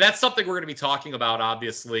 and that's something we're going to be talking about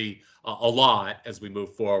obviously a lot as we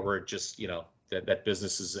move forward. Just that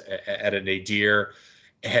business is at a nadir,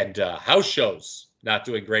 and house shows not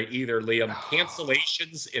doing great either. Liam,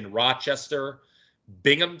 cancellations in Rochester,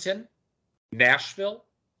 Binghamton, Nashville,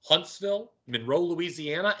 Huntsville, Monroe,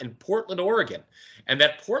 Louisiana, and Portland, Oregon. And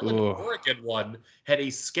that Portland, Oregon one had a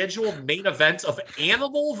scheduled main event of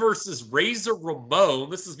Animal versus Razor Ramon.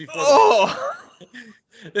 This is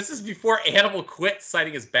before Animal quit,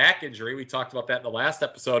 citing his back injury. We talked about that in the last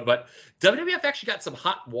episode. But WWF actually got some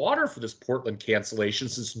hot water for this Portland cancellation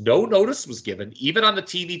since no notice was given, even on the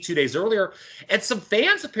TV 2 days earlier. And some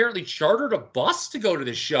fans apparently chartered a bus to go to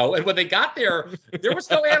this show. And when they got there, there was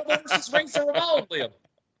no Animal versus Razor Ramon, Liam.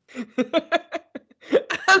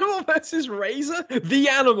 Animal versus Razor? The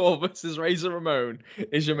Animal versus Razor Ramon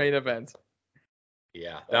is your main event.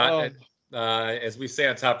 Yeah. As we say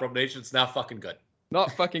on Top Rope Nation, it's not fucking good.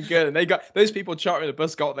 Not fucking good. And they got those people chartering a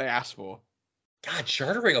bus got what they asked for. God,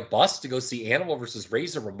 chartering a bus to go see Animal versus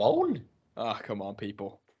Razor Ramon? Oh, come on,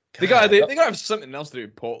 people. They gotta have something else to do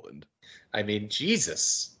in Portland. I mean,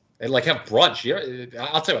 Jesus. And have brunch.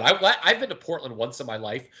 I'll tell you what, I've been to Portland once in my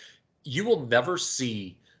life. You will never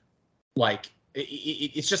see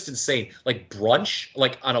it's just insane. Brunch,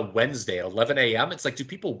 on a Wednesday at 11 a.m. It's do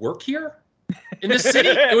people work here in the city?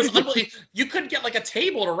 It was unbelievable. You couldn't get a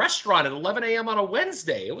table at a restaurant at 11 a.m. on a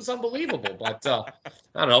Wednesday. It was unbelievable. But I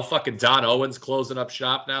don't know, fucking Don Owens closing up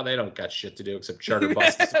shop now. They don't got shit to do except charter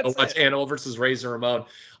buses. Go watch Animal versus Razor Ramon.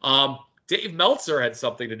 Dave Meltzer had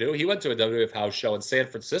something to do. He went to a WWF house show in San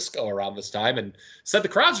Francisco around this time and said the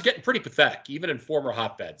crowds are getting pretty pathetic, even in former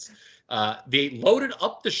hotbeds. They loaded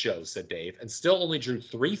up the show, said Dave, and still only drew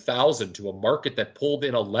 3,000 to a market that pulled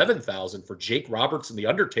in 11,000 for Jake Roberts and The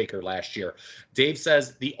Undertaker last year. Dave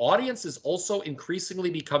says the audience is also increasingly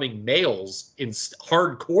becoming males,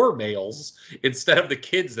 hardcore males, instead of the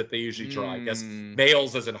kids that they usually draw. I guess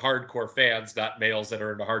males as in hardcore fans, not males that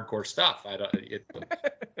are into hardcore stuff.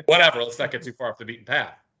 Whatever. Let's not get too far off the beaten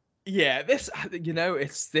path. Yeah, it's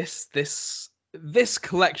this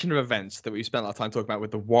collection of events that we spent a lot of time talking about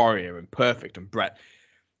with the Warrior and Perfect and Bret,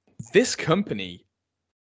 this company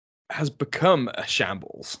has become a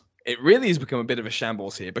shambles. It really has become a bit of a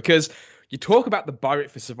shambles here because you talk about the buy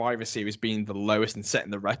rate for Survivor Series being the lowest and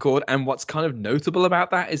setting the record, and what's kind of notable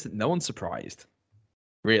about that is that no one's surprised.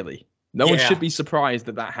 Really. No one should be surprised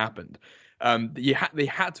that happened. They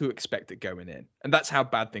had to expect it going in, and that's how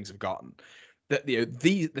bad things have gotten. That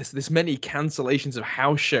this many cancellations of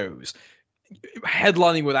house shows,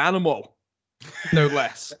 headlining with Animal, no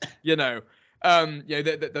less. The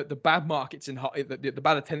bad markets in the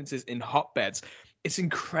bad attendances in hotbeds. It's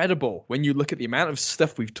incredible when you look at the amount of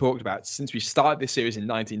stuff we've talked about since we started this series in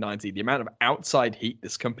 1990. The amount of outside heat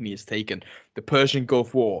this company has taken, the Persian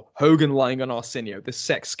Gulf War, Hogan lying on Arsenio, the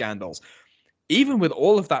sex scandals. Even with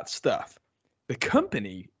all of that stuff, the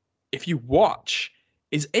company if you watch,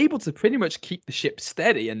 is able to pretty much keep the ship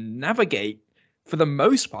steady and navigate for the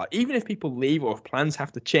most part. Even if people leave or if plans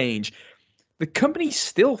have to change, the company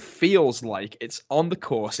still feels like it's on the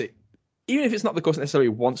course. Even if it's not the course it necessarily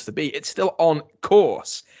wants to be, it's still on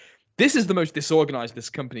course. This is the most disorganized this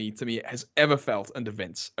company, to me, has ever felt under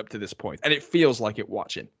Vince up to this point, and it feels like it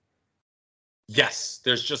watching. Yes,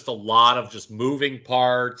 there's just a lot of just moving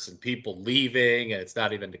parts and people leaving, and it's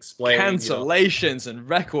not even explained. Cancellations and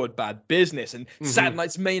record bad business, and Saturday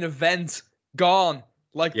Night's main event gone.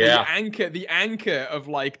 Like the anchor of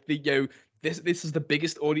like the this is the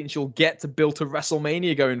biggest audience you'll get to build to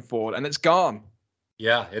WrestleMania going forward, and it's gone.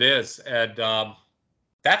 Yeah, it is, and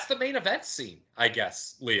that's the main event scene, I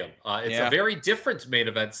guess, Liam. It's a very different main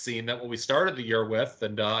event scene than what we started the year with,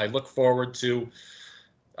 and I look forward to,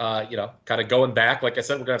 kind of going back. Like I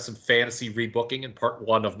said, we're going to have some fantasy rebooking in part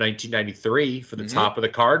 1 of 1993 for the top of the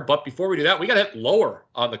card. But before we do that, we got to hit lower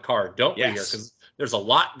on the card, don't we, here? Because there's a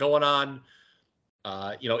lot going on,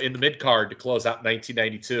 in the mid-card to close out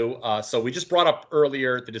 1992. So we just brought up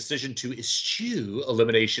earlier the decision to eschew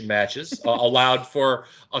elimination matches, allowed for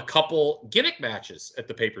a couple gimmick matches at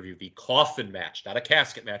the pay-per-view. The coffin match, not a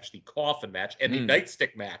casket match, the coffin match, and the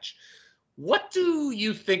nightstick match. What do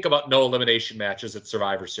you think about no elimination matches at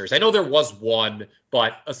Survivor Series? I know there was one,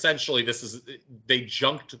 but essentially they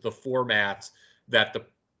junked the format that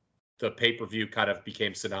the pay-per-view kind of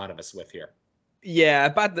became synonymous with here. Yeah,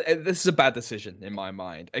 this is a bad decision in my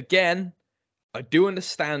mind. Again, I do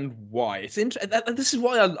understand why. It's this is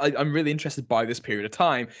why I'm really interested by this period of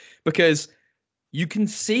time, because you can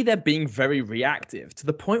see they're being very reactive to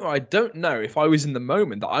the point where I don't know if I was in the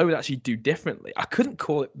moment that I would actually do differently. I couldn't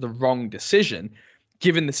call it the wrong decision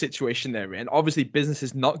given the situation they're in. Obviously, business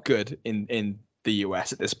is not good in the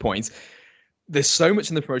US at this point. There's so much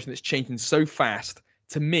in the promotion that's changing so fast.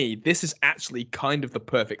 To me, this is actually kind of the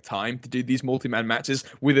perfect time to do these multi-man matches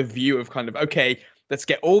with a view of kind of, okay, let's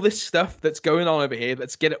get all this stuff that's going on over here.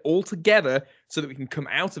 Let's get it all together so that we can come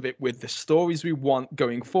out of it with the stories we want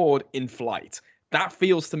going forward in flight. That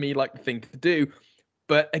feels to me like the thing to do.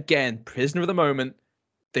 But again, prisoner of the moment,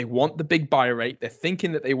 they want the big buy rate. They're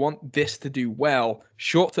thinking that they want this to do well,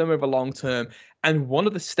 short term over long term. And one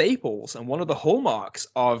of the staples and one of the hallmarks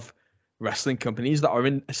of wrestling companies that are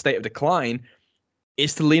in a state of decline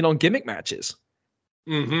is to lean on gimmick matches.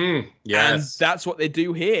 Yes. And that's what they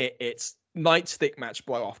do here. It's nightstick match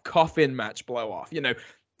blow off, coffin match blow off.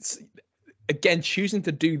 Again, choosing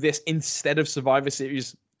to do this instead of Survivor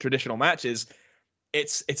Series traditional matches,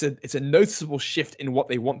 it's a noticeable shift in what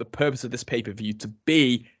they want the purpose of this pay-per-view to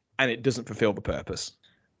be, and it doesn't fulfill the purpose.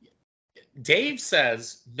 Dave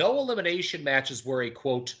says no elimination matches were a,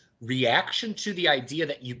 quote, reaction to the idea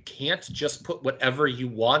that you can't just put whatever you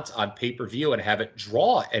want on pay-per-view and have it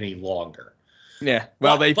draw any longer. Yeah,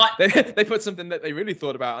 well, they put something that they really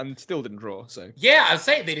thought about and still didn't draw. So yeah, I was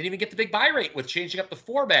saying they didn't even get the big buy rate with changing up the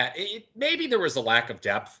format. Maybe there was a lack of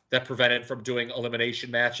depth that prevented from doing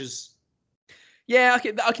elimination matches. Yeah,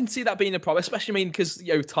 I can see that being a problem, especially because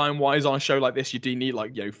time-wise on a show like this, you do need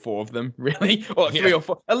 4 of them really, or 3 or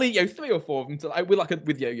 4, at least 3 or 4 of them. So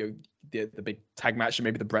with the big tag match and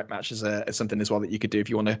maybe the Bret match is something as well that you could do if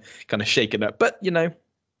you want to kind of shake it up. But Yeah,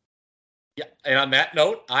 and on that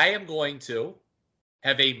note, I am going to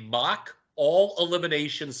have a mock all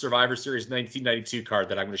elimination Survivor Series 1992 card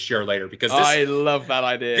that I'm going to share later because I love that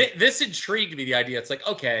idea. This intrigued me, the idea. It's like,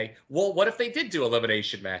 okay, well, what if they did do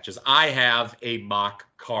elimination matches? I have a mock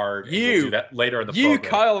card. We'll do that later in the program.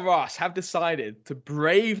 Kyle Ross, have decided to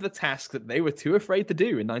brave the task that they were too afraid to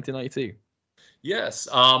do in 1992. Yes.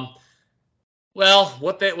 Well,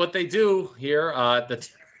 what they do here, that's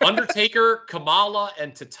Undertaker, Kamala,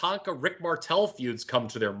 and Tatanka Rick Martel feuds come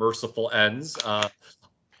to their merciful ends.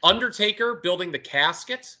 Undertaker building the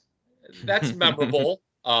casket, that's memorable.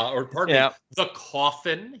 Pardon me, the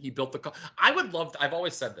coffin. He built the coffin. I've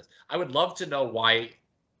always said this. I would love to know why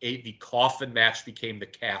the coffin match became the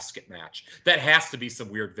casket match. That has to be some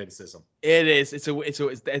weird Vinceism. It is.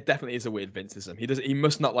 It definitely is a weird Vinceism. He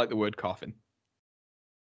must not like the word coffin.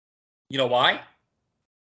 You know why?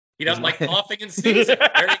 He doesn't like coughing in season.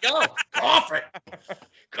 There you go. Coffin.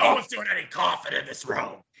 No one's doing any coughing in this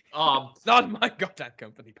room. It's not my goddamn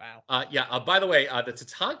company, pal. By the way, the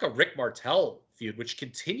Tatanka Rick Martel feud, which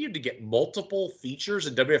continued to get multiple features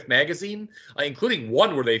in WWF Magazine, including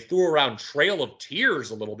one where they threw around Trail of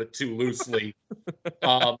Tears a little bit too loosely,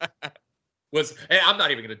 I'm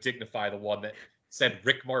not even going to dignify the one that said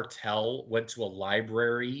Rick Martel went to a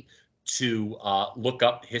library to look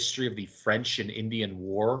up history of the French and Indian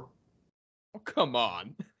War. Oh, come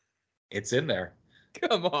on. It's in there.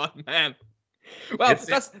 Come on, man. Well,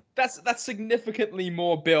 that's significantly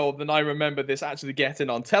more build than I remember this actually getting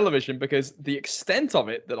on television, because the extent of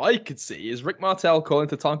it that I could see is Rick Martel calling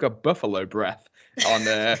Tatanka Buffalo Breath on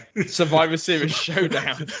Survivor Series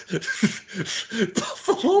Showdown.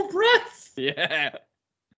 Buffalo Breath? Yeah.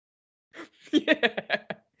 Yeah.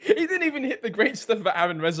 He didn't even hit the great stuff about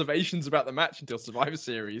having reservations about the match until Survivor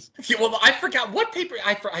Series. Yeah, well, I forgot what paper.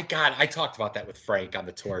 I talked about that with Frank on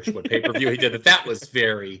the Torch. What pay-per-view he did. That was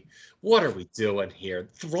very. What are we doing here?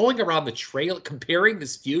 Throwing around the trail, comparing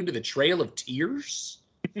this feud to the Trail of Tears.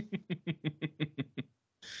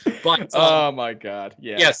 But oh my God,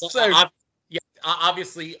 yeah. Yes,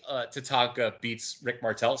 obviously, Tatanka beats Rick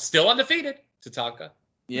Martel, still undefeated. Tatanka.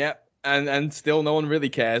 Yeah. And still no one really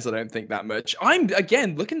cares, I don't think, that much. I'm,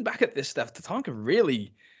 again, looking back at this stuff, Tatanka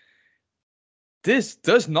really... This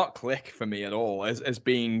does not click for me at all as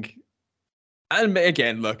being... And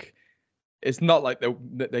again, look, it's not like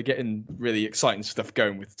they're getting really exciting stuff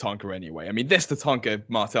going with Tatanka anyway. I mean, this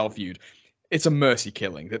Tatanka-Martel feud, it's a mercy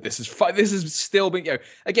killing that this is still been...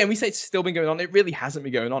 again, we say it's still been going on. It really hasn't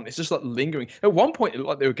been going on. It's just like lingering. At one point, it looked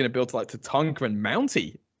like they were going to build to like Tatanka and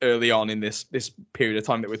Mountie early on in this period of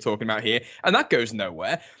time that we're talking about here, and that goes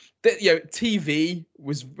nowhere. TV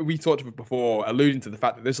we talked about before, alluding to the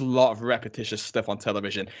fact that there's a lot of repetitious stuff on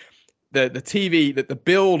television. The TV, that the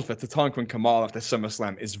build for Tatanka and Kamala after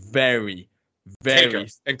SummerSlam is very, very Taker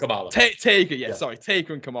and Kamala.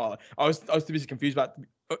 Taker and Kamala. I was too busy confused about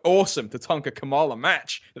awesome Tatanka Kamala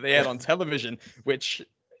match that they had on television, which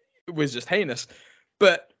was just heinous.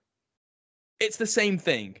 But it's the same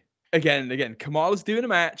thing. Again, Kamala's doing a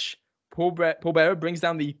match. Paul Bearer brings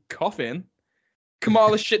down the coffin.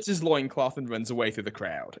 Kamala shits his loincloth and runs away through the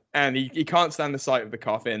crowd. And he can't stand the sight of the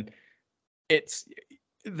coffin. It's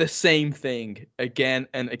the same thing again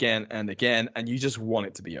and again and again, and you just want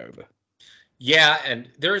it to be over. Yeah, and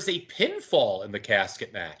there is a pinfall in the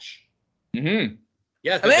casket match. Mm-hmm.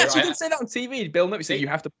 Yeah, and they actually didn't say that on TV. Bill Nutt said you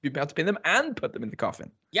have to pin them and put them in the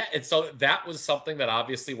coffin. Yeah, and so that was something that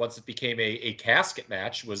obviously once it became a casket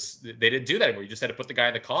match, they didn't do that anymore. You just had to put the guy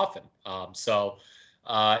in the coffin.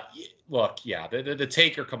 Look, yeah, the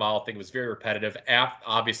Taker Kamala thing was very repetitive.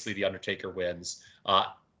 Obviously, the Undertaker wins.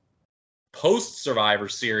 Post Survivor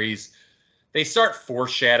Series, they start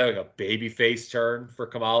foreshadowing a babyface turn for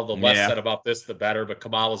Kamala. The less said about this, the better. But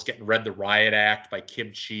Kamala's getting read the Riot Act by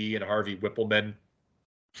Kim Chi and Harvey Whippleman.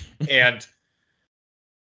 And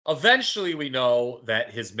eventually we know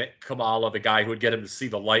that his Kamala, the guy who would get him to see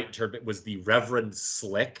the light turn, was the Reverend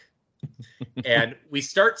Slick. And we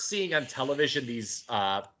start seeing on television these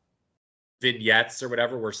vignettes or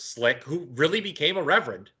whatever where Slick, who really became a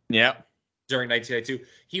reverend during 1992,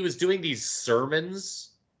 he was doing these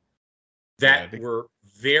sermons that were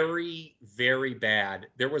very, very bad.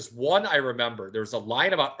 There was one I remember. There was a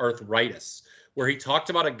line about arthritis where he talked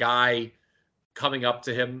about a guy coming up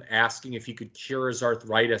to him asking if he could cure his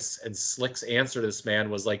arthritis, and Slick's answer to this man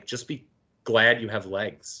was like, just be glad you have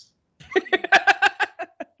legs.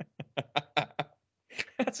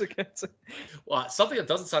 Well, something that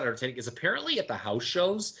doesn't sound entertaining is apparently at the house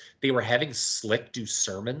shows they were having Slick do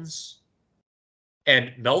sermons,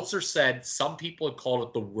 and Meltzer said some people had called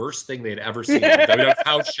it the worst thing they'd ever seen on a WWF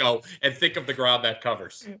house show, and think of the ground that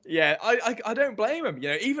covers. Yeah, I don't blame him.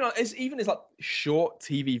 Even as like short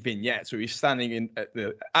TV vignettes where he's standing at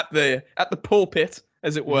the pulpit,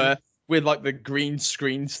 as it were, with like the green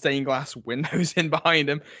screen stained glass windows in behind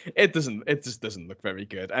him. It just doesn't look very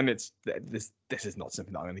good, and this is not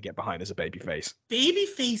something that I'm going to get behind as a babyface.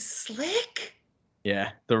 Babyface Slick.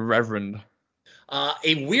 Yeah, the Reverend.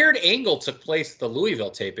 A weird angle took place at the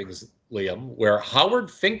Louisville tapings, Liam, where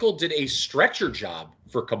Howard Finkel did a stretcher job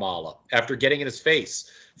for Kamala after getting in his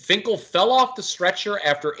face. Finkel fell off the stretcher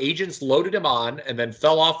after agents loaded him on and then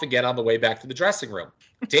fell off again on the way back to the dressing room.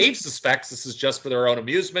 Dave suspects this is just for their own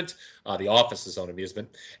amusement, the office's own amusement,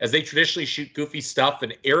 as they traditionally shoot goofy stuff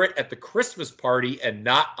and air it at the Christmas party and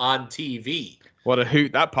not on TV. What a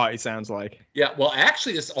hoot that party sounds like. Yeah, well,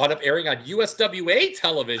 actually, this wound up airing on USWA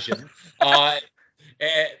television.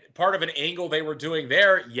 Part of an angle they were doing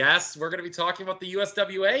there. Yes, we're going to be talking about the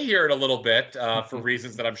USWA here in a little bit for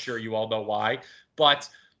reasons that I'm sure you all know why. But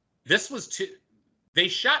this was they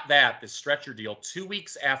shot this stretcher deal 2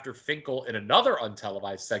 weeks after Finkel in another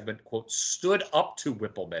untelevised segment, quote, stood up to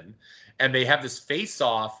Whippleman. And they have this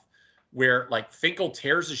face-off where like Finkel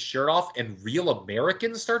tears his shirt off and Real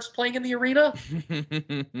American starts playing in the arena.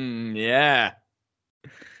 Yeah.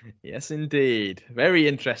 Yes, indeed. Very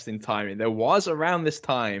interesting timing. There was around this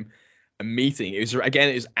time a meeting. It was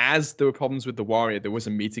as there were problems with the Warrior, there was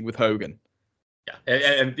a meeting with Hogan Yeah,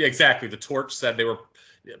 and exactly. The Torch said they were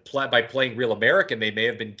by playing Real American, they may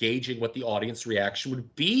have been gauging what the audience reaction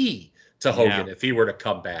would be to Hogan if he were to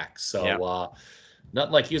come back. So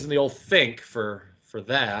not like using the old think for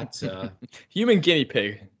that. Human guinea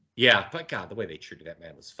pig. Yeah, but God, the way they treated that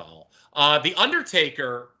man was foul. The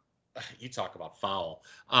Undertaker, you talk about foul.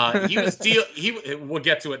 He was we'll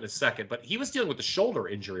get to it in a second, but he was dealing with the shoulder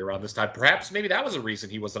injury around this time. Perhaps maybe that was a reason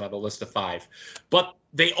he wasn't on the list of 5. But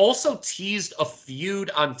they also teased a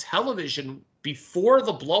feud on television before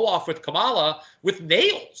the blow-off with Kamala with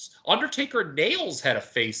Nailz. Undertaker and Nailz had a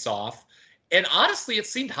face-off, and honestly, it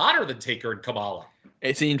seemed hotter than Taker and Kamala.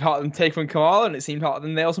 It seemed hotter than Taker and Kamala, and it seemed hotter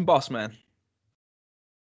than Nailz and Bossman.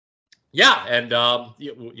 Yeah, and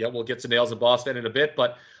we'll get to Nailz and Bossman in a bit,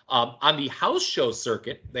 but on the house show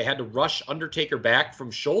circuit, they had to rush Undertaker back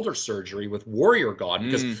from shoulder surgery with Warrior gone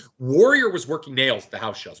because Warrior was working Nailz at the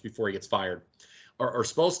house shows before he gets fired, or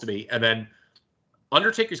supposed to be, and then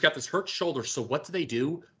Undertaker's got this hurt shoulder, so what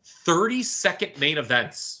do? 30-second main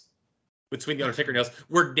events between the Undertaker and Nailz,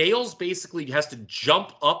 where Nailz basically has to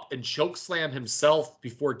jump up and chokeslam himself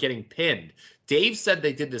before getting pinned. Dave said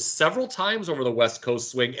they did this several times over the West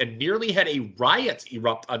Coast swing and nearly had a riot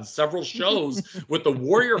erupt on several shows with the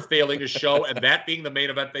Warrior failing to show and that being the main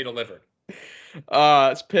event they delivered.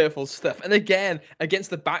 It's pitiful stuff. And again, against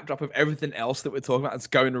the backdrop of everything else that we're talking about that's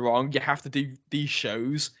going wrong, you have to do these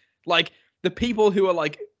shows. Like, the people who are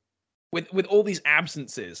like, with all these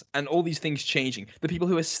absences and all these things changing, the people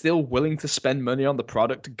who are still willing to spend money on the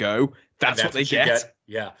product that's what they get.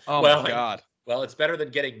 Yeah. Oh, my God. Well, it's better than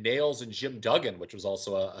getting Nailz and Jim Duggan, which was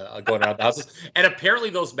also a going around the houses. And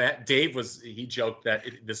apparently Dave he joked that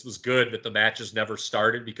this was good that the matches never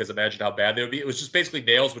started because imagine how bad they would be. It was just basically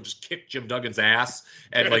Nailz would just kick Jim Duggan's ass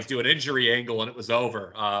and like do an injury angle and it was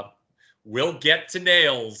over. We'll get to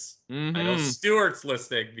Nailz. I know Stuart's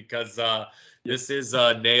listening because this is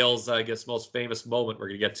Nailz, I guess, most famous moment we're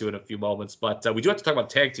going to get to in a few moments. But we do have to talk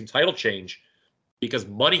about tag team title change because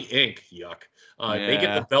Money Inc., yuck. They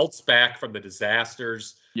get the belts back from the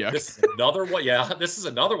Disasters. Yuck. This is another one. Yeah, this is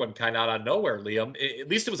another one kind of out of nowhere, Liam. At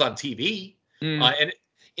least it was on TV.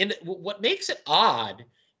 And what makes it odd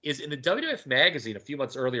is in the WWF magazine a few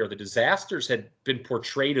months earlier, the Disasters had been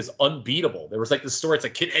portrayed as unbeatable. There was like this story, it's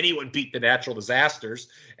like, can anyone beat the Natural Disasters?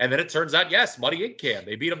 And then it turns out, yes, Money Inc. can.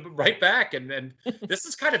 They beat them right back. And this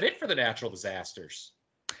is kind of it for the Natural Disasters.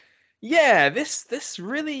 Yeah, this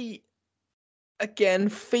really, again,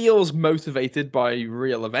 feels motivated by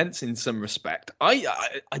real events in some respect. I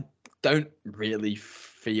don't really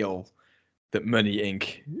feel that Money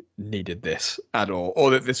Inc. needed this at all,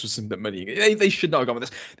 or that this was something that Money Inc. They should not have gone with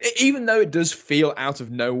this. Even though it does feel out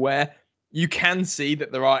of nowhere, you can see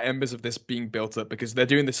that there are embers of this being built up because they're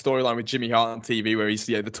doing this storyline with Jimmy Hart on TV where he's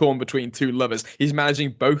the torn between two lovers. He's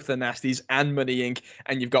managing both the Nasties and Money Inc.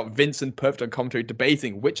 And you've got Vince and Perfect on commentary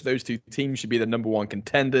debating which of those two teams should be the number one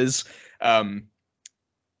contenders.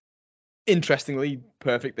 Interestingly,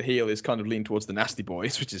 Perfect, the heel, is kind of leaning towards the Nasty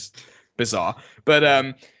Boys, which is bizarre.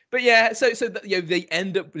 But yeah, so they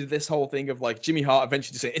end up with this whole thing of like Jimmy Hart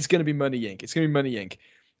eventually saying it's going to be Money Inc. It's going to be Money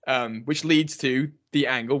Inc. Which leads to the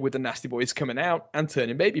angle with the Nasty Boys coming out and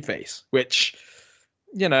turning babyface, which,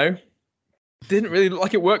 didn't really look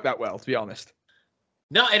like it worked that well, to be honest.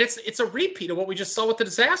 No, and it's a repeat of what we just saw with the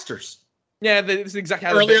Disasters. Yeah, it's exactly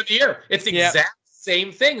how earlier in the year. It's the exact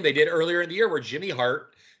same thing they did earlier in the year where Jimmy Hart,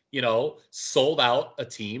 sold out a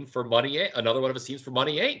team for Money Inc., another one of his teams for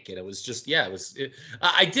Money Inc. And it was just,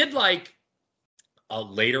 I did like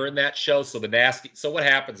later in that show. So what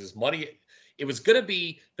happens is it was going to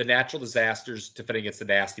be the Natural Disasters defending against the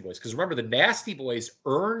Nasty Boys. Because remember, the Nasty Boys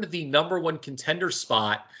earned the number one contender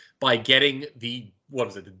spot by getting the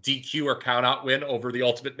DQ or count out win over the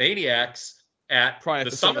Ultimate Maniacs at prior the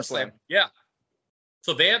to SummerSlam. Yeah.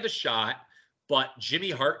 So they had the shot. But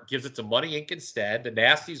Jimmy Hart gives it to Money Inc. instead. The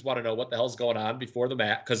Nasties want to know what the hell's going on before the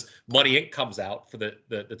match because Money Inc. comes out for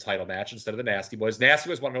the title match instead of the Nasty Boys. Nasty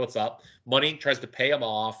Boys want to know what's up. Money Inc. tries to pay them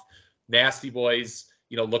off. Nasty Boys,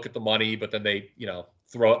 look at the money, but then they,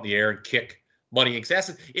 throw it in the air and kick Money Inc.'s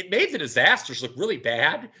ass. It made the Disasters look really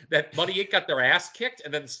bad that Money Inc. got their ass kicked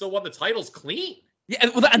and then still won the titles clean. Yeah,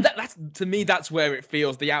 and that's to me, that's where it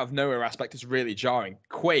feels the out of nowhere aspect is really jarring.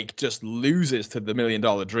 Quake just loses to the $1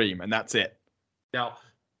 Million Dream, and that's it. Now,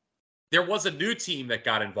 there was a new team that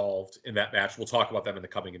got involved in that match. We'll talk about them in the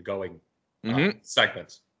coming and going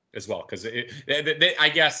segments as well, because I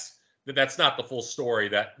guess that's not the full story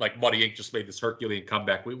that like Money Inc. just made this Herculean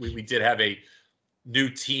comeback. We did have a new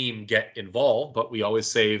team get involved, but we always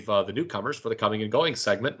save the newcomers for the coming and going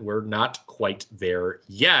segment. We're not quite there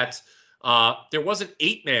yet. There was an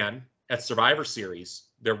 8-man at Survivor Series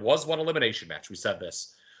there was one elimination match. We said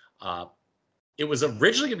this. It was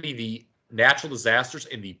originally going to be the Natural Disasters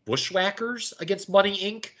and the Bushwhackers against Money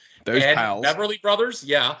Inc. Those and pals. Beverly Brothers.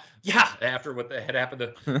 Yeah. After what had happened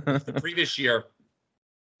the previous year.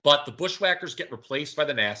 But the Bushwhackers get replaced by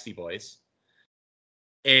the Nasty Boys.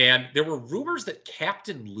 And there were rumors that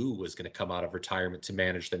Captain Lou was going to come out of retirement to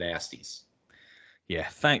manage the Nasties. Yeah,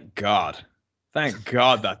 thank God. Thank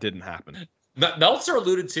God that didn't happen. Meltzer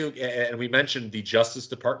alluded to, and we mentioned the Justice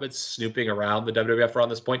Department snooping around the WWF around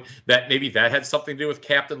this point, that maybe that had something to do with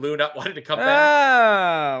Captain Lou not wanting to come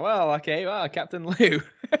back. Well, okay. Well, Captain Lou.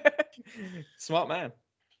 Smart man.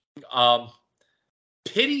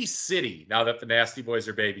 Pity City, now that the Nasty Boys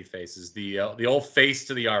are baby faces, the old face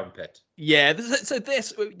to the armpit. Yeah,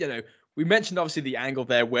 we mentioned obviously the angle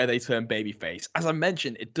there where they turn babyface. As I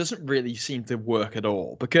mentioned, it doesn't really seem to work at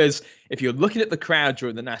all, because if you're looking at the crowd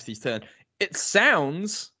during the Nasties turn, it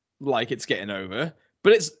sounds like it's getting over,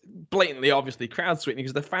 but it's blatantly, obviously, crowd sweetening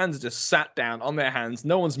because the fans are just sat down on their hands.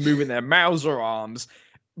 No one's moving their mouths or arms,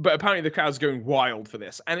 but apparently the crowd's going wild for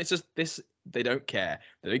this. And it's just this, they don't care.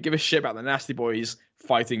 They don't give a shit about the Nasty Boys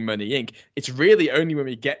fighting Money Inc. It's really only when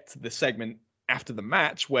we get to the segment after the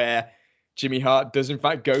match where Jimmy Hart does in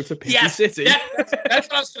fact go to Pity City. That's what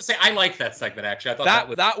I was going to say. I like that segment, actually. I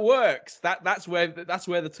thought that works. That's where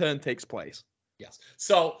the turn takes place. Yes.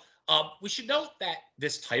 So we should note that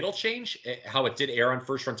this title change, how it did air on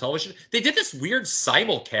First Run Television, they did this weird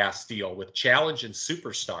simulcast deal with Challenge and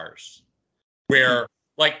Superstars, where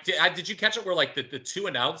did you catch it? Where the two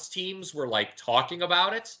announced teams were talking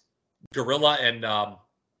about it, Gorilla and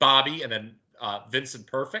Bobby, and then Vince and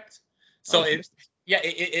Perfect. So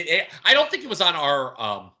I don't think it was on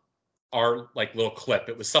our little clip.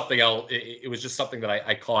 It was something else. It was just something that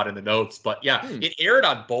I caught in the notes. But it aired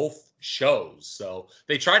on both shows. So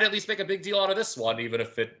they tried to at least make a big deal out of this one, even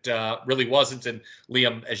if it really wasn't. And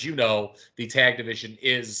Liam, as you know, the tag division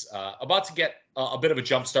is about to get a bit of a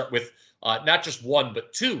jump start with not just one,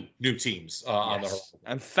 but two new teams on the horizon.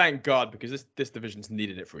 And thank God, because this division's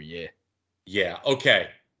needed it for a year. Yeah. Okay.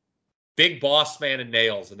 Big Boss Man and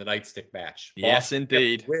Nailz in the Nightstick match. Yes,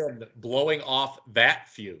 indeed. Win, blowing off that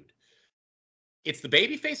feud. It's the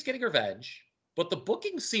babyface getting revenge, but the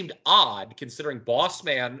booking seemed odd considering Boss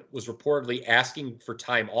Man was reportedly asking for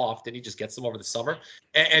time off. Didn't he just get some over the summer?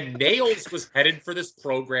 And Nailz was headed for this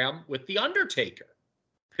program with The Undertaker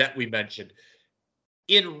that we mentioned.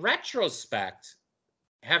 In retrospect,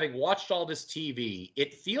 having watched all this TV,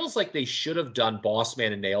 it feels like they should have done Boss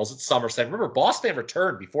Man and Nailz at SummerSlam. Remember, Boss Man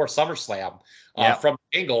returned before SummerSlam from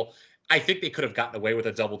Angle. I think they could have gotten away with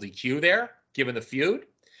a double DQ there, given the feud.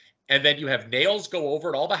 And then you have Nailz go over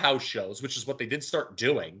at all the house shows, which is what they did start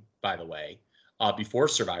doing, by the way, before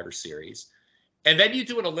Survivor Series. And then you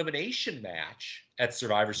do an elimination match at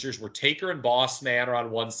Survivor Series where Taker and Boss Man are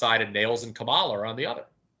on one side and Nailz and Kamala are on the other.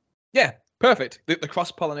 Yeah, perfect. The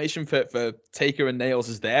cross-pollination for Taker and Nailz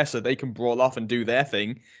is there, so they can brawl off and do their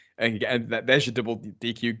thing. And there's your double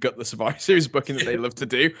DQ gutless Survivor Series booking that they love to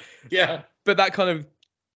do. Yeah. But that kind of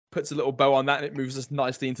puts a little bow on that, and it moves us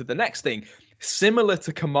nicely into the next thing. Similar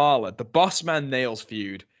to Kamala, the Boss Man Nailz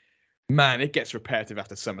feud, man, it gets repetitive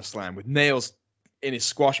after SummerSlam, with Nailz in his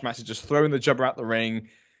squash matches just throwing the jobber out the ring,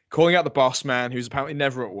 calling out the Boss Man, who's apparently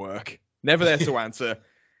never at work, never there to answer.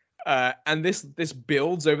 And this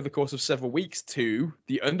builds over the course of several weeks to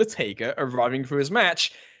The Undertaker arriving for his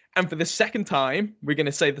match. And for the second time, we're going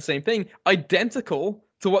to say the same thing, identical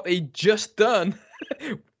to what they just done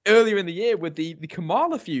earlier in the year with the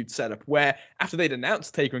Kamala feud setup, where after they'd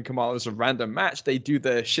announced Taker and Kamala as a random match, they do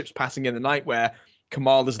the ships passing in the night where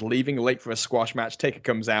Kamala's leaving late for a squash match. Taker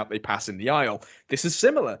comes out, they pass in the aisle. This is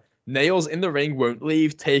similar. Nailz in the ring, won't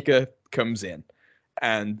leave. Taker comes in.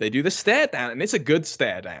 And they do the stare down, and it's a good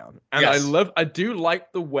stare down. And yes. I do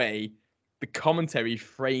like the way the commentary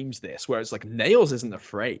frames this, where it's like Nailz isn't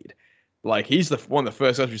afraid. Like, he's one of the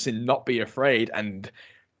first guys we've seen not be afraid, and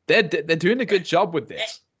they're doing a good job with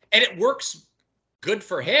this. And it works good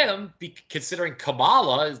for him, considering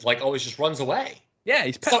Kamala is always just runs away. Yeah,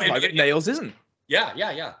 he's petrified, but Nailz isn't.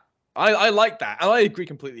 Yeah. I like that, and I agree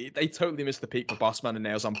completely. They totally missed the peak for Boss Man and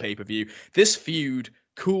Nailz on pay-per-view. This feud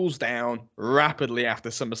cools down rapidly after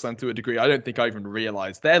SummerSlam to a degree I don't think I even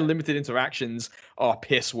realized. Their limited interactions are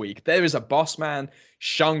piss weak. There is a Boss Man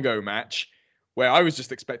Shango match where I was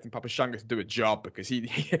just expecting Papa Shango to do a job because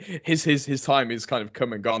his time is kind of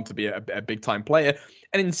come and gone to be a big time player,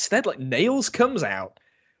 and instead Nailz comes out,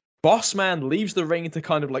 Boss Man leaves the ring to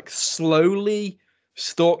kind of slowly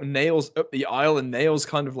stalk Nailz up the aisle, and Nailz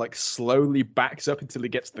kind of slowly backs up until he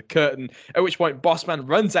gets to the curtain, at which point Boss Man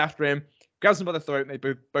runs after him, grabs him by the throat, and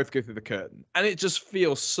they both go through the curtain. And it just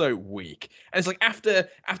feels so weak. And it's like after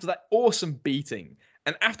that awesome beating,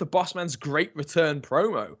 and after Bossman's great return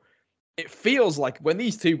promo, it feels like when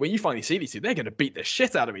you finally see these two, they're going to beat the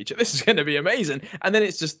shit out of each other. This is going to be amazing. And then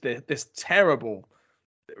it's just this terrible,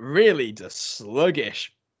 really just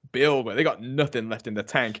sluggish build where they got nothing left in the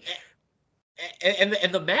tank.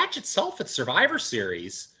 And the match itself at Survivor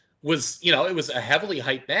Series was, it was a heavily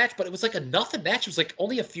hyped match, but it was like a nothing match. It was like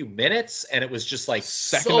only a few minutes, and it was just like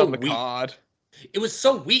second so on the weak. card. It was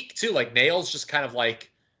so weak too. Like Nailz just kind of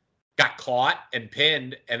like got caught and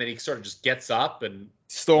pinned, and then he sort of just gets up and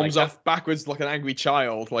storms off backwards like an angry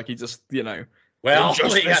child. Like he just, well,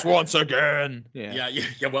 justice once again. Yeah.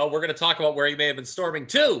 Well, we're going to talk about where he may have been storming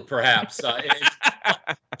too, perhaps.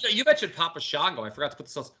 You mentioned Papa Shango. I forgot to put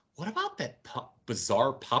this on. What about that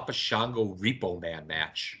bizarre Papa Shango Repo Man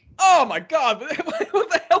match? Oh my God! What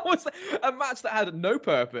the hell was that? A match that had no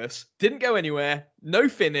purpose, didn't go anywhere, no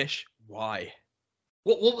finish. Why?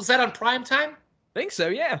 What was that on Prime Time? I think so.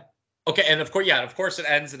 Yeah. Okay, and of course, it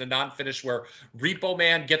ends in a non-finish where Repo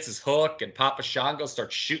Man gets his hook and Papa Shango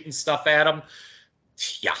starts shooting stuff at him.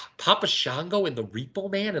 Yeah, Papa Shango and the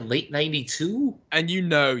Repo Man in late '92. And you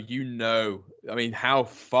know. I mean, how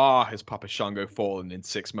far has Papa Shango fallen in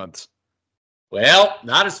 6 months? Well,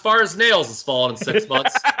 not as far as Nailz has fallen in 6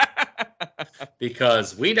 months.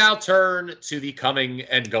 Because we now turn to the coming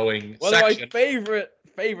and going One section. of my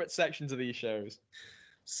favorite sections of these shows.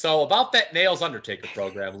 So about that Nailz Undertaker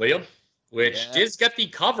program, Liam, which did get the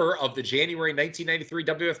cover of the January 1993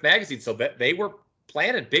 WWF magazine, so that they were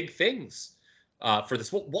planning big things for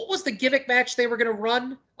this. What was the gimmick match they were going to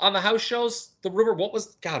run on the house shows? The rumor, what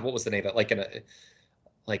was the name of it?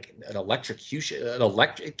 Like an electrocution,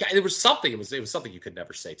 there was something. It was something you could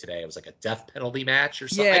never say today. It was like a death penalty match or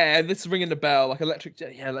something. Yeah, this is ringing the bell, like electric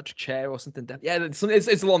chair or something. Yeah,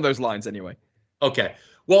 it's along those lines anyway. Okay,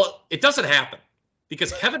 well, it doesn't happen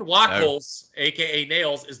because Kevin Wackles, aka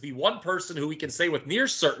Nailz, is the one person who we can say with near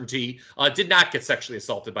certainty did not get sexually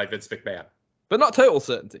assaulted by Vince McMahon. But not total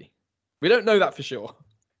certainty. We don't know that for sure.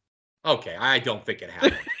 Okay, I don't think it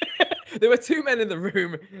happened. There were two men in the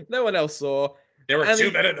room. No one else saw. There were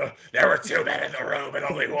two men in the room, and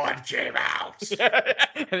only one came out.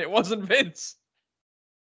 And it wasn't Vince.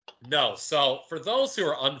 No. So for those who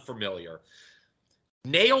are unfamiliar,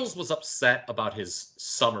 Nailz was upset about his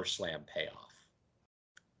SummerSlam payoff,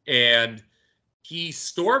 and he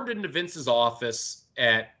stormed into Vince's office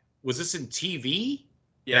was this in TV?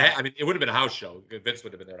 Yeah. I mean, it would have been a house show. Vince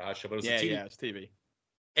would have been there at a house show, but it was a TV. Yeah, it's TV.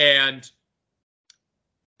 And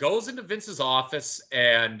goes into Vince's office,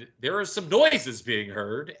 and there are some noises being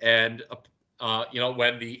heard. And,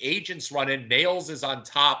 when the agents run in, Nailz is on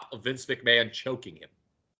top of Vince McMahon choking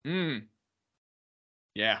him.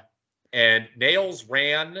 Yeah. And Nailz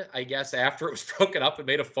ran, I guess, after it was broken up and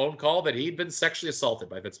made a phone call that he'd been sexually assaulted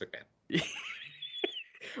by Vince McMahon.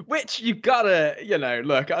 Which you gotta,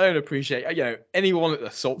 look, I don't appreciate, anyone that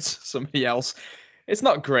assaults somebody else. It's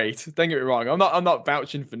not great. Don't get me wrong. I'm not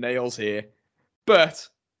vouching for Nailz here, but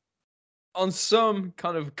on some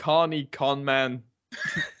kind of carny con man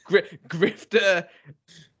grifter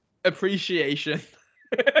appreciation,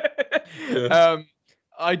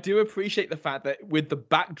 I do appreciate the fact that with the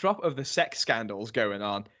backdrop of the sex scandals going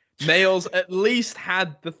on, Nailz at least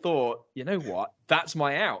had the thought, you know what? That's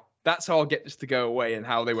my out. That's how I'll get this to go away and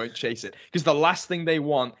how they won't chase it. Because the last thing they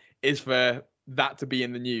want is for that to be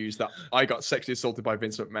in the news that I got sexually assaulted by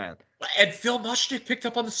Vince McMahon. And Phil Mushnick picked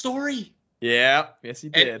up on the story. Yeah, yes, he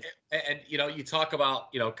did. And you talk about,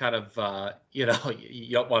 you don't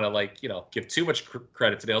want to give too much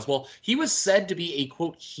credit to Nailz. Well, he was said to be a,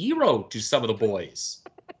 quote, hero to some of the boys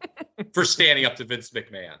for standing up to Vince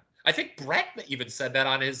McMahon. I think Bret even said that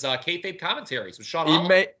on his kayfabe commentaries with Sean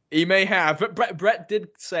Oliver. He may have, but Bret did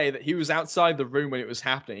say that he was outside the room when it was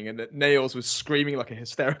happening, and that Nailz was screaming like a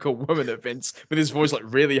hysterical woman at Vince with his voice like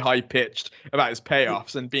really high pitched about his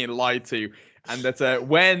payoffs and being lied to, and that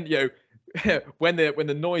when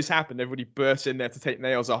the noise happened, everybody burst in there to take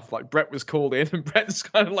Nailz off. Like Bret was called in, and Bret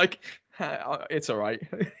just kind of like, it's all right.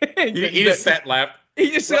 he just sat and laughed.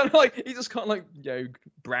 He just kind of like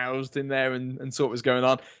browsed in there and saw what was going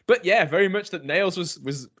on. But yeah, very much that Nailz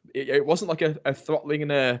was it wasn't like a throttling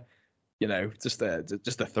and a just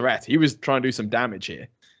a threat. He was trying to do some damage here.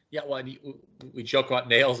 Yeah, well, and we joke about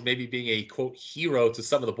Nailz maybe being a, quote, hero to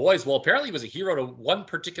some of the boys. Well, apparently he was a hero to one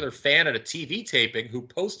particular fan at a TV taping who,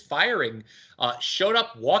 post-firing, showed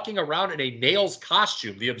up walking around in a Nailz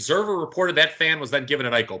costume. The Observer reported that fan was then given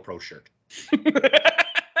an Ico Pro shirt.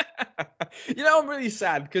 now I'm really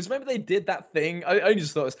sad because remember they did that thing. I only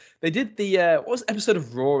just thought this. They did the what was the episode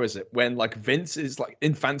of Raw? Is it when like Vince is like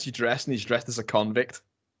in fancy dress and he's dressed as a convict?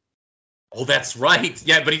 Oh, that's right.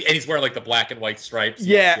 Yeah, but he's wearing like the black and white stripes.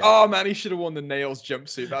 Yeah. Oh man, he should have worn the Nailz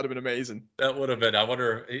jumpsuit. That'd have been amazing. That would have been. I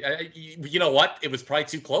wonder. You know what? It was probably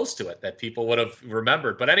too close to it that people would have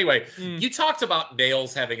remembered. But anyway, you talked about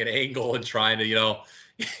Nailz having an angle and trying to,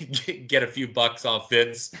 get a few bucks off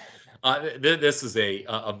Vince. This is a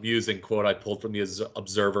amusing quote I pulled from the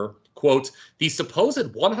Observer. Quote, the supposed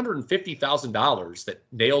 $150,000 that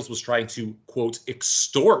Nailz was trying to, quote,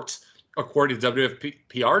 extort, according to the WWF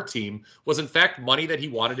PR team, was in fact money that he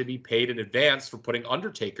wanted to be paid in advance for putting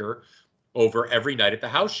Undertaker over every night at the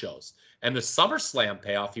house shows. And the SummerSlam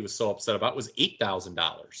payoff he was so upset about was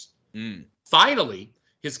 $8,000. Finally,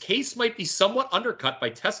 his case might be somewhat undercut by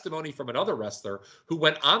testimony from another wrestler who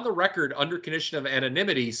went on the record under condition of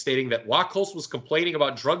anonymity, stating that Wackholz was complaining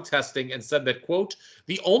about drug testing and said that, quote,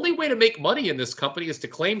 the only way to make money in this company is to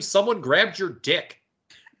claim someone grabbed your dick.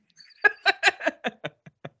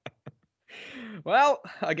 Well,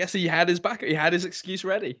 I guess he had his back. He had his excuse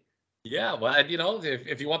ready. Yeah, well, and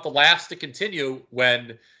if you want the laughs to continue,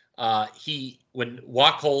 when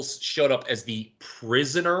Wackholz showed up as the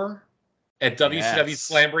prisoner at WCW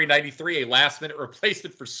Slamboree '93, a last-minute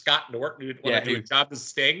replacement for Scott Norton, who wanted to do a job as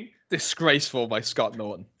Sting. Disgraceful by Scott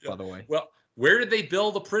Norton, by the way. Well, where did they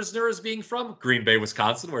bill the prisoner as being from? Green Bay,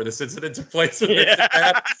 Wisconsin, where this incident took place.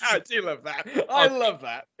 I do love that. I love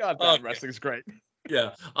that. God damn, wrestling's great.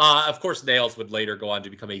 Yeah. Of course, Nailz would later go on to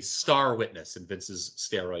become a star witness in Vince's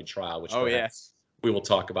steroid trial, which we will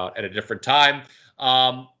talk about at a different time.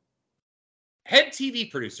 Head TV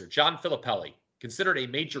producer John Filippelli, considered a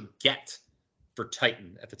major get for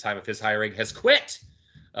Titan at the time of his hiring, has quit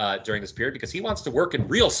during this period because he wants to work in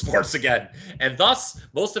real sports again. And thus,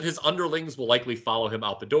 most of his underlings will likely follow him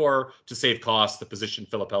out the door. To save costs, the position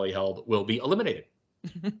Filippelli held will be eliminated.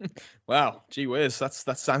 Wow, gee whiz, that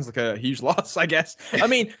sounds like a huge loss, I guess. I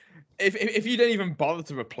mean, if you don't even bother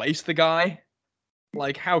to replace the guy,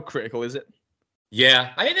 like how critical is it?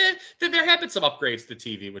 Yeah, there have been some upgrades to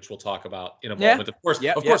TV, which we'll talk about in a moment. Of course,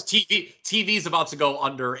 TV's about to go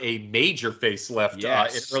under a major facelift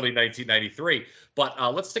in early 1993.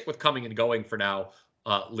 But let's stick with coming and going for now,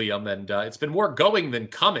 Liam. And it's been more going than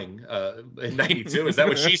coming in '92. Is that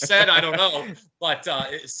what she said? I don't know. But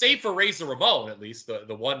save for Razor Ramon, at least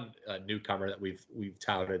the one newcomer that we've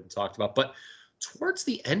touted and talked about. But towards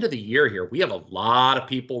the end of the year here, we have a lot of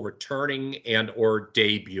people returning and or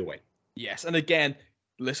debuting. Yes, and again,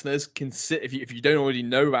 listeners, consider if you don't already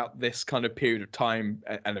know about this kind of period of time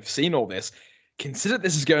and have seen all this, consider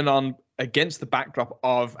this is going on against the backdrop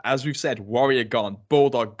of, as we've said, Warrior gone,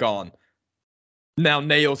 Bulldog gone. Now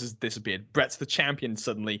Nailz has disappeared. Bret's the champion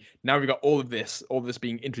suddenly. Now we've got all of this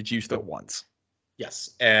being introduced at once. Yes,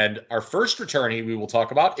 and our first returnee we will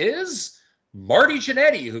talk about is Marty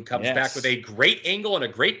Jannetty, who comes back with a great angle and a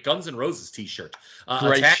great Guns N' Roses t-shirt.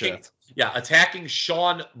 Attacking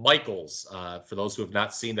Shawn Michaels. For those who have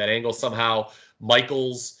not seen that angle, somehow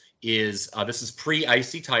Michaels is, this is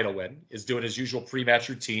pre-IC title win, is doing his usual pre-match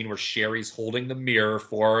routine where Sherry's holding the mirror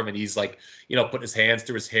for him and he's like, putting his hands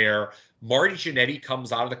through his hair. Marty Jannetty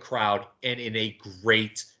comes out of the crowd and in a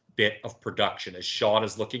great bit of production as Shawn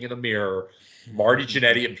is looking in the mirror, Marty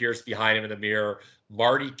Jannetty appears behind him in the mirror.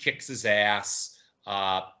 Marty kicks his ass.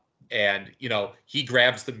 And, he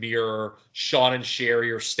grabs the mirror. Shawn and Sherry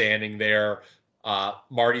are standing there.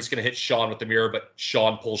 Marty's going to hit Shawn with the mirror, but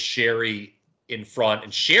Shawn pulls Sherry in front.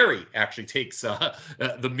 And Sherry actually takes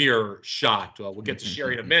the mirror shot. We'll get to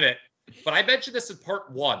Sherry in a minute. But I mentioned this in part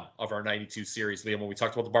 1 of our 92 series, Liam, when we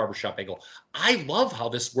talked about the barbershop angle. I love how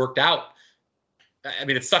this worked out. I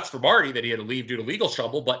mean, it sucks for Marty that he had to leave due to legal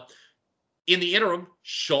trouble. But in the interim,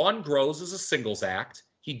 Shawn grows as a singles act.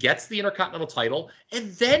 He gets the Intercontinental title,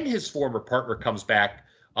 and then his former partner comes back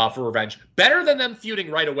for revenge. Better than them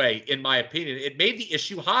feuding right away, in my opinion. It made the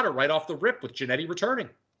issue hotter right off the rip with Jannetty returning.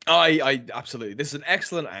 I absolutely. This is an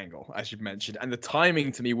excellent angle, as you've mentioned, and the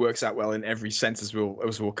timing to me works out well in every sense, as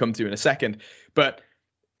we'll come to in a second. But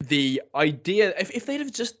the idea, if they'd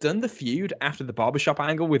have just done the feud after the barbershop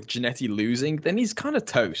angle with Jannetty losing, then he's kind of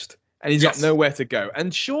toast, and he's got nowhere to go.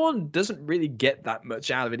 And Shawn doesn't really get that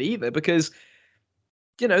much out of it either, because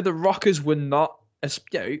the Rockers were not,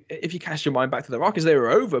 if you cast your mind back to the Rockers, they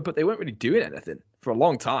were over, but they weren't really doing anything for a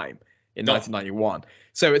long time in 1991.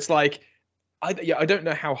 So it's like, I don't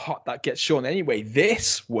know how hot that gets Shawn anyway.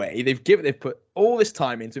 This way, they've put all this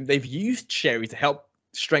time into him. They've used Sherry to help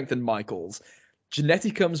strengthen Michaels.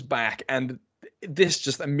 Jannetty comes back, and this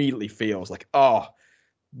just immediately feels like, oh,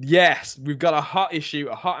 yes, we've got a hot issue,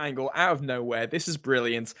 a hot angle out of nowhere. This is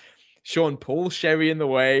brilliant. Sean pulls Sherry in the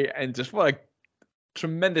way, and just what a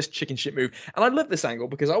tremendous chicken shit move. And I love this angle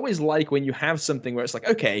because I always like when you have something where it's like,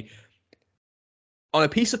 okay, on a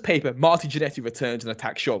piece of paper, Marty Jannetty returns and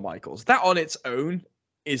attacks Shawn Michaels. That on its own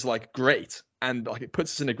is like great, and like it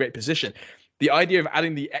puts us in a great position. The idea of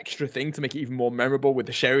adding the extra thing to make it even more memorable with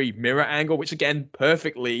the Sherry mirror angle, which again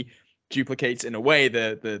perfectly duplicates in a way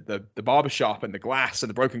the barbershop and the glass and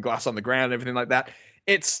the broken glass on the ground and everything like that.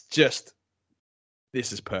 It's just,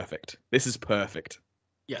 this is perfect. This is perfect.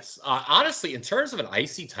 Yes. Honestly, in terms of an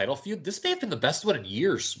IC title feud, this may have been the best one in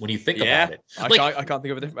years when you think about it. Like, I can't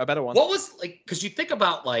think of a better one. What was, like, because you think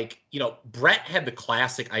about, like, you know, Bret had the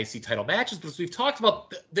classic IC title matches, but as we've talked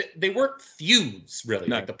about, they weren't feuds, really.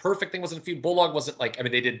 No. Like, the Perfect thing wasn't a feud. Bulldog wasn't, like, I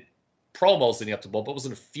mean, they did promos leading up to Bull, but it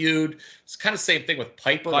wasn't a feud. It's kind of same thing with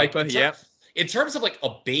Piper. In terms of, like, a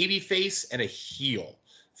babyface and a heel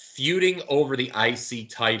feuding over the IC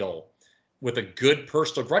title with a good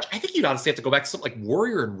personal grudge, I think you'd honestly have to go back to something like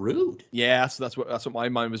Warrior and Rude. Yeah, so that's what my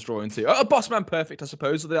mind was drawing to. A Bossman Perfect, I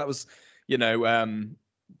suppose. That was, you know,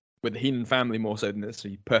 with the Heenan family more so than this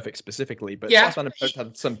Perfect specifically. But yeah, Bossman Perfect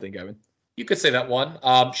had something going. You could say that one.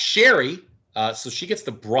 Sherry, so she gets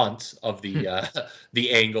the brunt of the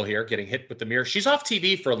the angle here, getting hit with the mirror. She's off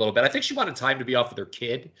TV for a little bit. I think she wanted time to be off with her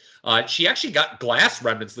kid. She actually got glass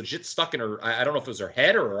remnants legit stuck in her, I don't know if it was her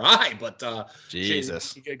head or her eye, but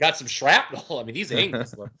Jesus. She got some shrapnel. I mean, these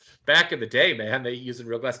angles were back in the day, man. They using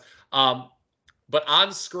real glass. But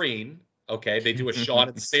on screen, okay, they do a Shawn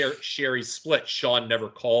and Sherry split. Shawn never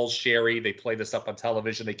calls Sherry. They play this up on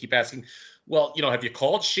television. They keep asking, well, you know, have you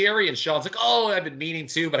called Sherry? And Shawn's like, oh, I've been meaning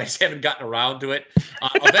to, but I just haven't gotten around to it.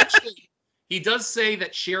 Eventually, he does say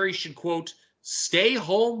that Sherry should, quote, stay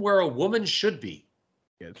home where a woman should be.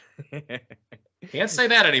 Good. Can't say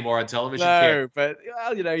that anymore on television. No, but,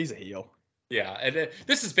 well, you know, he's a heel. Yeah, and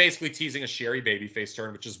this is basically teasing a Sherry babyface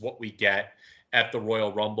turn, which is what we get at the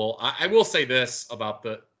Royal Rumble. I will say this about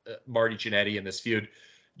the Marty Jannetty in this feud.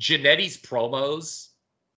 Jannetty's promos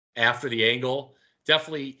after the angle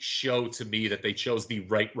definitely show to me that they chose the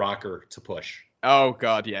right rocker to push. Oh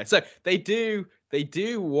God, yeah. So they do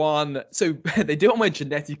one. So they do one where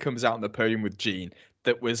Jannetty comes out on the podium with Gene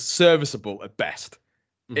that was serviceable at best.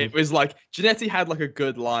 Mm-hmm. It was like Jannetty had like a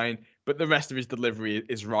good line, but the rest of his delivery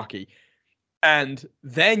is rocky. And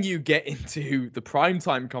then you get into the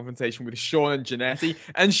primetime confrontation with Shawn and Jannetty,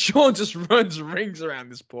 and Shawn just runs rings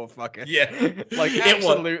around this poor fucker. Yeah, like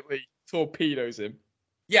absolutely torpedoes him.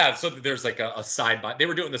 Yeah, so there's like a side by. They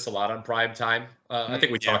were doing this a lot on prime time. I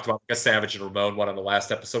think we talked about like a Savage and Ramon one on the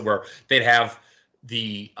last episode where they'd have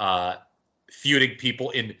the feuding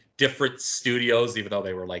people in different studios, even though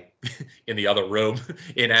they were like in the other room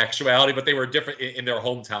in actuality, but they were different in their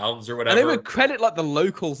hometowns or whatever. And they would credit like the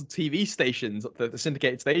local TV stations, the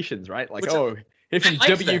syndicated stations, right? Like, here from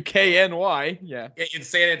WKNY. Yeah. In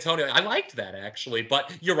San Antonio. I liked that actually,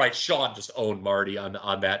 but you're right. Shawn just owned Marty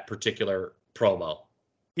on that particular promo.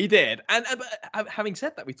 He did. And having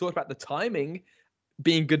said that, we talked about the timing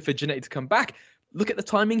being good for Jannetty to come back. Look at the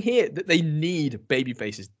timing here. That they need baby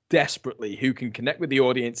faces desperately who can connect with the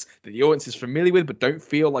audience, that the audience is familiar with, but don't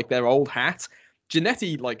feel like they're old hat.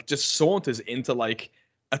 Jannetty like just saunters into like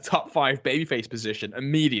a top 5 babyface position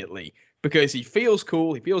immediately because he feels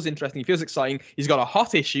cool, he feels interesting, he feels exciting. He's got a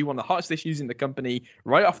hot issue, one of the hottest issues in the company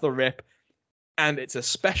right off the rip. And it's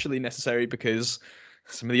especially necessary because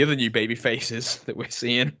some of the other new baby faces that we're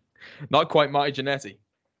seeing, not quite Marty Jannetty.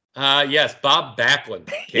 Yes, Bob Backlund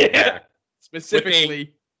came back.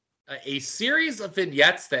 Specifically. A series of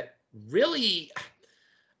vignettes that really,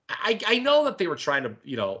 I know that they were trying to,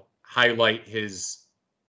 you know, highlight his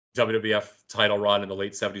WWF title run in the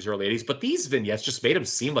late 70s, early 80s, but these vignettes just made him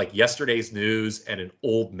seem like yesterday's news and an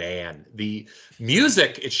old man. The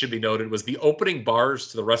music, it should be noted, was the opening bars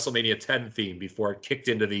to the WrestleMania 10 theme before it kicked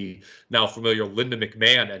into the now familiar Linda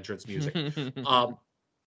McMahon entrance music.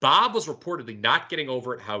 Bob was reportedly not getting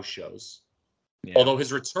over at house shows, although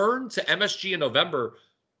his return to MSG in November,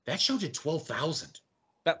 that show did 12,000.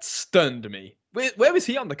 That stunned me. Where was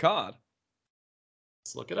he on the card?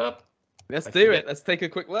 Let's look it up. Let's do it. Let's take a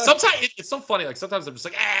quick look. Sometimes it's so funny. Like sometimes I'm just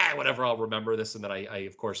like, whatever. I'll remember this, and then I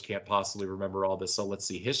of course can't possibly remember all this. So let's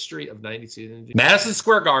see. History of '92. Madison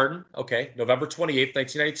Square Garden. Okay, November 28th,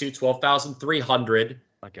 1992. 12,300.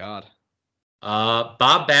 My God.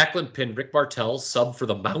 Bob Backlund pinned Rick Martel, sub for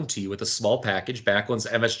the Mountie with a small package. Backlund's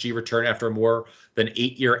MSG return after a more than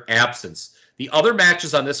 8-year absence. The other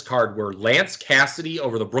matches on this card were Lance Cassidy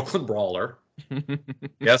over the Brooklyn Brawler.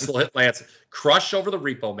 Yes, Lance. Crush over the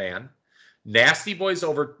Repo Man. Nasty Boys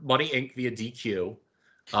over Money Inc. via DQ.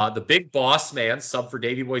 The Big Boss Man, sub for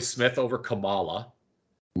Davey Boy Smith over Kamala.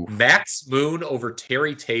 Max Moon over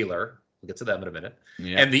Terry Taylor. We'll get to them in a minute.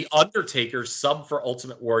 Yeah. And The Undertaker sub for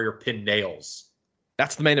Ultimate Warrior pin Nailz.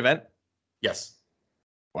 That's the main event? Yes.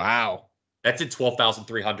 Wow. That did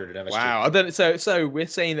 12,300 at MSG. Wow. So we're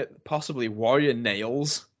saying that possibly Warrior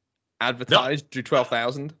Nailz advertised drew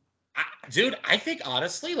 12,000? Dude, I think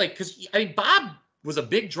honestly, like, because, I mean, Bob was a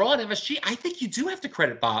big draw in MSG. I think you do have to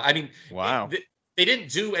credit Bob. I mean, wow. They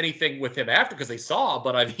didn't do anything with him after because they saw,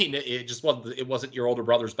 but I mean, it just wasn't. It wasn't your older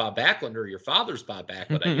brother's Bob Backlund or your father's Bob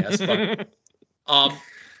Backlund, I guess. But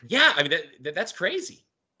yeah, I mean, that's crazy.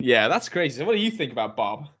 Yeah, that's crazy. So what do you think about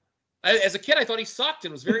Bob? As a kid, I thought he sucked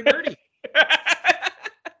and was very nerdy.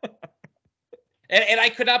 and I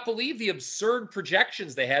could not believe the absurd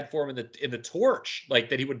projections they had for him in the torch, like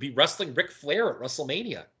that he would be wrestling Ric Flair at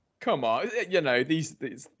WrestleMania. Come on, you know these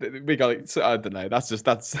we got. I don't know. That's you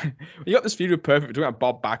got this feud with Perfect. We're talking about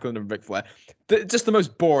Bob Backlund and Ric Flair. Just the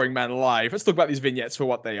most boring man alive. Let's talk about these vignettes for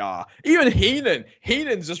what they are. Even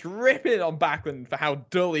Heenan's just ripping on Backlund for how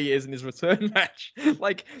dull he is in his return match.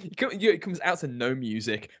 Like it comes out to no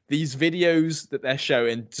music. These videos that they're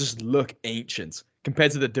showing just look ancient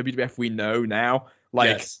compared to the WWF we know now. Like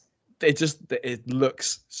yes. It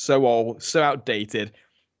looks so old, so outdated.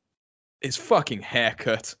 His fucking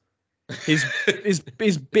haircut. His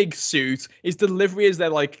big suit, his delivery as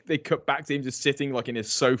they cut back to him just sitting like in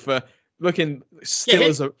his sofa, looking still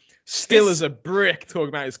as a brick, talking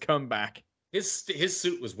about his comeback. His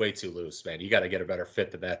suit was way too loose, man. You got to get a better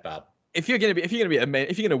fit than that, Bob. If you're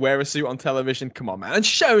gonna wear a suit on television, come on, man. And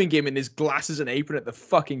showing him in his glasses and apron at the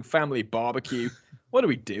fucking family barbecue. What are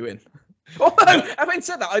we doing? Although, having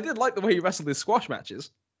said that, I did like the way he wrestled his squash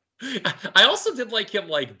matches. I also did like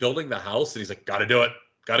him building the house, and he's like, "Gotta do it."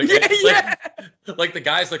 Like the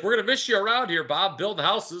guy's like, we're gonna miss you around here, Bob, building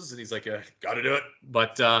houses, and he's like, gotta do it.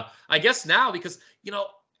 But I guess now, because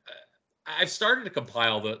I've started to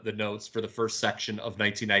compile the notes for the first section of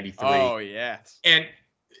 1993. Oh yes, and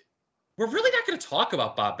we're really not going to talk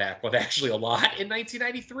about Bob Backlund actually a lot in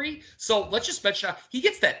 1993. So let's just mention he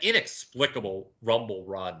gets that inexplicable Rumble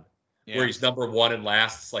run where he's number one and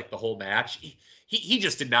lasts like the whole match. He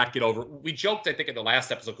just did not get over. We joked, I think, in the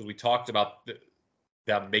last episode because we talked about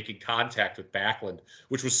them making contact with Backlund,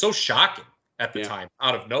 which was so shocking at the time,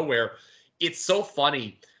 out of nowhere. It's so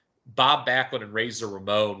funny. Bob Backlund and Razor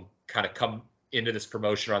Ramon kind of come into this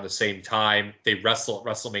promotion around the same time. They wrestle at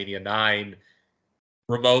WrestleMania 9.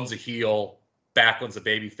 Ramon's a heel, Backlund's a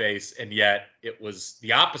babyface, and yet it was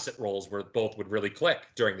the opposite roles where both would really click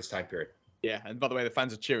during this time period. Yeah, and by the way, the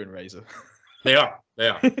fans are cheering Razor. They are.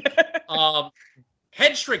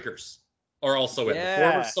 Head Shrinkers are also in. The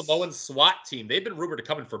former Samoan SWAT team. They've been rumored to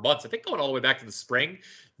come in for months. I think going all the way back to the spring.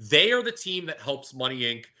 They are the team that helps Money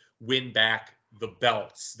Inc. win back the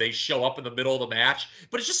belts. They show up in the middle of the match,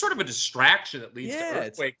 but it's just sort of a distraction that leads to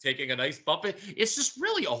Earthquake taking a nice bump. It's just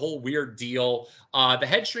really a whole weird deal. The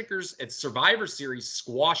Head Shrinkers at Survivor Series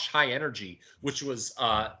squash High Energy, which was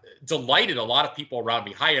delighted a lot of people around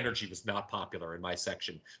me. High Energy was not popular in my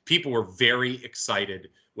section. People were very excited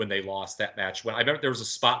when they lost that match. When I remember there was a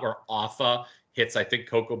spot where Offa hits, I think,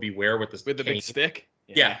 Coco Beware with the big stick.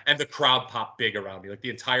 Yeah, and the crowd popped big around me, like the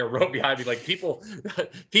entire row behind me. Like people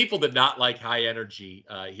did not like High Energy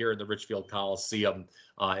here in the Richfield Coliseum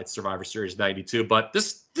at Survivor Series '92. But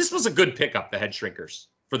this was a good pickup, the Head Shrinkers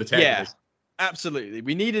for the tag division. Absolutely.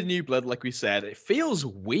 We needed new blood, like we said. It feels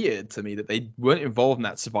weird to me that they weren't involved in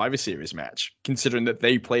that Survivor Series match, considering that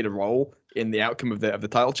they played a role in the outcome of the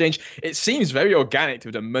title change. It seems very organic to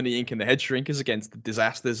have done Money Inc. and the Head Shrinkers against the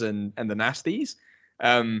Disasters and the Nasties.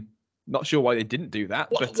 Not sure why they didn't do that,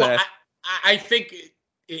 but I think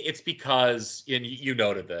it's because, and you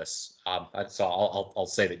noted this. So I'll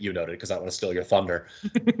say that you noted because I don't want to steal your thunder.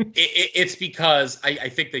 It's because I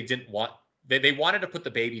think they didn't want. They wanted to put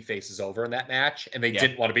the baby faces over in that match, and they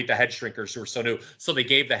didn't want to beat the Head Shrinkers, who were so new. So they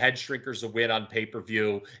gave the Head Shrinkers a win on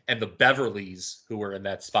pay-per-view, and the Beverleys, who were in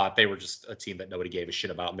that spot, they were just a team that nobody gave a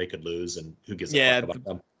shit about, and they could lose, and who gives a fuck about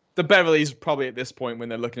them? The Beverleys probably at this point, when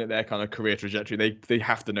they're looking at their kind of career trajectory, they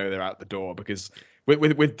have to know they're out the door, because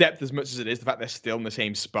with depth as much as it is, the fact they're still in the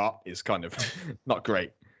same spot is kind of not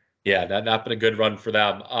great. Yeah, not been a good run for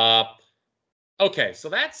them. Okay, so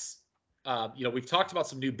that's we've talked about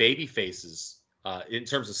some new baby faces in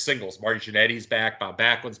terms of singles. Marty Jannetty's back, Bob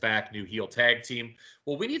Backlund's back, new heel tag team.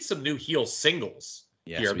 Well, we need some new heel singles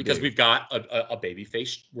here because we've got a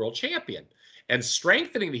babyface world champion. And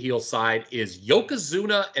strengthening the heel side is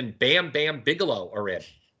Yokozuna and Bam Bam Bigelow are in.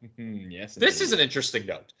 Yes. This is an interesting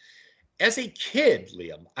note. As a kid,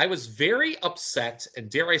 Liam, I was very upset and,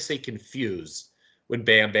 dare I say, confused when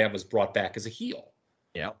Bam Bam was brought back as a heel.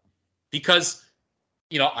 Yeah. Because,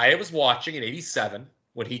 I was watching in '87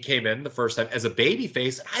 when he came in the first time as a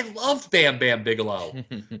babyface. I loved Bam Bam Bigelow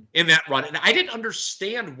in that run. And I didn't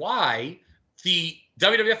understand why the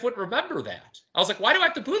WWF wouldn't remember that. I was like, why do I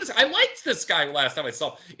have to boo this? I liked this guy last time I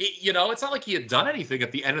saw him. It's not like he had done anything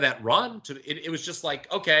at the end of that run. It was just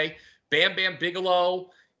like, okay, Bam Bam Bigelow.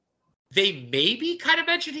 They maybe kind of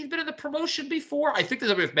mentioned he'd been in the promotion before. I think the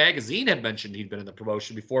WWF magazine had mentioned he'd been in the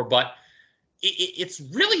promotion before, but it's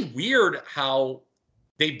really weird how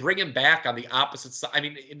they bring him back on the opposite side. I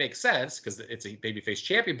mean, it makes sense because it's a babyface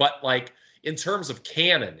champion, but like in terms of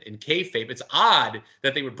canon and kayfabe, it's odd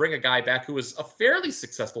that they would bring a guy back who was a fairly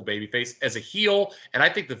successful babyface as a heel. And I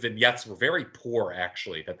think the vignettes were very poor,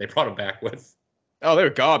 actually, that they brought him back with. Oh, they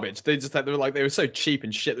were garbage. They were so cheap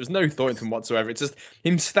and shit. There's no thought into them whatsoever. It's just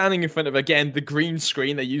him standing in front of, again, the green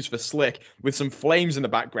screen they use for Slick with some flames in the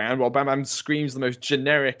background while Bam Bam screams the most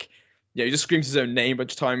generic. He just screams his own name a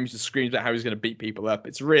bunch of times. Just screams about how he's going to beat people up.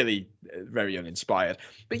 It's really very uninspired.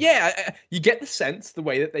 But yeah, you get the sense the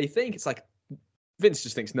way that they think. It's like Vince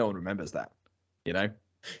just thinks no one remembers that,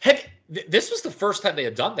 This was the first time they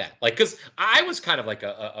had done that. Like, because I was kind of like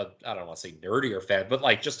I don't want to say nerdier fan, but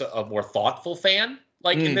like just a more thoughtful fan.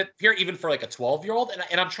 Like in the here, even for like a 12-year-old.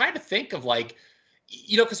 And I'm trying to think of like,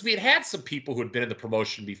 because we had some people who had been in the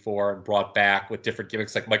promotion before and brought back with different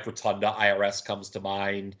gimmicks, like Mike Rotunda, IRS comes to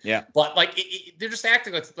mind. Yeah. But like, they're just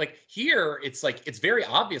acting like here, it's like, it's very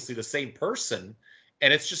obviously the same person.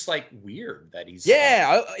 And it's just like weird that he's.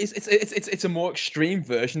 Yeah. It's a more extreme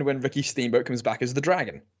version of when Ricky Steamboat comes back as the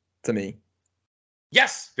Dragon to me.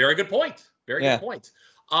 Yes. Very good point. Very good point.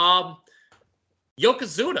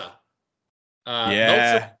 Yokozuna.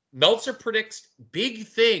 Meltzer predicts big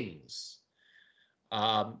things.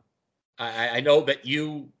 I know that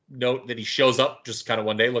you note that he shows up just kind of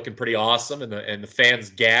one day looking pretty awesome, and the fans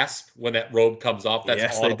gasp when that robe comes off.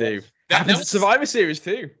 That's audible. They do. That was Survivor Series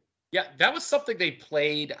too. Yeah, that was something they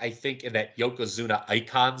played, I think, in that Yokozuna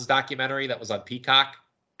Icons documentary that was on Peacock.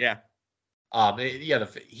 Yeah.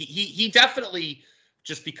 He definitely,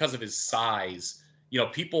 just because of his size,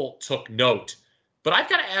 people took note. But I've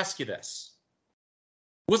got to ask you this.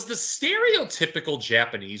 Was the stereotypical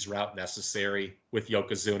Japanese route necessary with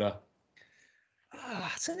Yokozuna?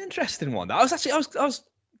 That's an interesting one. I was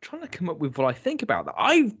trying to come up with what I think about that.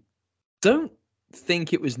 I don't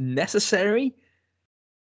think it was necessary,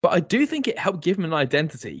 but I do think it helped give him an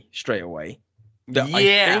identity straight away.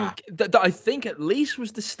 I think at least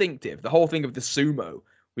was distinctive. The whole thing of the sumo.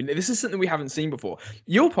 This is something we haven't seen before.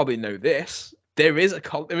 You'll probably know this. There is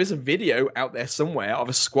a video out there somewhere of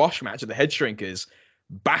a squash match of the Head Shrinkers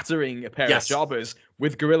battering a pair of jobbers,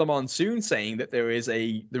 with Gorilla Monsoon saying that the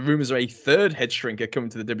rumors are a third Head Shrinker coming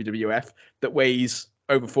to the WWF that weighs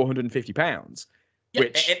over 450 pounds,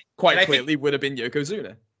 which quite clearly would have been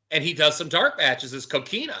Yokozuna. And he does some dark matches as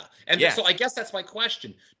Kokina. And so I guess that's my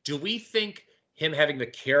question. Do we think him having the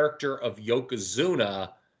character of Yokozuna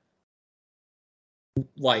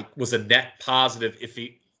was a net positive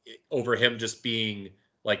over him just being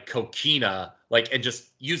like Kokina, and just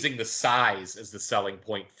using the size as the selling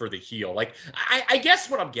point for the heel? I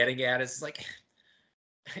guess what I'm getting at is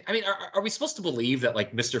are we supposed to believe that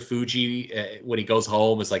Mr. Fuji, when he goes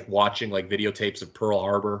home, is watching videotapes of Pearl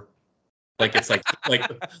Harbor? It's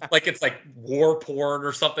it's war porn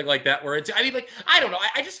or something like that, where I don't know.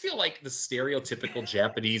 I just feel like the stereotypical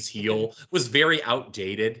Japanese heel was very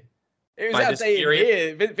outdated. It was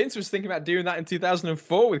outdated here. Vince was thinking about doing that in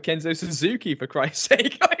 2004 with Kenzo Suzuki, for Christ's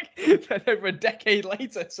sake, over a decade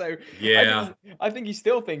later. So yeah, I think he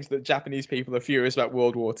still thinks that Japanese people are furious about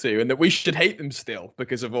World War II and that we should hate them still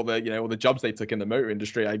because of all the jobs they took in the motor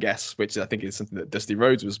industry, I guess, which I think is something that Dusty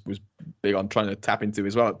Rhodes was big on trying to tap into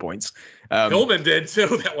as well at points. Pillman did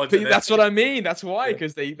too. That's what I mean. That's why,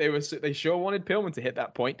 because they sure wanted Pillman to hit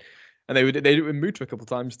that point. And they did it with Muta a couple of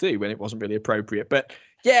times too, when it wasn't really appropriate. But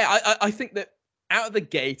yeah, I think that out of the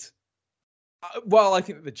gate, I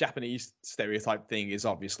think that the Japanese stereotype thing is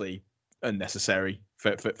obviously unnecessary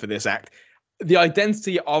for this act. The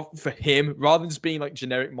identity for him, rather than just being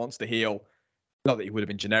generic monster heel, not that he would have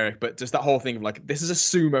been generic, but just that whole thing of this is a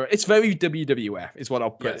sumo. It's very WWF is what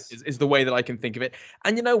I'll put. Yes. Is the way that I can think of it.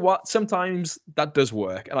 And you know what? Sometimes that does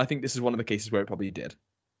work. And I think this is one of the cases where it probably did.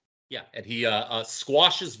 Yeah, and he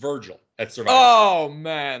squashes Virgil at Survivor. Oh,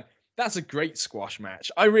 man. That's a great squash match.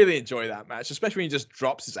 I really enjoy that match, especially when he just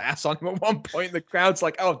drops his ass on him at one point. The crowd's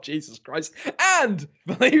like, oh, Jesus Christ. And,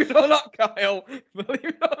 believe it or not, Kyle, believe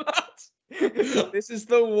it or not, this is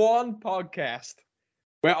the one podcast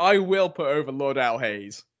where I will put over Lord Al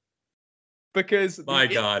Hayes. Because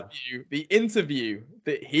the interview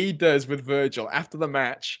that he does with Virgil after the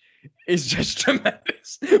match is just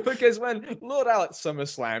tremendous. Because when Lord Al at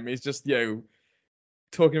SummerSlam is just,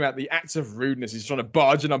 talking about the acts of rudeness. He's trying to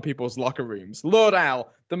barge in on people's locker rooms. Lord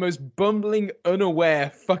Al, the most bumbling, unaware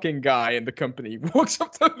fucking guy in the company, walks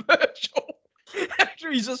up to Virgil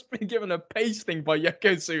after he's just been given a pasting by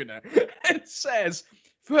Yokozuna and says,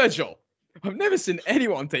 Virgil, I've never seen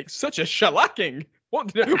anyone take such a shellacking.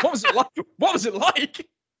 What was it like? What was it like?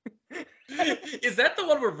 Is that the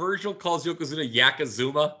one where Virgil calls Yokozuna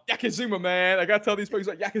Yakazuma? Yakazuma, man. I gotta tell these folks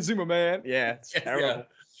like Yakazuma, man. Yeah, it's terrible. Yeah.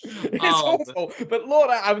 It's awful. But Lord,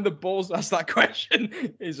 having the balls to ask that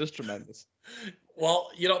question is just tremendous. Well,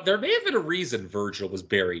 there may have been a reason Virgil was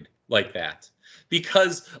buried like that.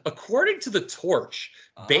 Because according to the Torch,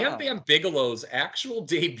 Bam Bam Bigelow's actual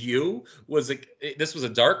debut this was a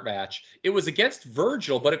dark match. It was against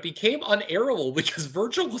Virgil, but it became unairable because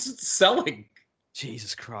Virgil wasn't selling.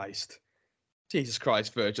 Jesus Christ,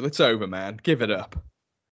 Virgil, it's over, man. Give it up.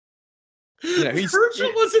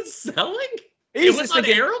 Virgil wasn't selling? It was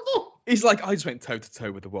unairable? He's like, I just went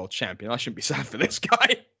toe-to-toe with the world champion. I shouldn't be sad for this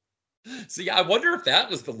guy. See, I wonder if that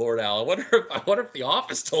was the Lord Al. I wonder if the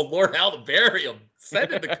office told Lord Al to bury him.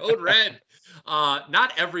 Send in the code red.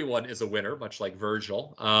 Not everyone is a winner, much like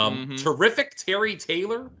Virgil. Terrific Terry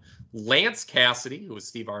Taylor, Lance Cassidy, who was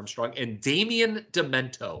Steve Armstrong, and Damian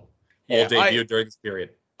Demento all debuted during this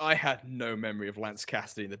period. I had no memory of Lance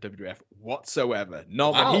Cassidy in the WWF whatsoever.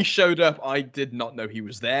 Not when he showed up, I did not know he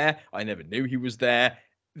was there. I never knew he was there.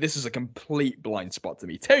 This is a complete blind spot to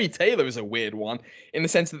me. Terry Taylor is a weird one in the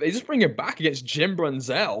sense that they just bring him back against Jim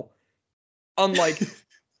Brunzell.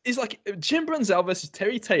 It's like Jim Brunzell versus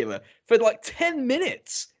Terry Taylor for like 10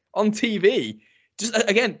 minutes on TV. Just,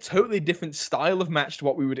 again, totally different style of match to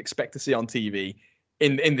what we would expect to see on TV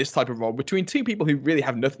in this type of role between two people who really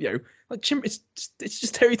have nothing, it's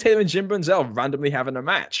just Terry Taylor and Jim Brunzell randomly having a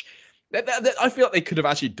match. I feel like they could have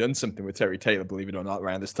actually done something with Terry Taylor, believe it or not,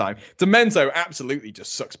 around this time. Demento absolutely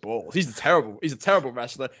just sucks balls. He's a terrible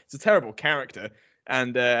wrestler. He's a terrible character.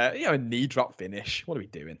 And, a knee drop finish. What are we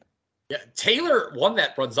doing? Yeah, Taylor won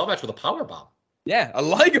that Brunzell match with a powerbomb. Yeah, a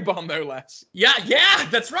Liger bomb, no less. Yeah,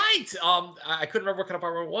 that's right. I couldn't remember what kind of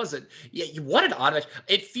powerbomb it was. What an odd match.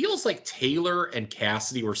 It feels like Taylor and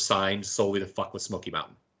Cassidy were signed solely to fuck with Smoky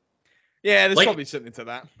Mountain. Yeah, there's probably something to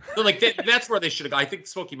that. That's where they should have gone. I think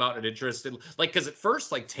Smoky Mountain had interested. Because at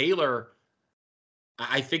first, Taylor,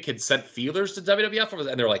 I think, had sent feelers to WWF,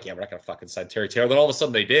 and they're like, yeah, we're not going to fucking sign Terry Taylor. Then all of a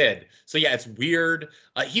sudden they did. So, yeah, it's weird.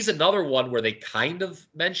 He's another one where they kind of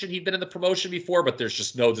mentioned he'd been in the promotion before, but there's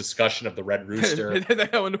just no discussion of the Red Rooster. They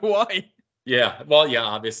don't know why. Yeah, well, yeah,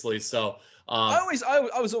 obviously. So, I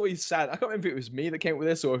was always sad. I can't remember if it was me that came up with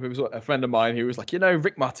this or if it was a friend of mine who was like,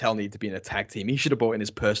 Rick Martel needed to be in a tag team. He should have brought in his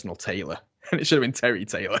personal Taylor, and it should have been Terry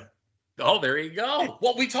Taylor. Oh, there you go.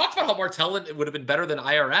 Well, we talked about how Martel would have been better than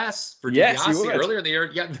IRS for DiBiase earlier in the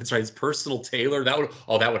year. Yeah, that's right. His personal Taylor. That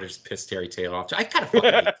would have just pissed Terry Taylor off. I kind of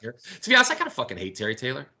fucking hate Terry. To be honest, I kind of fucking hate Terry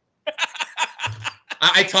Taylor.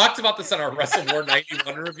 I talked about this on our Wrestle War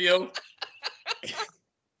 91 review.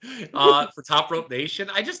 For Top Rope Nation.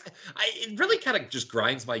 It really kind of just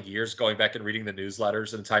grinds my gears going back and reading the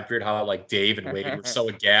newsletters in the time period how Dave and Wade were so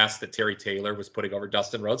aghast that Terry Taylor was putting over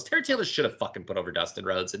Dustin Rhodes. Terry Taylor should have fucking put over Dustin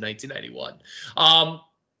Rhodes in 1991.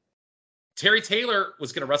 Terry Taylor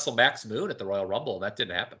was going to wrestle Max Moon at the Royal Rumble, and that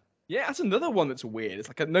didn't happen. Yeah, that's another one that's weird. It's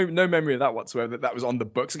like no memory of that whatsoever. That was on the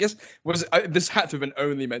books. I guess this had to have been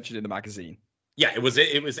only mentioned in the magazine. Yeah, it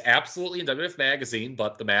was absolutely in WWF magazine,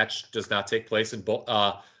 but the match does not take place in both.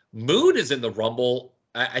 Moon is in the Rumble.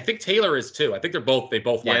 I think Taylor is too. I think they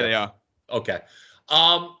both. Yeah, they are. Okay.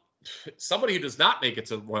 Somebody who does not make it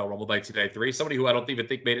to Royal Rumble 1993, somebody who I don't even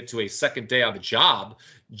think made it to a second day on the job,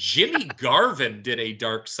 Jimmy Garvin did a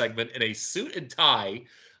dark segment in a suit and tie.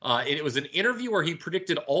 And it was an interview where he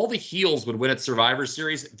predicted all the heels would win at Survivor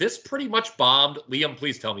Series. This pretty much bombed. Liam,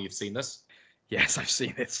 please tell me you've seen this. Yes, I've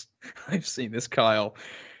seen this. Kyle.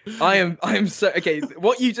 I am so okay.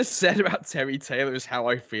 What you just said about Terry Taylor is how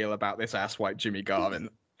I feel about this asswipe Jimmy Garvin.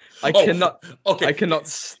 I cannot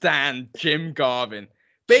stand Jim Garvin.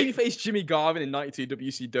 Babyface Jimmy Garvin in 92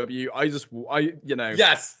 WCW.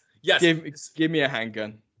 Yes. Give me a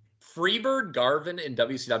handgun. Freebird Garvin in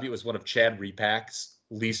WCW was one of Chad Repak's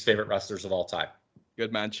least favorite wrestlers of all time.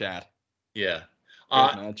 Good man, Chad. Yeah.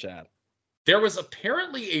 Good man, Chad. There was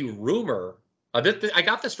apparently a rumor. I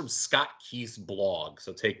got this from Scott Keith's blog,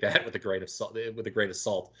 so take that with a grain of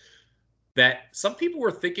salt. That some people were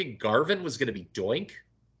thinking Garvin was going to be Doink,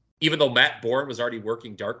 even though Matt Bourne was already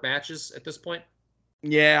working dark matches at this point.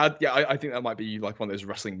 Yeah, I think that might be like one of those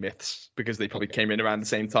wrestling myths because they probably came in around the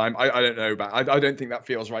same time. I don't know, but I don't think that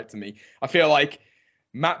feels right to me. I feel like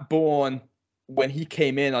Matt Bourne, when he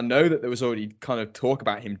came in, I know that there was already kind of talk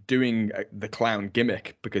about him doing the clown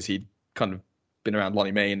gimmick because he'd kind of been around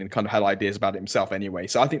Lonnie Main and kind of had ideas about it himself anyway.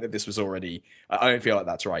 So I think that this was already. I don't feel like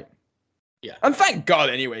that's right. Yeah. And thank God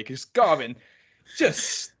anyway, because Garvin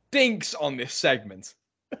just stinks on this segment.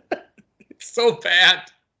 It's so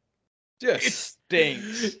bad. Just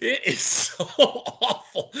stinks. It is so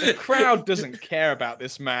awful. The crowd doesn't care about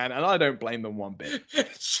this man, and I don't blame them one bit.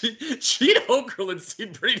 Gene Okerlund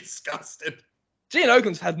seemed pretty disgusted. Gene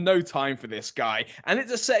Okerlund's had no time for this guy, and it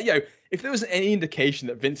just said, if there was any indication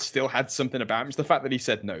that Vince still had something about him, it's the fact that he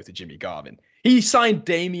said no to Jimmy Garvin. He signed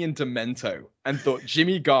Damien Demento and thought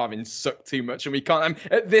Jimmy Garvin sucked too much, and we can't.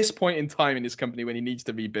 At this point in time in his company, when he needs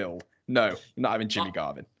to rebuild, no, you're not having Jimmy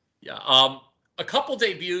Garvin. Yeah. A couple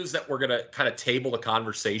debuts that we're gonna kind of table the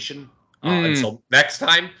conversation until next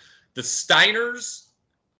time. The Steiners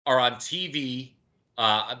are on TV.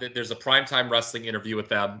 There's a primetime wrestling interview with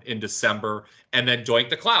them in December, and then Doink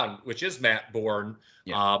the Clown, which is Matt Bourne,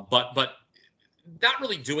 but not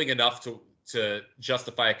really doing enough to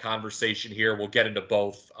justify a conversation here. We'll get into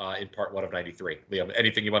both in part 1 of 93. Liam,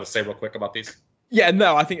 anything you want to say real quick about these? Yeah,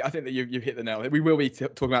 no, I think that you hit the nail. We will be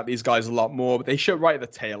talking about these guys a lot more, but they show right at the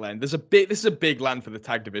tail end. This is a big land for the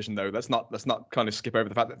tag division, though. Let's not kind of skip over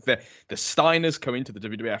the fact that the Steiners coming to the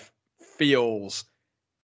WWF feels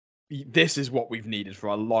this is what we've needed for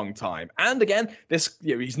a long time. And again, this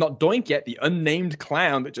he's not Doink yet, the unnamed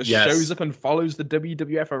clown that just shows up and follows the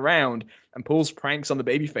WWF around and pulls pranks on the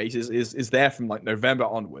babyfaces is there from like November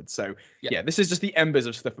onwards. So yeah, this is just the embers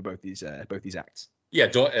of stuff for both these acts. Yeah,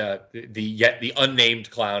 the unnamed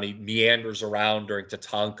clown, he meanders around during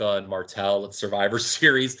Tatanka and Martel at Survivor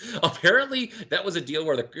Series. Apparently, that was a deal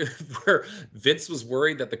where Vince was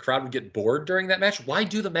worried that the crowd would get bored during that match. Why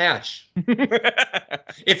do the match?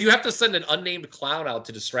 If you have to send an unnamed clown out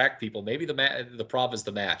to distract people, maybe the problem is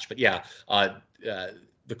the match. But yeah,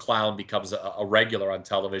 the clown becomes a regular on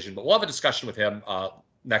television. But we'll have a discussion with him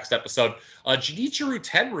next episode. Junichiro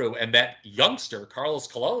Tenryu and that youngster, Carlos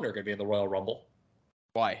Colon, are going to be in the Royal Rumble.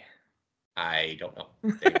 Why? I don't know.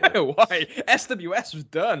 Why? SWS was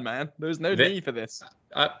done, man. There was no need for this.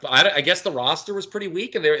 I guess the roster was pretty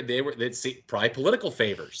weak, and they'd see probably political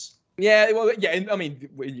favors. Yeah, well, yeah. I mean,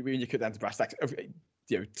 when you cut down to brass tacks,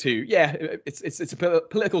 it's a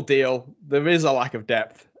political deal. There is a lack of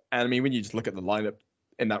depth, and I mean, when you just look at the lineup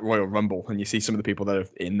in that Royal Rumble, and you see some of the people that are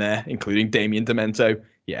in there, including Damien Demento,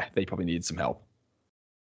 yeah, they probably needed some help.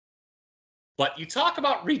 But you talk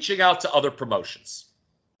about reaching out to other promotions.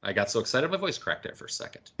 I got so excited my voice cracked there for a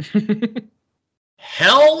second.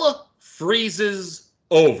 Hell freezes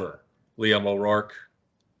over, Liam O'Rourke,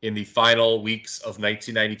 in the final weeks of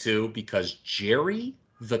 1992 because Jerry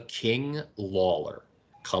the King Lawler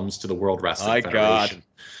comes to the World Wrestling Federation. God.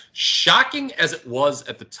 Shocking as it was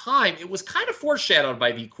at the time, it was kind of foreshadowed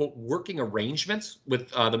by the, quote, working arrangements with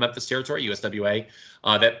the Memphis Territory, USWA,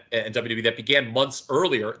 and WWE that began months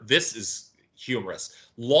earlier. This is humorous.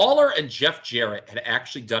 Lawler and Jeff Jarrett had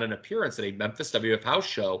actually done an appearance at a Memphis WWF house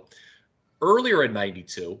show earlier in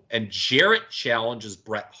 92, and Jarrett challenges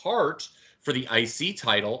Bret Hart for the IC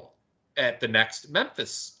title at the next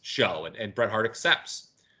Memphis show, and Bret Hart accepts.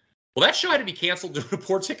 Well, that show had to be canceled due to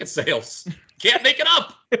poor ticket sales. Can't make it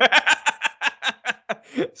up.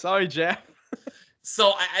 Sorry, Jeff.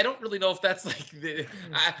 So I don't really know if that's like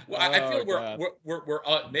I feel we're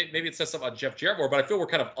maybe it says something on Jeff Jarrett more, but I feel we're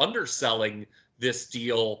kind of underselling this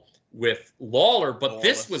deal with Lawler. But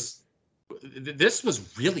this was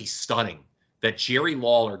really stunning that Jerry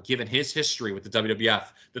Lawler, given his history with the WWF,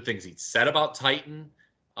 the things he'd said about Titan,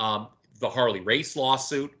 the Harley Race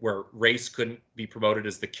lawsuit where Race couldn't be promoted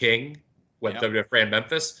as the king when WWF ran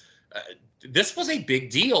Memphis. This was a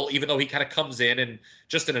big deal, even though he kind of comes in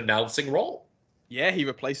just an announcing role. Yeah, he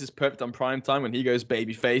replaces Perfect on Primetime when he goes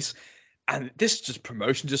babyface. And this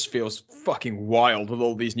promotion just feels fucking wild with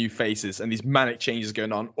all these new faces and these manic changes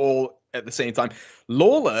going on all at the same time.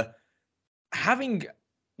 Lawler, having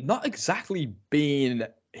not exactly been...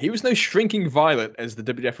 He was no shrinking violet as the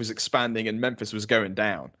WWF was expanding and Memphis was going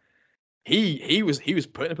down. He was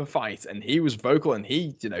putting up a fight and he was vocal and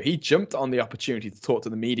he jumped on the opportunity to talk to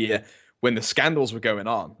the media when the scandals were going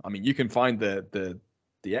on. I mean, you can find the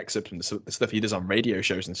excerpts from the stuff he does on radio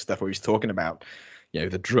shows and stuff where he's talking about,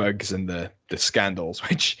 the drugs and the scandals,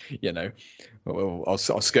 which, I'll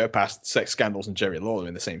skirt past sex scandals and Jerry Lawler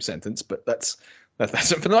in the same sentence, but that's for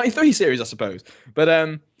the 93 series, I suppose. But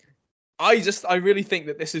I really think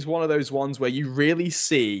that this is one of those ones where you really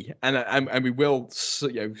see, and we will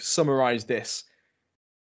summarize this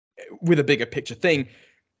with a bigger picture thing.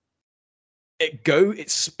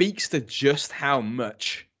 It speaks to just how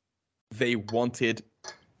much they wanted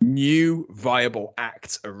new viable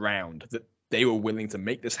acts around, that they were willing to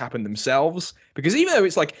make this happen themselves. Because even though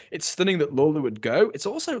it's stunning that Lawler would go, it's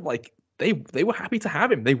also like they were happy to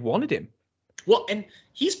have him. They wanted him. Well, and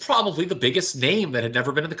he's probably the biggest name that had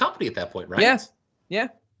never been in the company at that point, right? Yeah.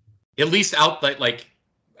 At least out that, like,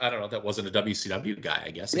 I don't know, that wasn't a WCW guy,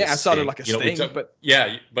 I guess. Yeah, outside of like a Sting, but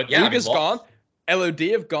Luger's gone, LOD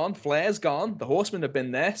have gone, Flair's gone, the Horsemen have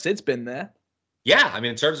been there, Sid's been there. Yeah, I mean,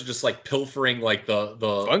 in terms of just like pilfering, like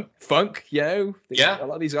the Funk, you know, yeah, a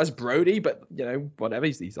lot of these guys, Brody, but you know, whatever.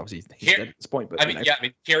 He's obviously he's dead at this point. But I mean,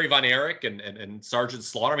 Kerry Von Erich and Sergeant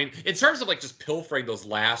Slaughter. I mean, in terms of like just pilfering those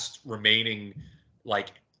last remaining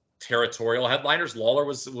like territorial headliners, Lawler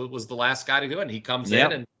was the last guy to do it, and he comes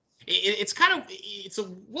in, and it's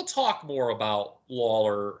we'll talk more about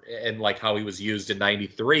Lawler and like how he was used in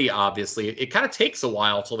 '93. Obviously, it kind of takes a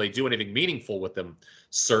while till they do anything meaningful with him,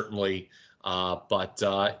 certainly. But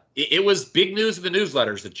it was big news in the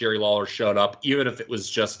newsletters that Jerry Lawler showed up, even if it was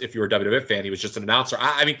just, if you were a WWF fan, he was just an announcer.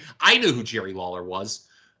 I mean, I knew who Jerry Lawler was,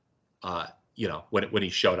 you know, when he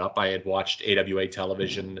showed up. I had watched AWA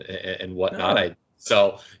television and whatnot. I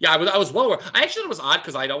was well aware. I actually thought it was odd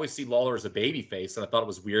because I'd always see Lawler as a babyface, and I thought it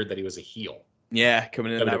was weird that he was a heel. Yeah,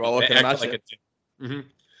 coming in that role. Especially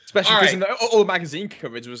because all the magazine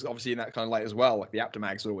coverage was obviously in that kind of light as well. Like the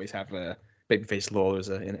Aftermags would always have babyface Lawler as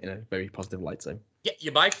in a very positive light. So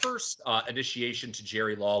my first initiation to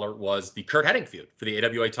Jerry Lawler was the Kurt Hennig feud for the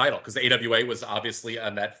AWA title, because the AWA was obviously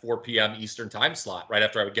on that 4 p.m. Eastern time slot right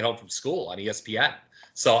after I would get home from school on ESPN.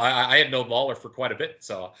 So I had known Lawler for quite a bit.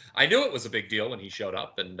 So I knew it was a big deal when he showed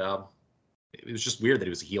up, and it was just weird that he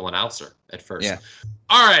was a heel announcer at first. Yeah.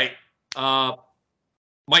 All right.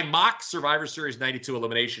 My mock Survivor Series 92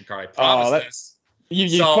 elimination card. I promised this.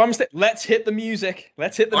 You promised it. Let's hit the music.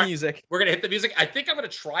 Music. We're going to hit the music. I think I'm going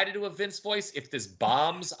to try to do a Vince voice. If this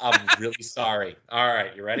bombs, I'm really sorry. All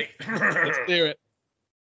right, you ready? Let's do it.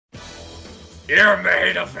 Your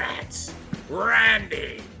main event.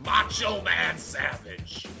 Randy, Macho Man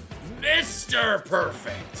Savage, Mr.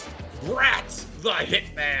 Perfect, Bret the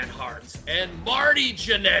Hitman Hart, and Marty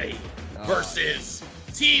Jannetty versus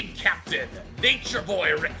Team Captain, Nature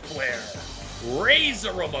Boy Ric Flair,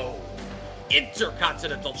 Razor Ramon,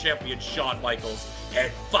 Intercontinental Champion Shawn Michaels,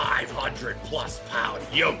 and 500+ pound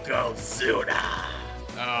Yokozuna.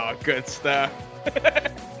 Oh, good stuff.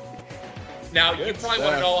 Now, you probably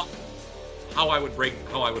want to know how I would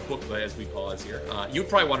book, as we call it here. You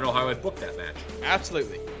probably want to know how I would book that match.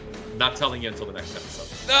 Absolutely. Not telling you until the next episode.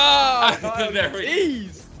 No! There we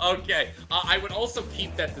go. Okay. I would also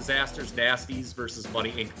keep that Disasters Nasties versus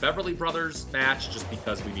Money Inc. Beverly Brothers match, just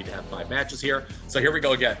because we need to have 5 matches here. So here we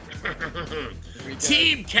go again.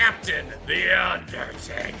 Team Captain, The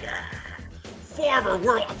Undertaker.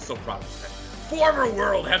 I'm so proud of this guy. Former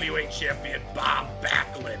World Heavyweight Champion Bob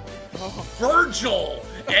Backlund. Virgil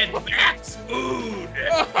and Max Moon.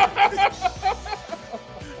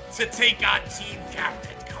 To take on Team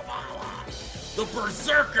Captain Kamala. The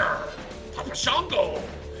Berserker, Papa Shango,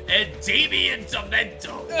 and Damian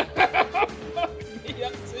Demento. That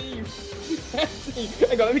team.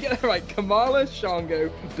 Hang on, let me get that right. Kamala, Shango,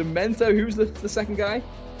 Demento. Who's the second guy?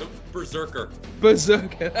 The Berserker.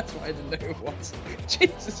 Berserker. That's what I didn't know it was.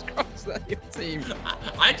 Jesus Christ, that's your team.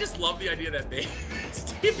 I just love the idea that they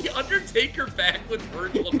the Undertaker back with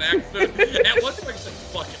Virgil and Max Moon. At one point, I said,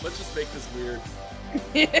 "Fuck it, let's just make this weird."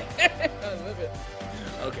 Yeah, I love it.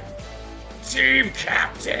 Okay. Team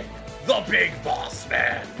Captain, the Big Boss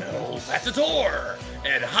Man, Nailz Matador,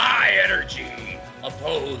 and High Energy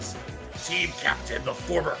oppose Team Captain, the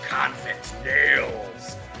former convict,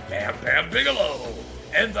 Nailz, Bam Bam Bigelow,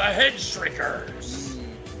 and the Head Shrinkers.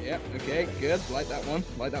 Yep, okay, good. Like that one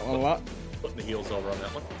a lot. Putting the heels over on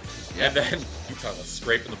that one. Yeah. And then you're talking about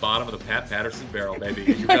scraping the bottom of the Pat Patterson barrel, baby.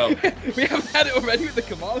 Here you go. We haven't had it already with the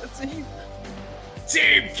Kamala team.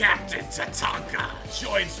 Team Captain Tatanka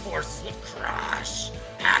joins forces with Crush,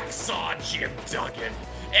 Hacksaw Jim Duggan,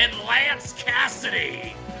 and Lance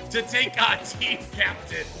Cassidy to take on Team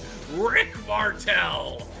Captain Rick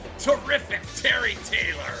Martel, Terrific Terry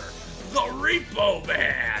Taylor, the Repo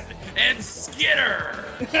Man, and Skinner.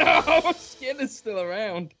 Oh, Skinner's still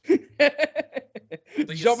around.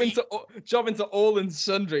 Job into all and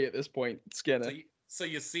sundry at this point, Skinner. So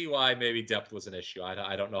you see why maybe depth was an issue.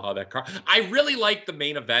 I don't know how that car. I really like the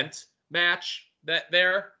main event match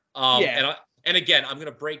there. And again, I'm going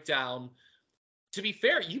to break down. To be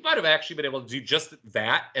fair, you might have actually been able to do just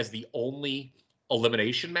that as the only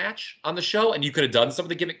elimination match on the show, and you could have done some of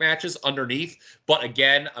the gimmick matches underneath. But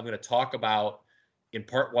again, I'm going to talk about in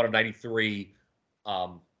part 1 of 93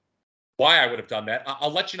 why I would have done that.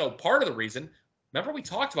 I'll let you know part of the reason. Remember we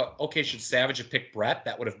talked about, okay, should Savage have picked Bret?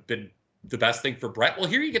 That would have been the best thing for Bret. Well,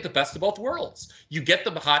 here you get the best of both worlds. You get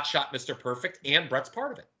the hotshot Mr. Perfect, and Bret's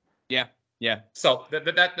part of it. Yeah. So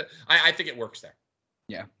I think it works there.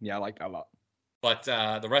 Yeah, I like that a lot. But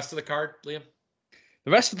the rest of the card, Liam?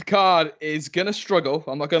 The rest of the card is going to struggle,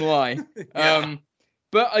 I'm not going to lie. Yeah.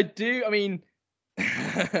 But I mean,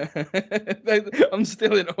 I'm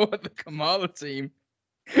still in awe of the Kamala team.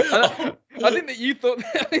 I think that you thought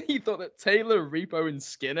that Taylor, Repo, and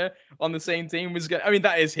Skinner on the same team was going. I mean,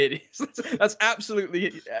 that is hideous. That's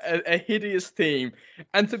absolutely a hideous team.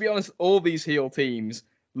 And to be honest, all these heel teams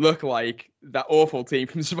look like that awful team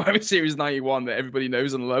from Survivor Series 91 that everybody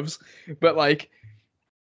knows and loves. But like,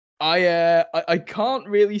 I can't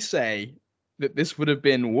really say that this would have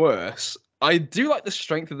been worse. I do like the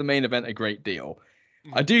strength of the main event a great deal.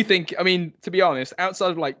 I do think, I mean, to be honest, outside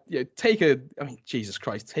of like, Jesus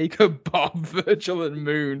Christ, take a Bob, Virgil, and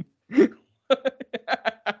Moon.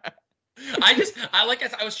 I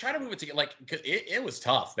was trying to move it together, like, because it was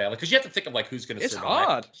tough, man. Like, because you have to think of like who's going to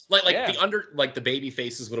survive. It's hard. The baby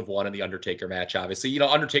faces would have won in the Undertaker match, obviously.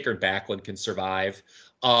 Undertaker and Backlund can survive.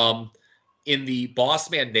 In the Boss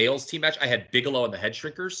Man Nailz team match, I had Bigelow and the Head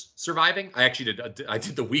Shrinkers surviving. I actually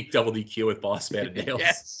did the week double DQ with Boss Man and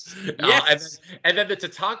Nailz. Yes. And then the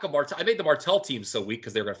Tatanka Martel. I made the Martel team so weak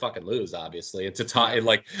because they were gonna fucking lose, obviously. And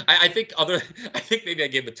I think maybe I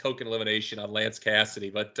gave the token elimination on Lance Cassidy,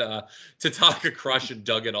 but Tatanka, Crush, and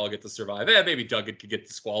Duggan all get to survive. Maybe Duggan could get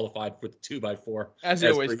disqualified for the 2x4, as he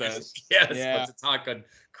always does. Yes, yeah. But Tatanka and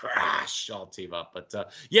Crash all team up. But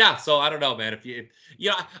so I don't know, man.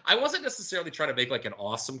 I wasn't necessarily trying to make like an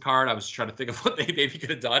awesome card. I was trying to think of what they maybe could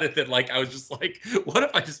have done, and then like I was just like, what if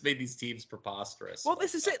I just made these teams preposterous? Well,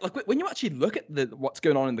 this is it. Like when you actually look at what's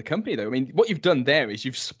going on in the company, though, I mean, what you've done there is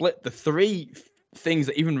you've split the three things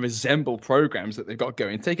that even resemble programs that they've got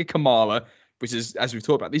going. Take a Kamala, which is, as we've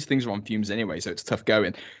talked about, these things are on fumes anyway, so it's tough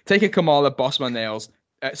going. Take a Kamala, Bossman Nailz.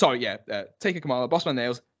 Take a Kamala, Bossman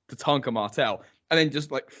Nailz, Tatanka Martel, and then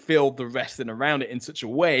just like fill the rest in around it in such a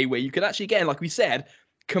way where you could actually, again, like we said,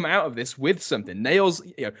 come out of this with something. Nailz,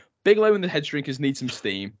 Bigelow and the Head Shrinkers need some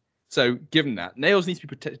steam, so give them that. Nailz needs to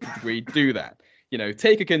be protected to a degree, do that.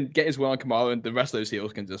 Taker can get his way on Kamala, and the rest of those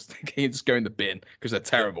heels can just go in the bin because they're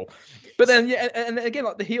terrible. But then, and again,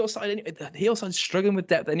 like the heel side is struggling with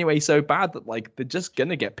depth anyway, so bad that like they're just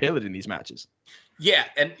gonna get pillared in these matches. Yeah,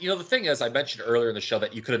 and the thing is, I mentioned earlier in the show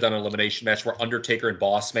that you could have done an elimination match where Undertaker and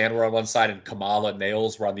Boss Man were on one side and Kamala and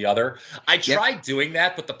Nailz were on the other. I tried doing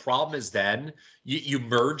that, but the problem is then you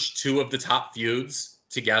merge two of the top feuds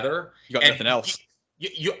together. You got nothing else.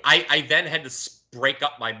 I then had to break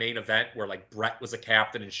up my main event where like Bret was a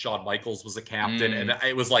captain and Shawn Michaels was a captain, and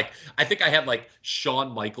it was like I think I had like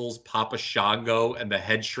Shawn Michaels, Papa Shango, and the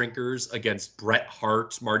Head Shrinkers against Bret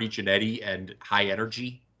Hart, Marty Jannetty, and High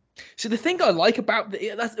Energy. So the thing I like about the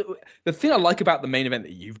main event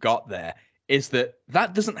that you've got there is that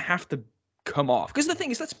doesn't have to come off. Because the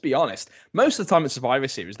thing is, let's be honest, most of the time in Survivor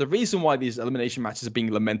Series, the reason why these elimination matches are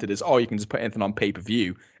being lamented is, you can just put anything on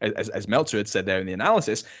pay-per-view, as Meltzer had said there in the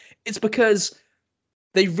analysis. It's because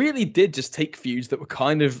they really did just take feuds that were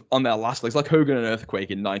kind of on their last legs, like Hogan and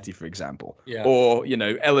Earthquake in 90, for example. Yeah. Or,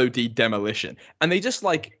 LOD Demolition. And they just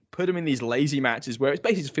like put them in these lazy matches where it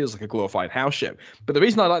basically just feels like a glorified house show. But the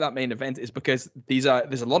reason I like that main event is because there's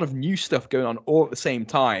a lot of new stuff going on all at the same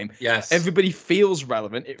time. Yes. Everybody feels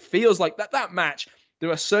relevant. It feels like that match,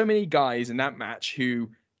 there are so many guys in that match who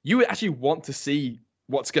you would actually want to see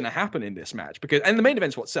what's going to happen in this match. And the main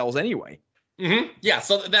event's what sells anyway. Mm-hmm. Yeah,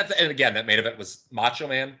 so that main event was Macho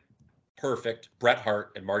Man, Perfect, Bret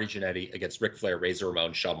Hart, and Marty Jannetty against Ric Flair, Razor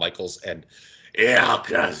Ramon, Shawn Michaels, and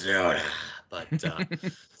Yokozuna. But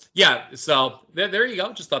so there you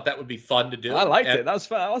go. Just thought that would be fun to do. I liked it. That was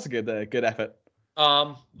fun. That was a good effort.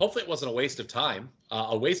 Hopefully it wasn't a waste of time.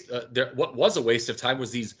 What was a waste of time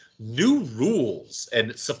was these new rules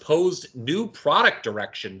and supposed new product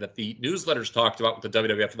direction that the newsletters talked about with the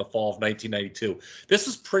WWF in the fall of 1992. This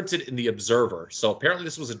was printed in the Observer. So apparently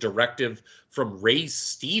this was a directive from Ray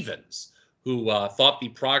Stevens, who thought the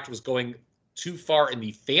product was going too far in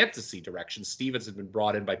the fantasy direction. Stevens had been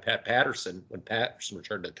brought in by Pat Patterson when Patterson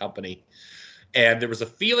returned to the company. And there was a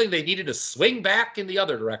feeling they needed to swing back in the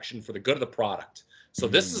other direction for the good of the product. So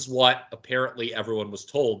this is what apparently everyone was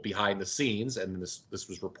told behind the scenes, and this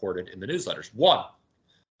was reported in the newsletters. 1,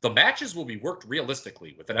 the matches will be worked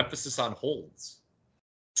realistically with an emphasis on holds.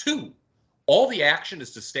 2, all the action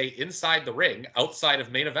is to stay inside the ring, outside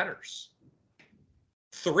of main eventers.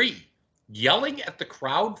 3, yelling at the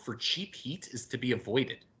crowd for cheap heat is to be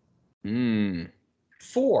avoided.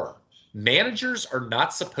 4, managers are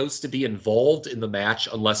not supposed to be involved in the match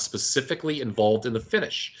unless specifically involved in the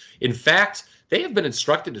finish. In fact, they have been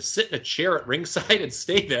instructed to sit in a chair at ringside and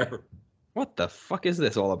stay there. What the fuck is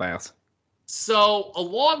this all about? So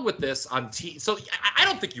along with this so I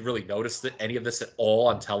don't think you really noticed any of this at all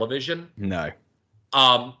on television. No.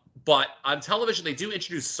 But on television, they do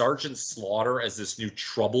introduce Sergeant Slaughter as this new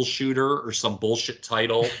troubleshooter or some bullshit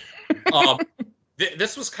title.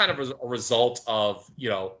 This was kind of a result of,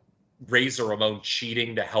 Razor Ramon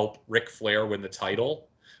cheating to help Ric Flair win the title.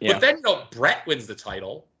 Yeah. But then, Bret wins the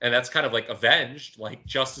title, and that's kind of like avenged, like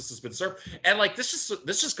justice has been served. And like this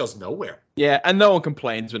just goes nowhere. Yeah, and no one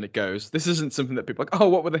complains when it goes. This isn't something that people are like, oh,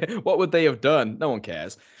 what would they have done? No one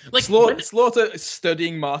cares. Like Slaughter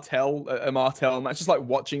studying Martel match, just like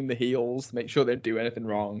watching the heels to make sure they don't do anything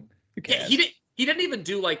wrong. Who cares? Yeah, he didn't even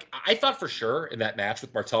do I thought for sure in that match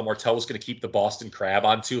with Martel was going to keep the Boston Crab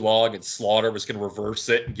on too long, and Slaughter was going to reverse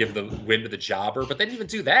it and give the win to the jobber, but they didn't even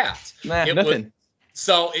do that. Nah, nothing.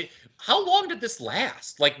 So how long did this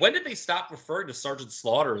last? Like, when did they stop referring to Sergeant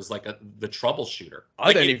Slaughter as the troubleshooter?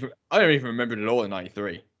 I don't even remember it at all in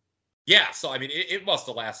 '93. Yeah, so I mean, it must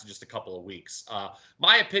have lasted just a couple of weeks.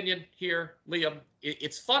 My opinion here, Liam,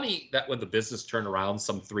 it's funny that when the business turned around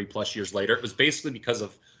some 3+ years later, it was basically because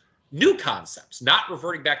of new concepts, not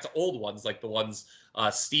reverting back to old ones like the ones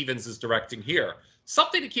Stevens is directing here.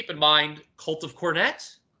 Something to keep in mind: Cult of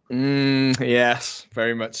Cornette. Yes,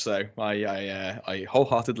 very much so. I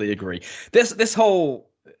wholeheartedly agree. This whole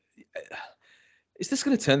is this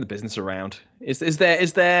going to turn the business around? Is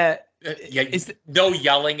there no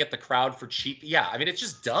yelling at the crowd for cheap? Yeah, I mean it's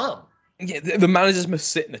just dumb. Yeah, the managers must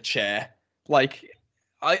sit in a chair. Like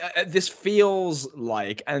this feels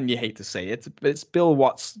like, and you hate to say it, but it's Bill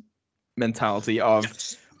Watts' mentality of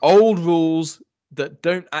old rules that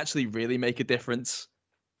don't actually really make a difference.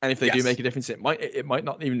 And if they do make a difference, it might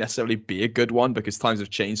not even necessarily be a good one because times have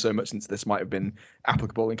changed so much since this might have been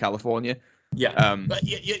applicable in California. Yeah. But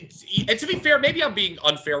and to be fair, maybe I'm being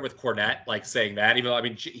unfair with Cornette, like saying that, even though, I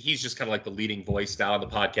mean, he's just kind of like the leading voice now on the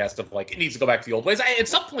podcast of like, it needs to go back to the old ways. At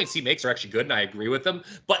some points he makes are actually good, and I agree with him.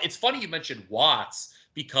 But it's funny you mentioned Watts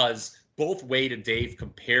because both Wade and Dave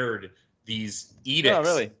compared these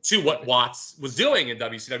edicts to what Watts was doing in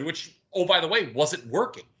WCW, which, oh, by the way, wasn't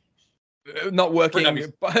working. Not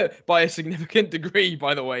working by a significant degree,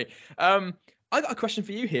 by the way. I got a question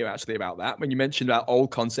for you here, actually, about that. When you mentioned about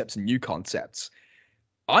old concepts and new concepts,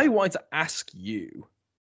 I wanted to ask you,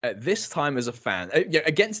 at this time as a fan,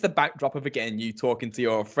 against the backdrop of, again, you talking to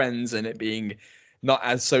your friends and it being not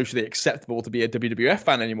as socially acceptable to be a WWF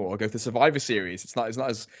fan anymore, or go to Survivor Series. It's not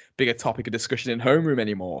as big a topic of discussion in Homeroom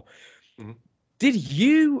anymore. Mm-hmm. Did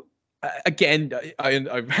you... Again, I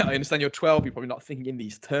understand you're 12. You're probably not thinking in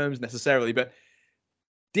these terms necessarily, but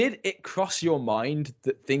did it cross your mind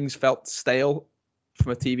that things felt stale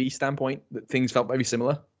from a TV standpoint? That things felt very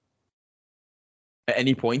similar at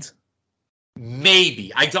any point?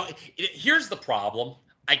 Maybe. I don't. Here's the problem.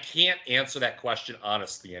 I can't answer that question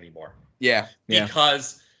honestly anymore. Yeah.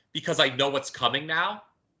 Because I know what's coming now.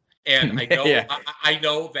 And I know I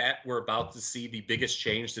know that we're about to see the biggest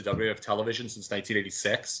change to WWF television since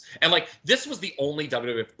 1986. And this was the only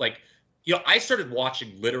WWF, I started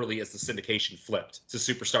watching literally as the syndication flipped to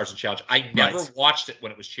Superstars and Challenge. I never watched it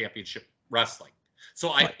when it was Championship Wrestling. So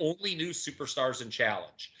I only knew Superstars and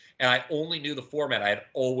Challenge. And I only knew the format I had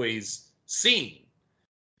always seen.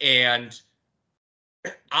 And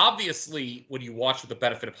obviously, when you watch with the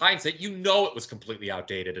benefit of hindsight, it was completely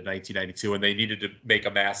outdated in 1992 and they needed to make a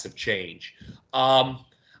massive change.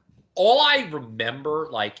 All I remember,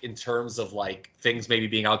 in terms of things maybe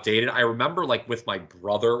being outdated, I remember with my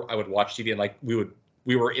brother, I would watch TV and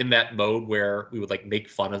we were in that mode where we would make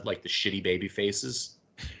fun of the shitty baby faces.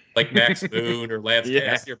 Like Max Boone or Lance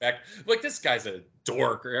Cassidy or back. This guy's a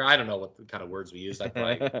dork, or I don't know what kind of words we used. I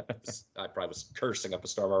probably was cursing up a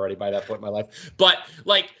storm already by that point in my life. But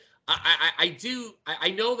I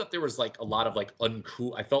know that there was a lot of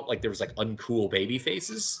uncool. I felt there was uncool baby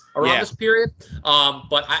faces around this period.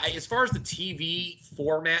 But as far as the TV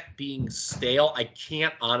format being stale, I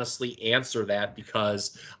can't honestly answer that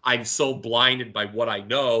because I'm so blinded by what I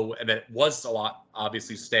know, and that it was a lot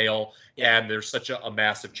obviously stale, and there's such a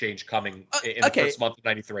massive change coming in the first month of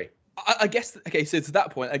 '93. I guess, so to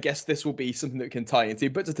that point, I guess this will be something that we can tie into,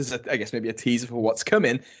 but just as I guess maybe a teaser for what's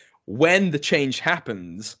coming. When the change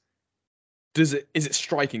happens, is it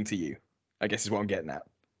striking to you? I guess is what I'm getting at.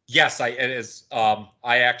 Yes, it is. I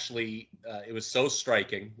actually, it was so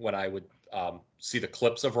striking when I would see the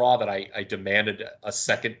clips of Raw that I demanded a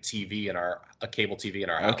second TV a cable TV in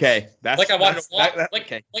our house. Okay, that's like I wanted to watch.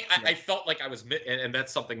 Okay. I felt like I was, and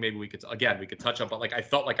that's something maybe we could touch on. But like I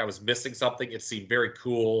felt like I was missing something. It seemed very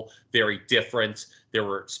cool, very different. There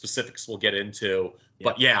were specifics we'll get into. Yeah.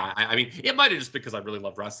 But yeah, I mean, it might have just because I really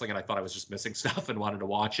love wrestling and I thought I was just missing stuff and wanted to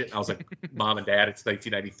watch it. And I was like, Mom and Dad, it's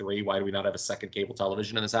 1993. Why do we not have a second cable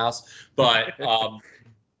television in this house? But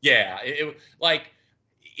yeah,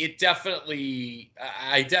 it definitely,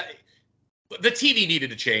 the TV needed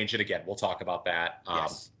to change. And again, we'll talk about that.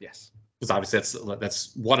 Yes. Because obviously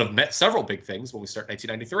that's one of several big things when we start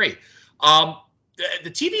 1993.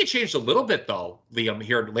 The TV had changed a little bit, though, Liam,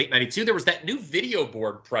 here in late 92. There was that new video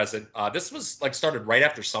board present. This was started right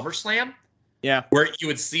after SummerSlam. Yeah. Where you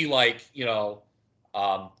would see the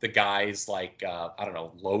guys I don't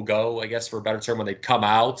know, logo, I guess for a better term, when they'd come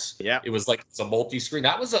out. Yeah. It was it's a multi-screen.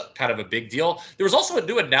 That was a kind of a big deal. There was also a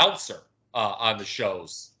new announcer on the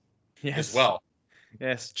shows as well.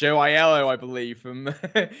 Yes, Joe Aiello, I believe, from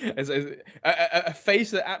as a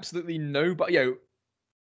face that absolutely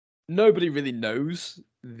nobody really knows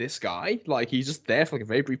this guy. Like, he's just there for a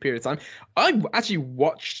very brief period of time. I actually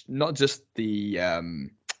watched not just the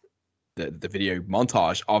video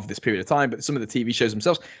montage of this period of time, but some of the TV shows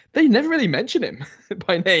themselves. They never really mention him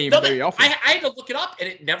by name very often. I had to look it up, and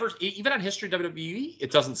it never, even on History WWE,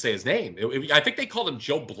 it doesn't say his name. I think they called him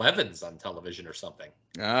Joe Blevins on television or something.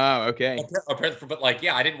 Oh, okay. But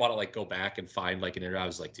I didn't want to go back and find an interview. I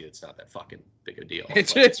was like, dude, it's not that fucking big a deal.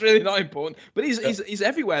 It's really not important. But he's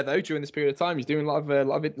everywhere though during this period of time. He's doing a lot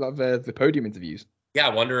of the podium interviews. Yeah,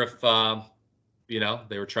 I wonder if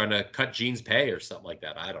they were trying to cut Gene's pay or something like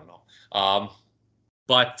that. I don't know.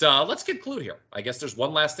 But let's conclude here. I guess there's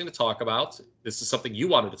one last thing to talk about. This is something you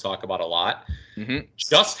wanted to talk about a lot. Mm-hmm.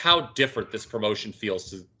 Just how different this promotion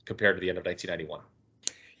feels compared to the end of 1991.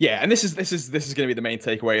 Yeah, and this is going to be the main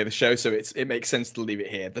takeaway of the show, so it makes sense to leave it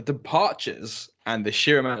here. The departures and the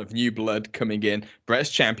sheer amount of new blood coming in, Bret's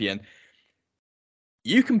champion.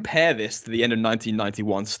 You compare this to the end of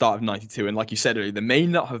 1991, start of 92, and like you said earlier, there may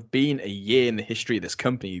not have been a year in the history of this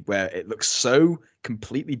company where it looks so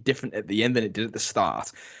completely different at the end than it did at the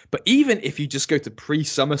start. But even if you just go to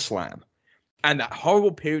pre-SummerSlam, and that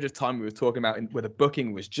horrible period of time we were talking about where the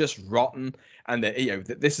booking was just rotten, and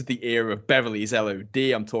this is the era of Beverly's LOD.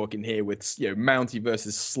 I'm talking here with Mountie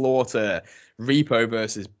versus Slaughter, Repo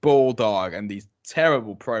versus Bulldog, and these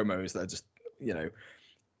terrible promos that are just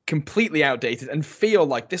completely outdated and feel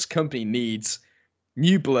like this company needs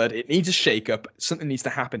new blood. It needs a shake-up. Something needs to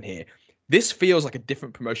happen here. This feels like a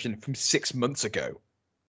different promotion from 6 months ago,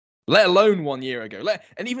 let alone 1 year ago.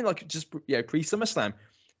 And even just pre-SummerSlam,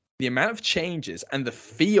 the amount of changes and the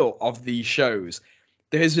feel of these shows,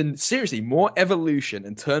 there has been seriously more evolution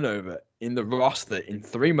and turnover in the roster in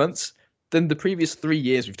 3 months than the previous 3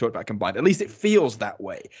 years we've talked about combined. At least it feels that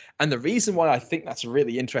way. And the reason why I think that's a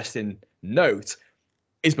really interesting note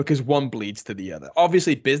is because one bleeds to the other.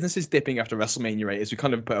 Obviously, business is dipping after WrestleMania 8 as we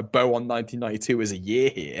kind of put a bow on 1992 as a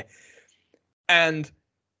year here. And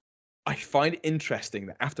I find it interesting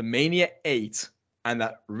that after Mania 8 and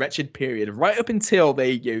that wretched period, right up until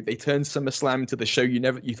they turn SummerSlam into the show you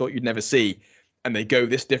thought you'd never see, and they go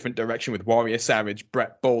this different direction with Warrior Savage,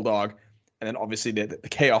 Bret, Bulldog, and then obviously the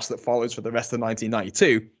chaos that follows for the rest of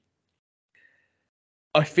 1992,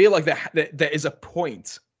 I feel like there is a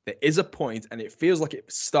point. There is a point, and it feels like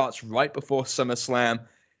it starts right before SummerSlam,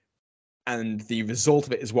 and the result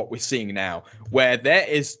of it is what we're seeing now, where there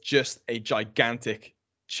is just a gigantic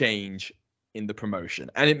change in the promotion.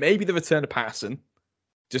 And it may be the return of Patterson,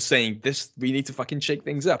 just saying this, we need to fucking shake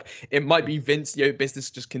things up. It might be Vince, business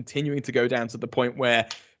just continuing to go down to the point where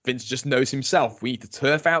Vince just knows himself. We need to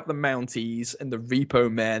turf out the Mounties and the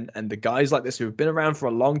Repo Men and the guys like this who have been around for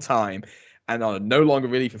a long time and are no longer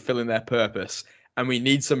really fulfilling their purpose. And we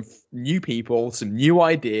need some new people, some new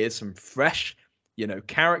ideas, some fresh,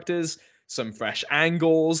 characters, some fresh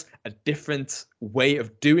angles, a different way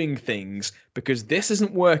of doing things, because this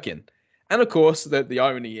isn't working. And of course, the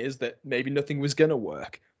irony is that maybe nothing was going to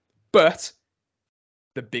work. But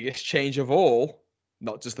the biggest change of all,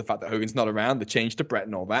 not just the fact that Hogan's not around, the change to Bret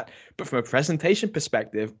and all that, but from a presentation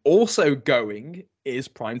perspective, also going is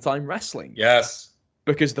primetime wrestling. Yes.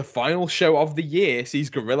 Because the final show of the year sees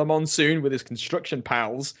Gorilla Monsoon with his construction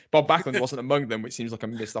pals. Bob Backlund wasn't among them, which seems like a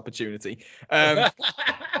missed opportunity.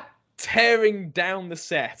 Tearing down the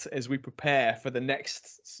set as we prepare for the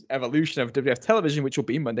next evolution of WWF television, which will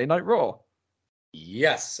be Monday Night Raw.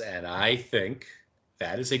 Yes, and I think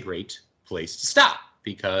that is a great place to stop,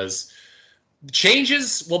 because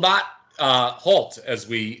changes will not halt as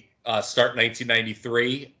we start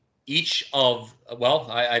 1993. each of, well,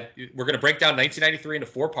 we're going to break down 1993 into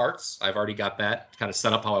 4 parts. I've already got that kind of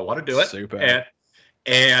set up how I want to do it. Super.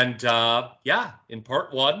 And yeah, in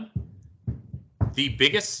part 1, the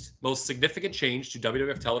biggest, most significant change to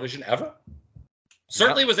WWF television ever.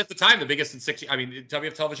 Certainly was at the time the biggest in 6 years. I mean,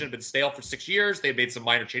 WWF television had been stale for 6 years. They had made some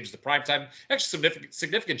minor changes to primetime. Actually, some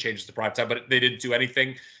significant changes to primetime, but they didn't do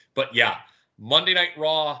anything. But yeah, Monday Night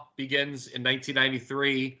Raw begins in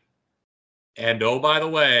 1993. And oh, by the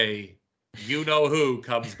way, you know who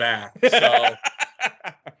comes back. So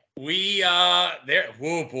we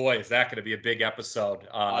oh boy, is that going to be a big episode.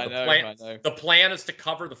 I know. The plan is to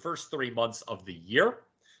cover the first 3 months of the year.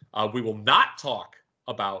 We will not talk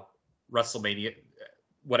about WrestleMania,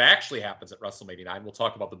 what actually happens at WrestleMania 9. We'll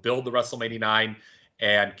talk about the build to WrestleMania 9,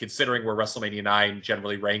 and considering where WrestleMania 9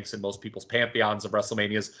 generally ranks in most people's pantheons of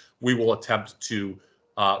WrestleManias, we will attempt to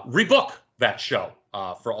rebook that show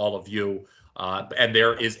for all of you. And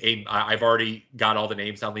there is I've already got all the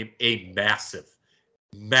names down, Liam, a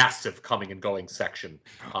massive coming and going section.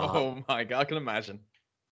 Oh my God, I can imagine.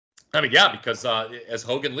 I mean, yeah, because as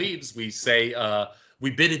Hogan leaves, we say,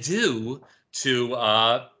 we bid adieu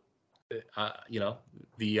to,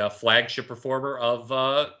 the flagship performer of,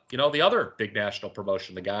 the other big national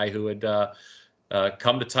promotion, the guy who had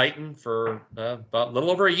come to Titan for about a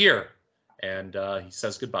little over a year. And he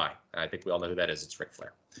says goodbye. I think we all know who that is. It's Ric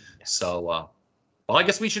Flair. Yes. So, well, I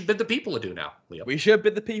guess we should bid the people adieu now, Leo. We should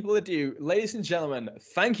bid the people adieu. Ladies and gentlemen,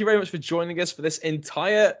 thank you very much for joining us for this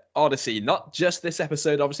entire Odyssey. Not just this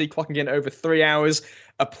episode, obviously, clocking in over 3 hours.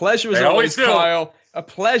 A pleasure as always, Kyle. A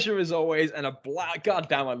pleasure as always, and God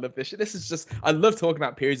damn, I love this shit. This is just, I love talking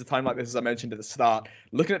about periods of time like this, as I mentioned at the start.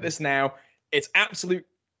 Looking at this now, it's absolute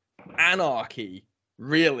anarchy,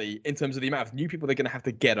 really, in terms of the amount of new people they're going to have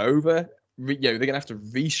to get over. They're going to have to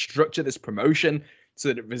restructure this promotion so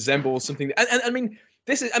that it resembles something. And I mean,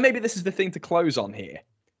 maybe this is the thing to close on here.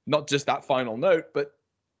 Not just that final note, but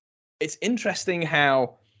it's interesting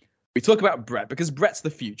how we talk about Bret, because Bret's the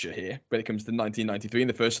future here when it comes to 1993 in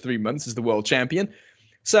the first 3 months as the world champion.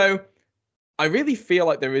 So I really feel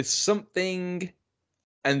like there is something,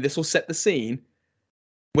 and this will set the scene,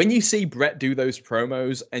 when you see Bret do those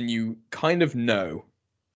promos and you kind of know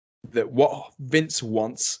that what Vince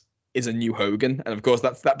wants is a new Hogan. And of course,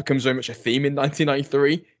 that becomes very much a theme in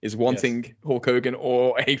 1993, is wanting Hulk Hogan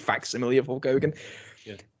or a facsimile of Hulk Hogan.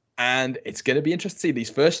 Yeah. And it's going to be interesting to see these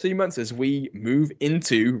first 3 months as we move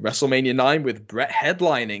into WrestleMania 9 with Bret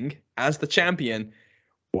headlining as the champion,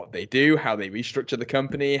 what they do, how they restructure the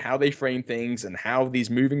company, how they frame things, and how these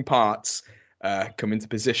moving parts come into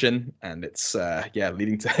position. And it's,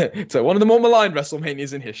 leading to one of the more maligned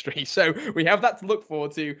WrestleManias in history. So we have that to look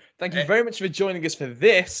forward to. Thank you very much for joining us for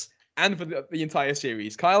this and for the entire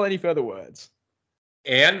series. Kyle, any further words?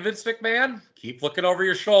 And Vince McMahon, keep looking over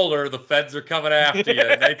your shoulder. The feds are coming after you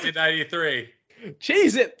in 1993.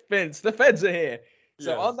 Cheese it, Vince. The feds are here.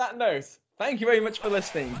 So on that note, thank you very much for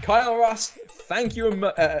listening. Kyle Ross, thank you an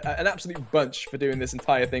absolute bunch for doing this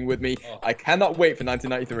entire thing with me. Oh. I cannot wait for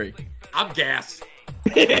 1993. I'm gassed.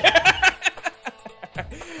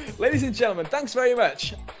 Ladies and gentlemen, thanks very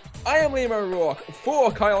much. I am Liam O'Rourke for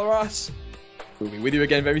Kyle Ross. We'll be with you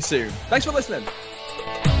again very soon. Thanks for listening.